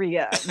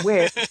zapateria?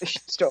 Where's the shoe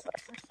store?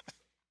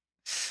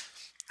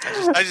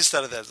 I just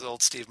thought of that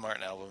old Steve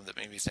Martin album that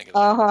made me think of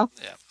that.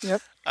 Yeah.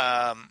 Yep.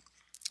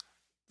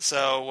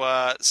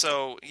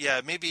 So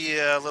maybe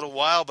a little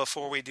while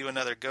before we do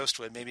another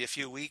Ghostwood, maybe a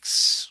few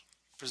weeks,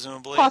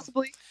 presumably.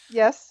 Possibly,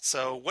 yes.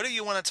 So what do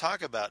you want to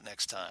talk about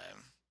next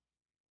time?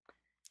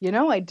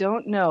 I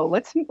don't know.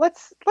 Let's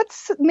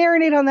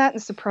marinate on that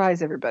and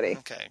surprise everybody.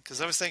 Okay,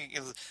 because I was thinking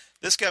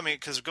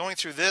going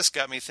through this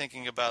got me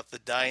thinking about the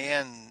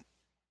Diane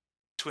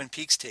Twin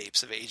Peaks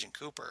tapes of Agent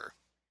Cooper.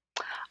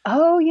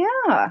 Oh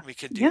yeah, we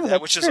could do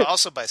that, which is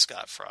also by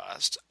Scott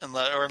Frost,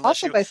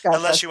 unless you want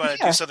to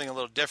do something a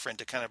little different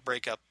to kind of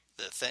break up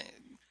the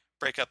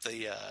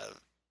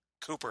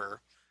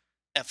Cooper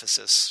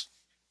emphasis.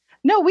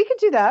 No, we could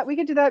do that.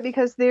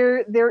 Because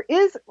there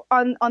is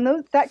on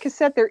that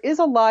cassette there is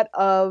a lot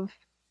of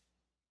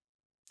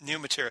new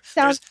material.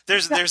 There's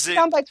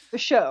sound bites for the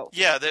show.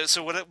 Yeah.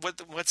 So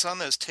what's on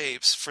those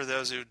tapes for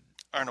those who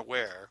aren't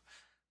aware?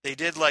 They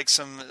did like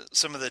some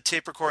of the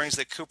tape recordings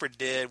that Cooper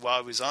did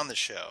while he was on the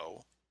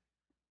show,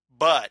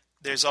 but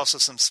there's also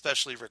some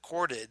specially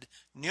recorded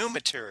new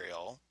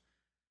material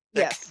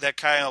that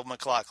Kyle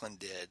MacLachlan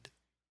did.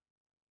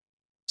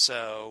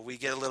 So we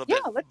get a little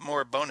bit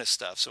more bonus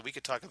stuff. So we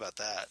could talk about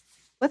that.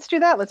 Let's do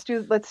that. Let's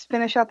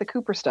finish out the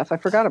Cooper stuff. I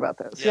forgot about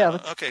those. Yeah.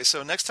 Okay.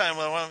 So next time,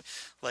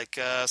 next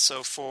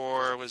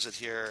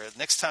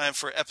time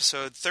for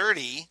episode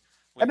 30.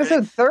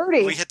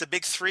 We hit the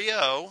big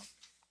 3-0.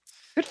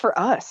 Good for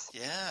us.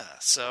 Yeah.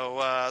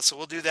 So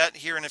we'll do that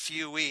here in a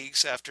few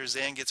weeks after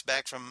Zan gets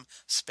back from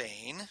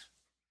Spain.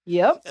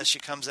 Yep. As she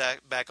comes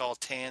back all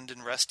tanned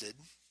and rested.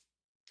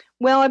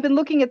 Well, I've been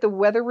looking at the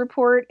weather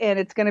report, and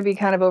it's going to be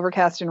kind of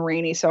overcast and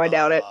rainy, so I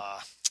doubt it.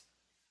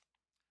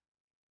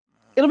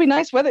 It'll be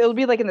nice weather. It'll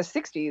be like in the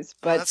 60s,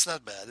 but that's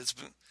not bad. It's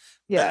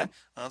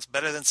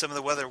better than some of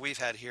the weather we've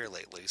had here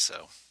lately.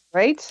 So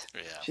right?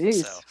 Yeah.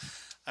 Jeez. So,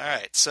 all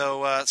right.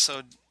 So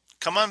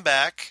come on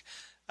back.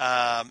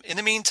 In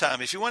the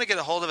meantime, if you want to get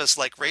a hold of us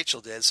like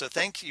Rachel did, so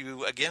thank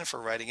you again for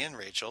writing in,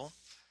 Rachel,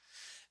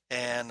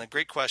 and a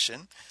great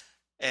question.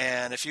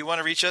 And if you want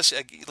to reach us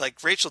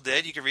like Rachel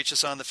did, you can reach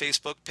us on the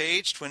Facebook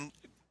page,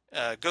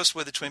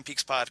 Ghostwood the Twin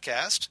Peaks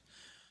Podcast,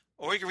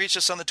 or you can reach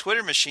us on the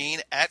Twitter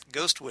machine at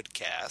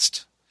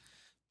GhostwoodCast.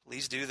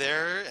 Please do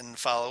there and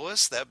follow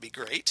us. That would be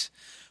great.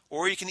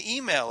 Or you can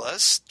email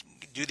us,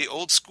 do the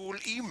old school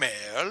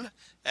email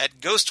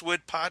at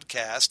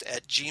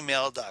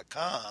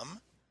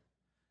ghostwoodpodcast@gmail.com.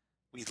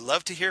 We'd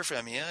love to hear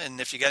from you. And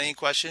if you got any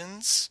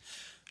questions,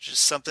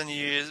 just something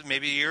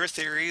maybe your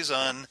theories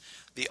on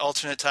the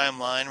alternate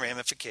timeline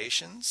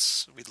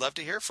ramifications, we'd love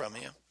to hear from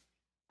you.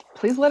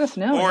 Please let us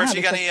know. Or if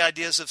you got any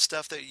ideas of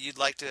stuff that you'd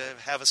like to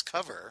have us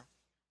cover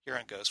here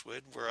on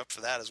Ghostwood, we're up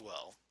for that as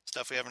well.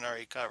 Stuff we haven't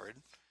already covered.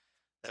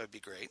 That would be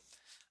great.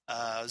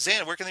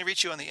 Zan, where can they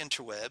reach you on the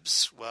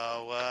interwebs?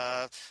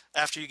 Well,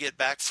 after you get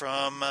back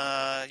from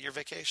your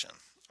vacation,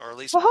 or at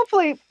least. Well,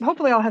 hopefully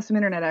I'll have some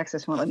internet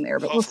access while I'm there,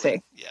 but we'll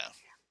see. Yeah.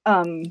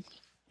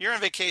 You're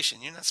on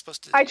vacation. You're not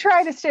supposed to. I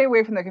try to stay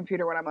away from the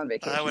computer when I'm on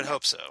vacation. I would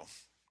hope so.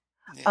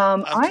 Yeah.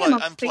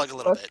 Unplug a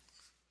little bit.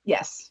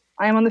 Yes,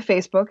 I am on the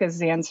Facebook as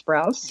Zan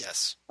Sprouse.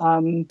 Yes.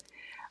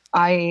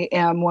 I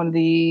am one of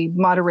the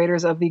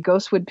moderators of the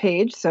Ghostwood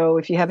page, so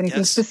if you have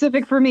anything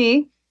specific for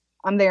me,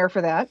 I'm there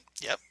for that.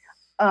 Yep.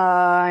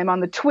 I'm on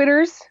the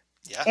Twitters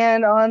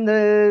and on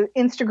the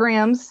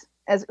Instagrams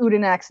as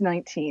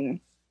Udinax19,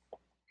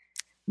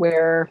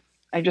 where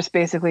I just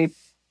basically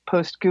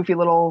post goofy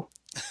little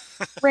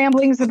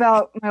ramblings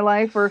about my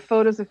life or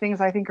photos of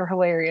things I think are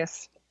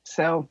hilarious.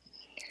 So,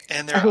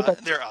 And I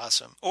they're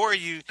awesome. Or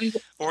you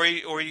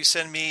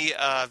send me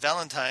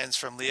Valentines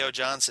from Leo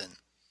Johnson.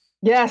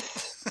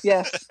 yes,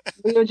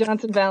 Leo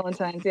Johnson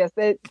Valentine's. Yes,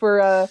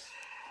 for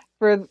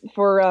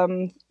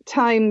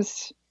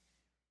times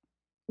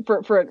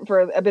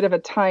for a bit of a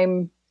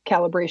time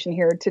calibration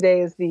here.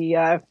 Today is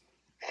the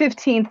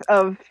 15th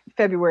of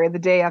February, the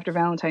day after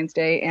Valentine's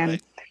Day, and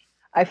Right.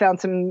 I found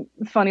some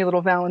funny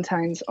little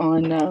Valentines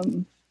on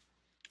the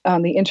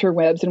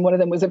interwebs, and one of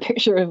them was a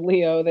picture of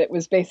Leo that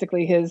was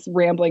basically his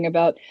rambling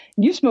about,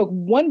 you smoke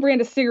one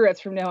brand of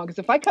cigarettes from now on, because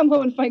if I come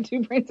home and find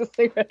two brands of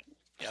cigarettes.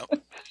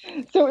 Yep.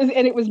 So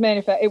it was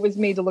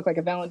made to look like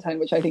a Valentine,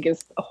 which I think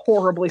is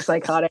horribly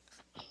psychotic.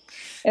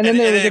 And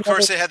then of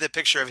course they had the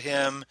picture of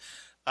him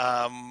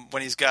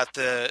when he's got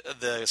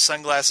the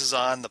sunglasses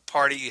on, the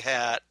party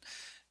hat,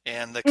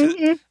 and the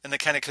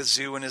kind of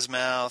kazoo in his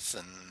mouth,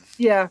 and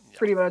yeah,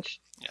 pretty much.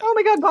 Yeah. Oh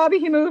my God, Bobby,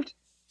 he moved.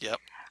 Yep.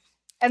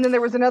 And then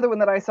there was another one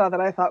that I saw that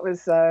I thought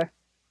was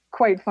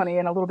quite funny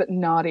and a little bit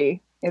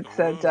naughty. It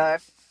said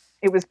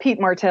it was Pete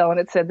Martell, and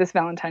it said, "This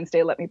Valentine's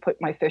Day, let me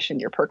put my fish in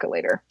your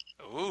percolator."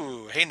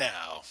 Ooh, hey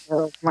now.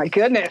 Oh my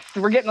goodness,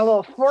 we're getting a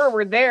little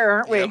forward there,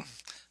 aren't we? Yep.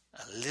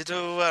 A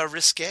little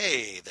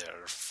risque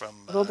there from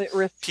a little bit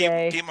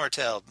risque. Pete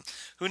Martell.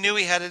 Who knew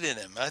he had it in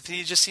him? I think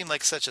he just seemed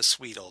like such a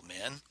sweet old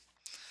man.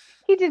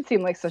 He did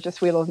seem like such a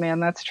sweet old man.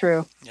 That's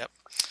true. Yep.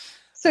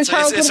 So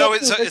Charles,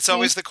 it's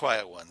always the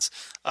quiet ones.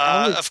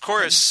 Of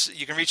course,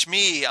 you can reach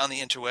me on the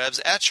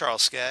interwebs at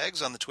Charles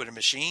Skaggs on the Twitter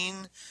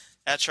machine,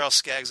 at Charles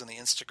Skaggs on the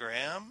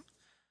Instagram,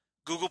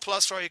 Google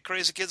Plus for all you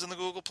crazy kids on the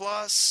Google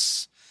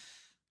Plus,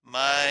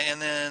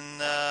 and then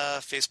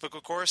Facebook,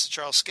 of course,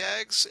 Charles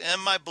Skaggs,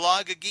 and my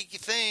blog of Geeky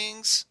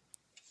Things.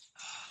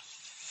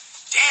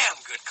 Damn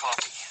good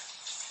coffee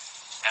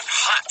and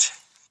hot.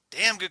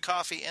 Damn good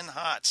coffee and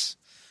hot,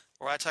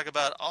 where I talk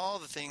about all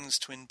the things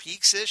Twin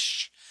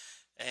Peaks-ish,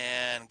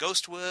 and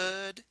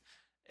Ghostwood,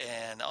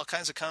 and all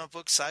kinds of comic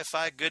book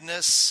sci-fi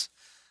goodness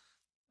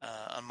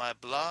on my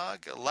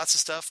blog. Lots of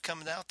stuff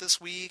coming out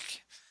this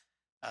week.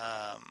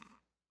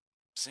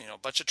 So, a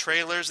bunch of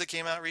trailers that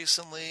came out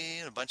recently,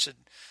 and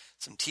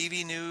some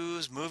TV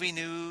news, movie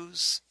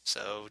news.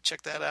 So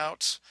check that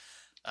out.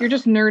 You're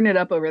just nerding it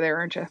up over there,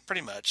 aren't you?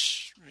 Pretty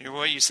much. What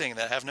are you saying?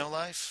 That I have no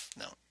life?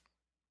 No.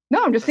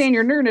 No, I'm just saying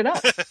you're nerding it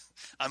up.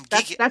 I'm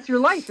geeking. That's your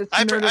life.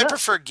 I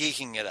prefer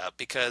geeking it up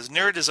because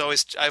nerd is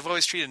I've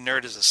always treated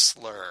nerd as a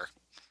slur.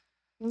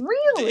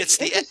 Really? It's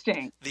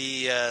interesting.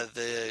 The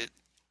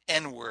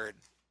N word,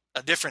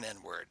 a different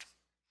N word.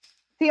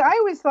 See, I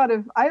always thought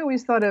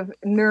of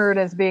nerd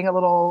as being a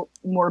little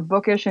more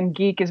bookish and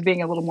geek as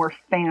being a little more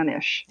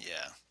fanish.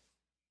 Yeah.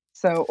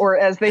 So, or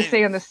as they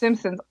say in The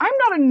Simpsons, I'm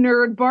not a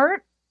nerd,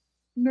 Bart.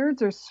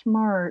 Nerds are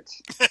smart.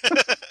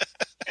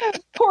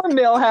 Poor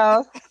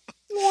Milhouse.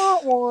 Wah,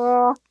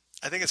 wah.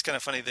 I think it's kind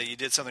of funny that you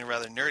did something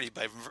rather nerdy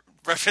by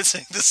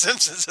referencing The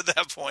Simpsons at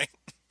that point.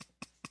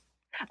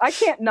 I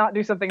can't not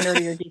do something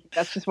nerdy or geeky.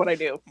 That's just what I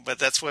do. But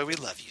that's why we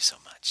love you so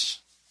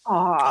much.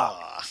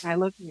 Aww. I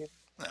love you.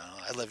 No,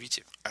 I love you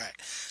too. All right.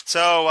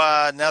 So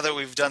now that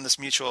we've done this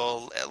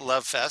mutual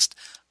love fest,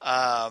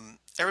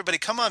 everybody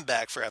come on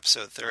back for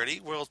episode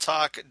 30. We'll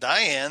talk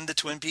Diane, the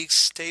Twin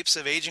Peaks tapes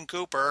of Agent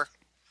Cooper.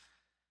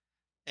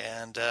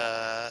 And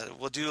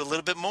we'll do a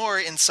little bit more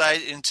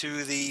insight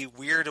into the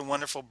weird and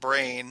wonderful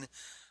brain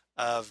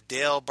of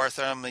Dale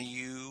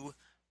Bartholomew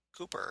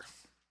Cooper.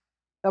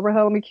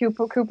 Bartholomew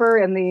Cooper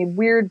and the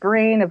weird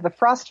brain of the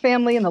Frost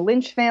family and the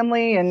Lynch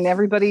family and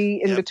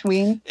everybody in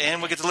between.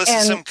 And we'll get to listen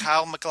to some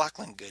Kyle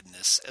MacLachlan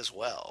goodness as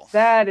well.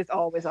 That is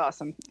always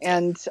awesome.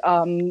 And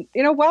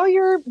while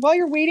you're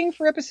waiting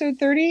for episode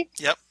 30,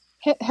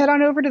 head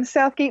on over to the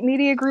Southgate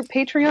Media Group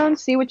Patreon,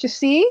 see what you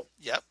see.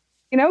 Yep.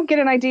 Get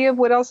an idea of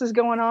what else is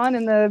going on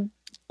in the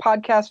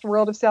podcast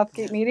world of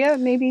Southgate Media.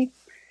 Maybe,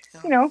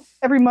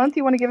 every month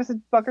you want to give us a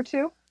buck or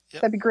two.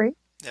 Yep. That'd be great.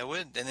 That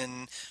would. And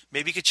then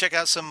maybe you could check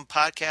out some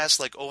podcasts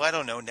like,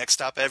 Next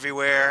Stop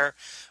Everywhere,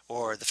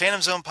 or the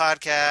Phantom Zone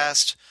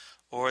podcast,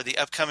 or the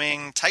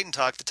upcoming Titan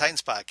Talk, the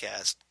Titans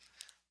podcast.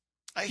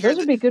 Those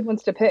would be good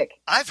ones to pick.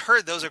 I've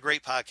heard those are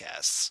great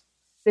podcasts.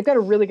 They've got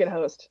a really good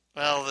host.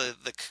 Well,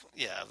 let's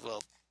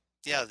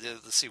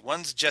see.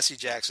 One's Jesse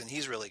Jackson.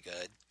 He's really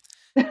good.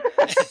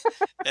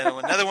 And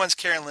another one's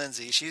Karen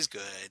Lindsay. She's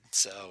good.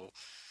 So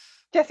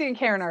Jesse and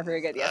Karen are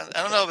very good. Yes.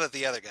 I don't know about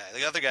the other guy.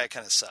 The other guy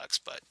kind of sucks,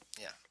 but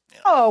yeah.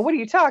 Oh, what are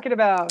you talking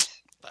about?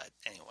 But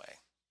anyway.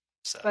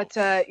 So. But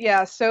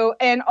So,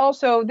 and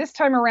also this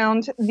time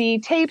around, the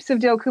tapes of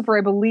Dale Cooper,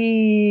 I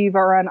believe,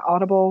 are on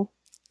Audible.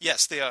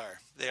 Yes, they are.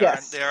 They are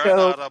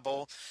on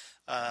Audible.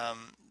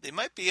 They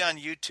might be on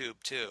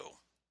YouTube too.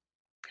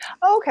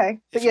 Okay,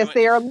 but yes,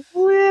 they are a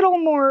little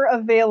more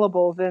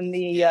available than the.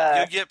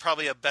 You get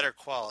probably a better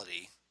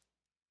quality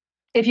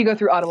if you go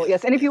through Audible.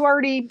 Yes, and if you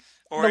already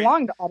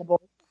belong to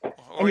Audible,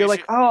 and you're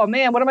like, oh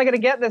man, what am I going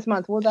to get this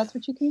month? Well, that's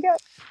what you can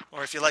get.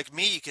 Or if you're like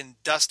me, you can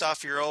dust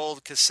off your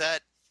old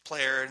cassette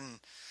player and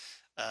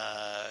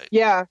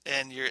Yeah.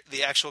 And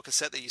the actual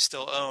cassette that you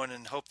still own,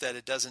 and hope that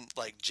it doesn't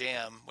like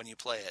jam when you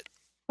play it.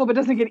 Hope it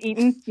doesn't get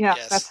eaten. Yeah,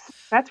 Yes.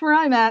 that's where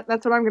I'm at.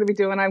 That's what I'm going to be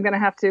doing. I'm going to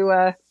have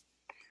to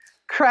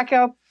crack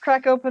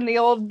open the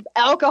old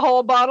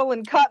alcohol bottle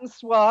and cotton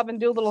swab and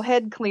do a little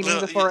head cleaning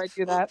before I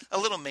do that. A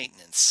little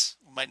maintenance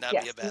might not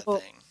be a bad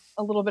thing.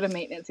 A little bit of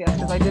maintenance, yes,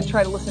 because I did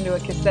try to listen to a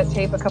cassette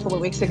tape a couple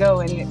of weeks ago,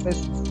 and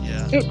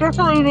it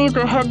definitely needs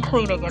a head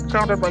cleaning. It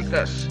sounded like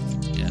this.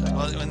 Yeah,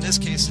 well, in this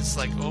case, it's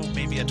like,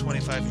 maybe a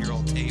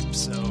 25-year-old tape,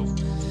 so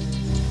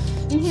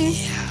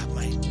yeah,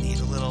 might need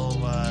a little...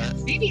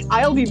 Maybe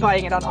I'll be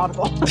buying it on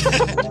Audible.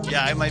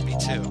 Yeah, I might be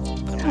too.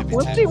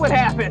 We'll see what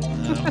happens.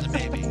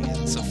 Maybe.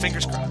 Yeah. So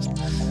fingers crossed.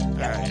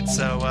 All right,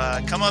 so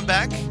come on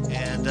back,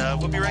 and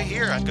we'll be right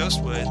here on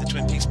Ghostwood, the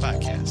Twin Peaks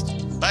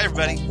podcast. Bye,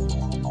 everybody.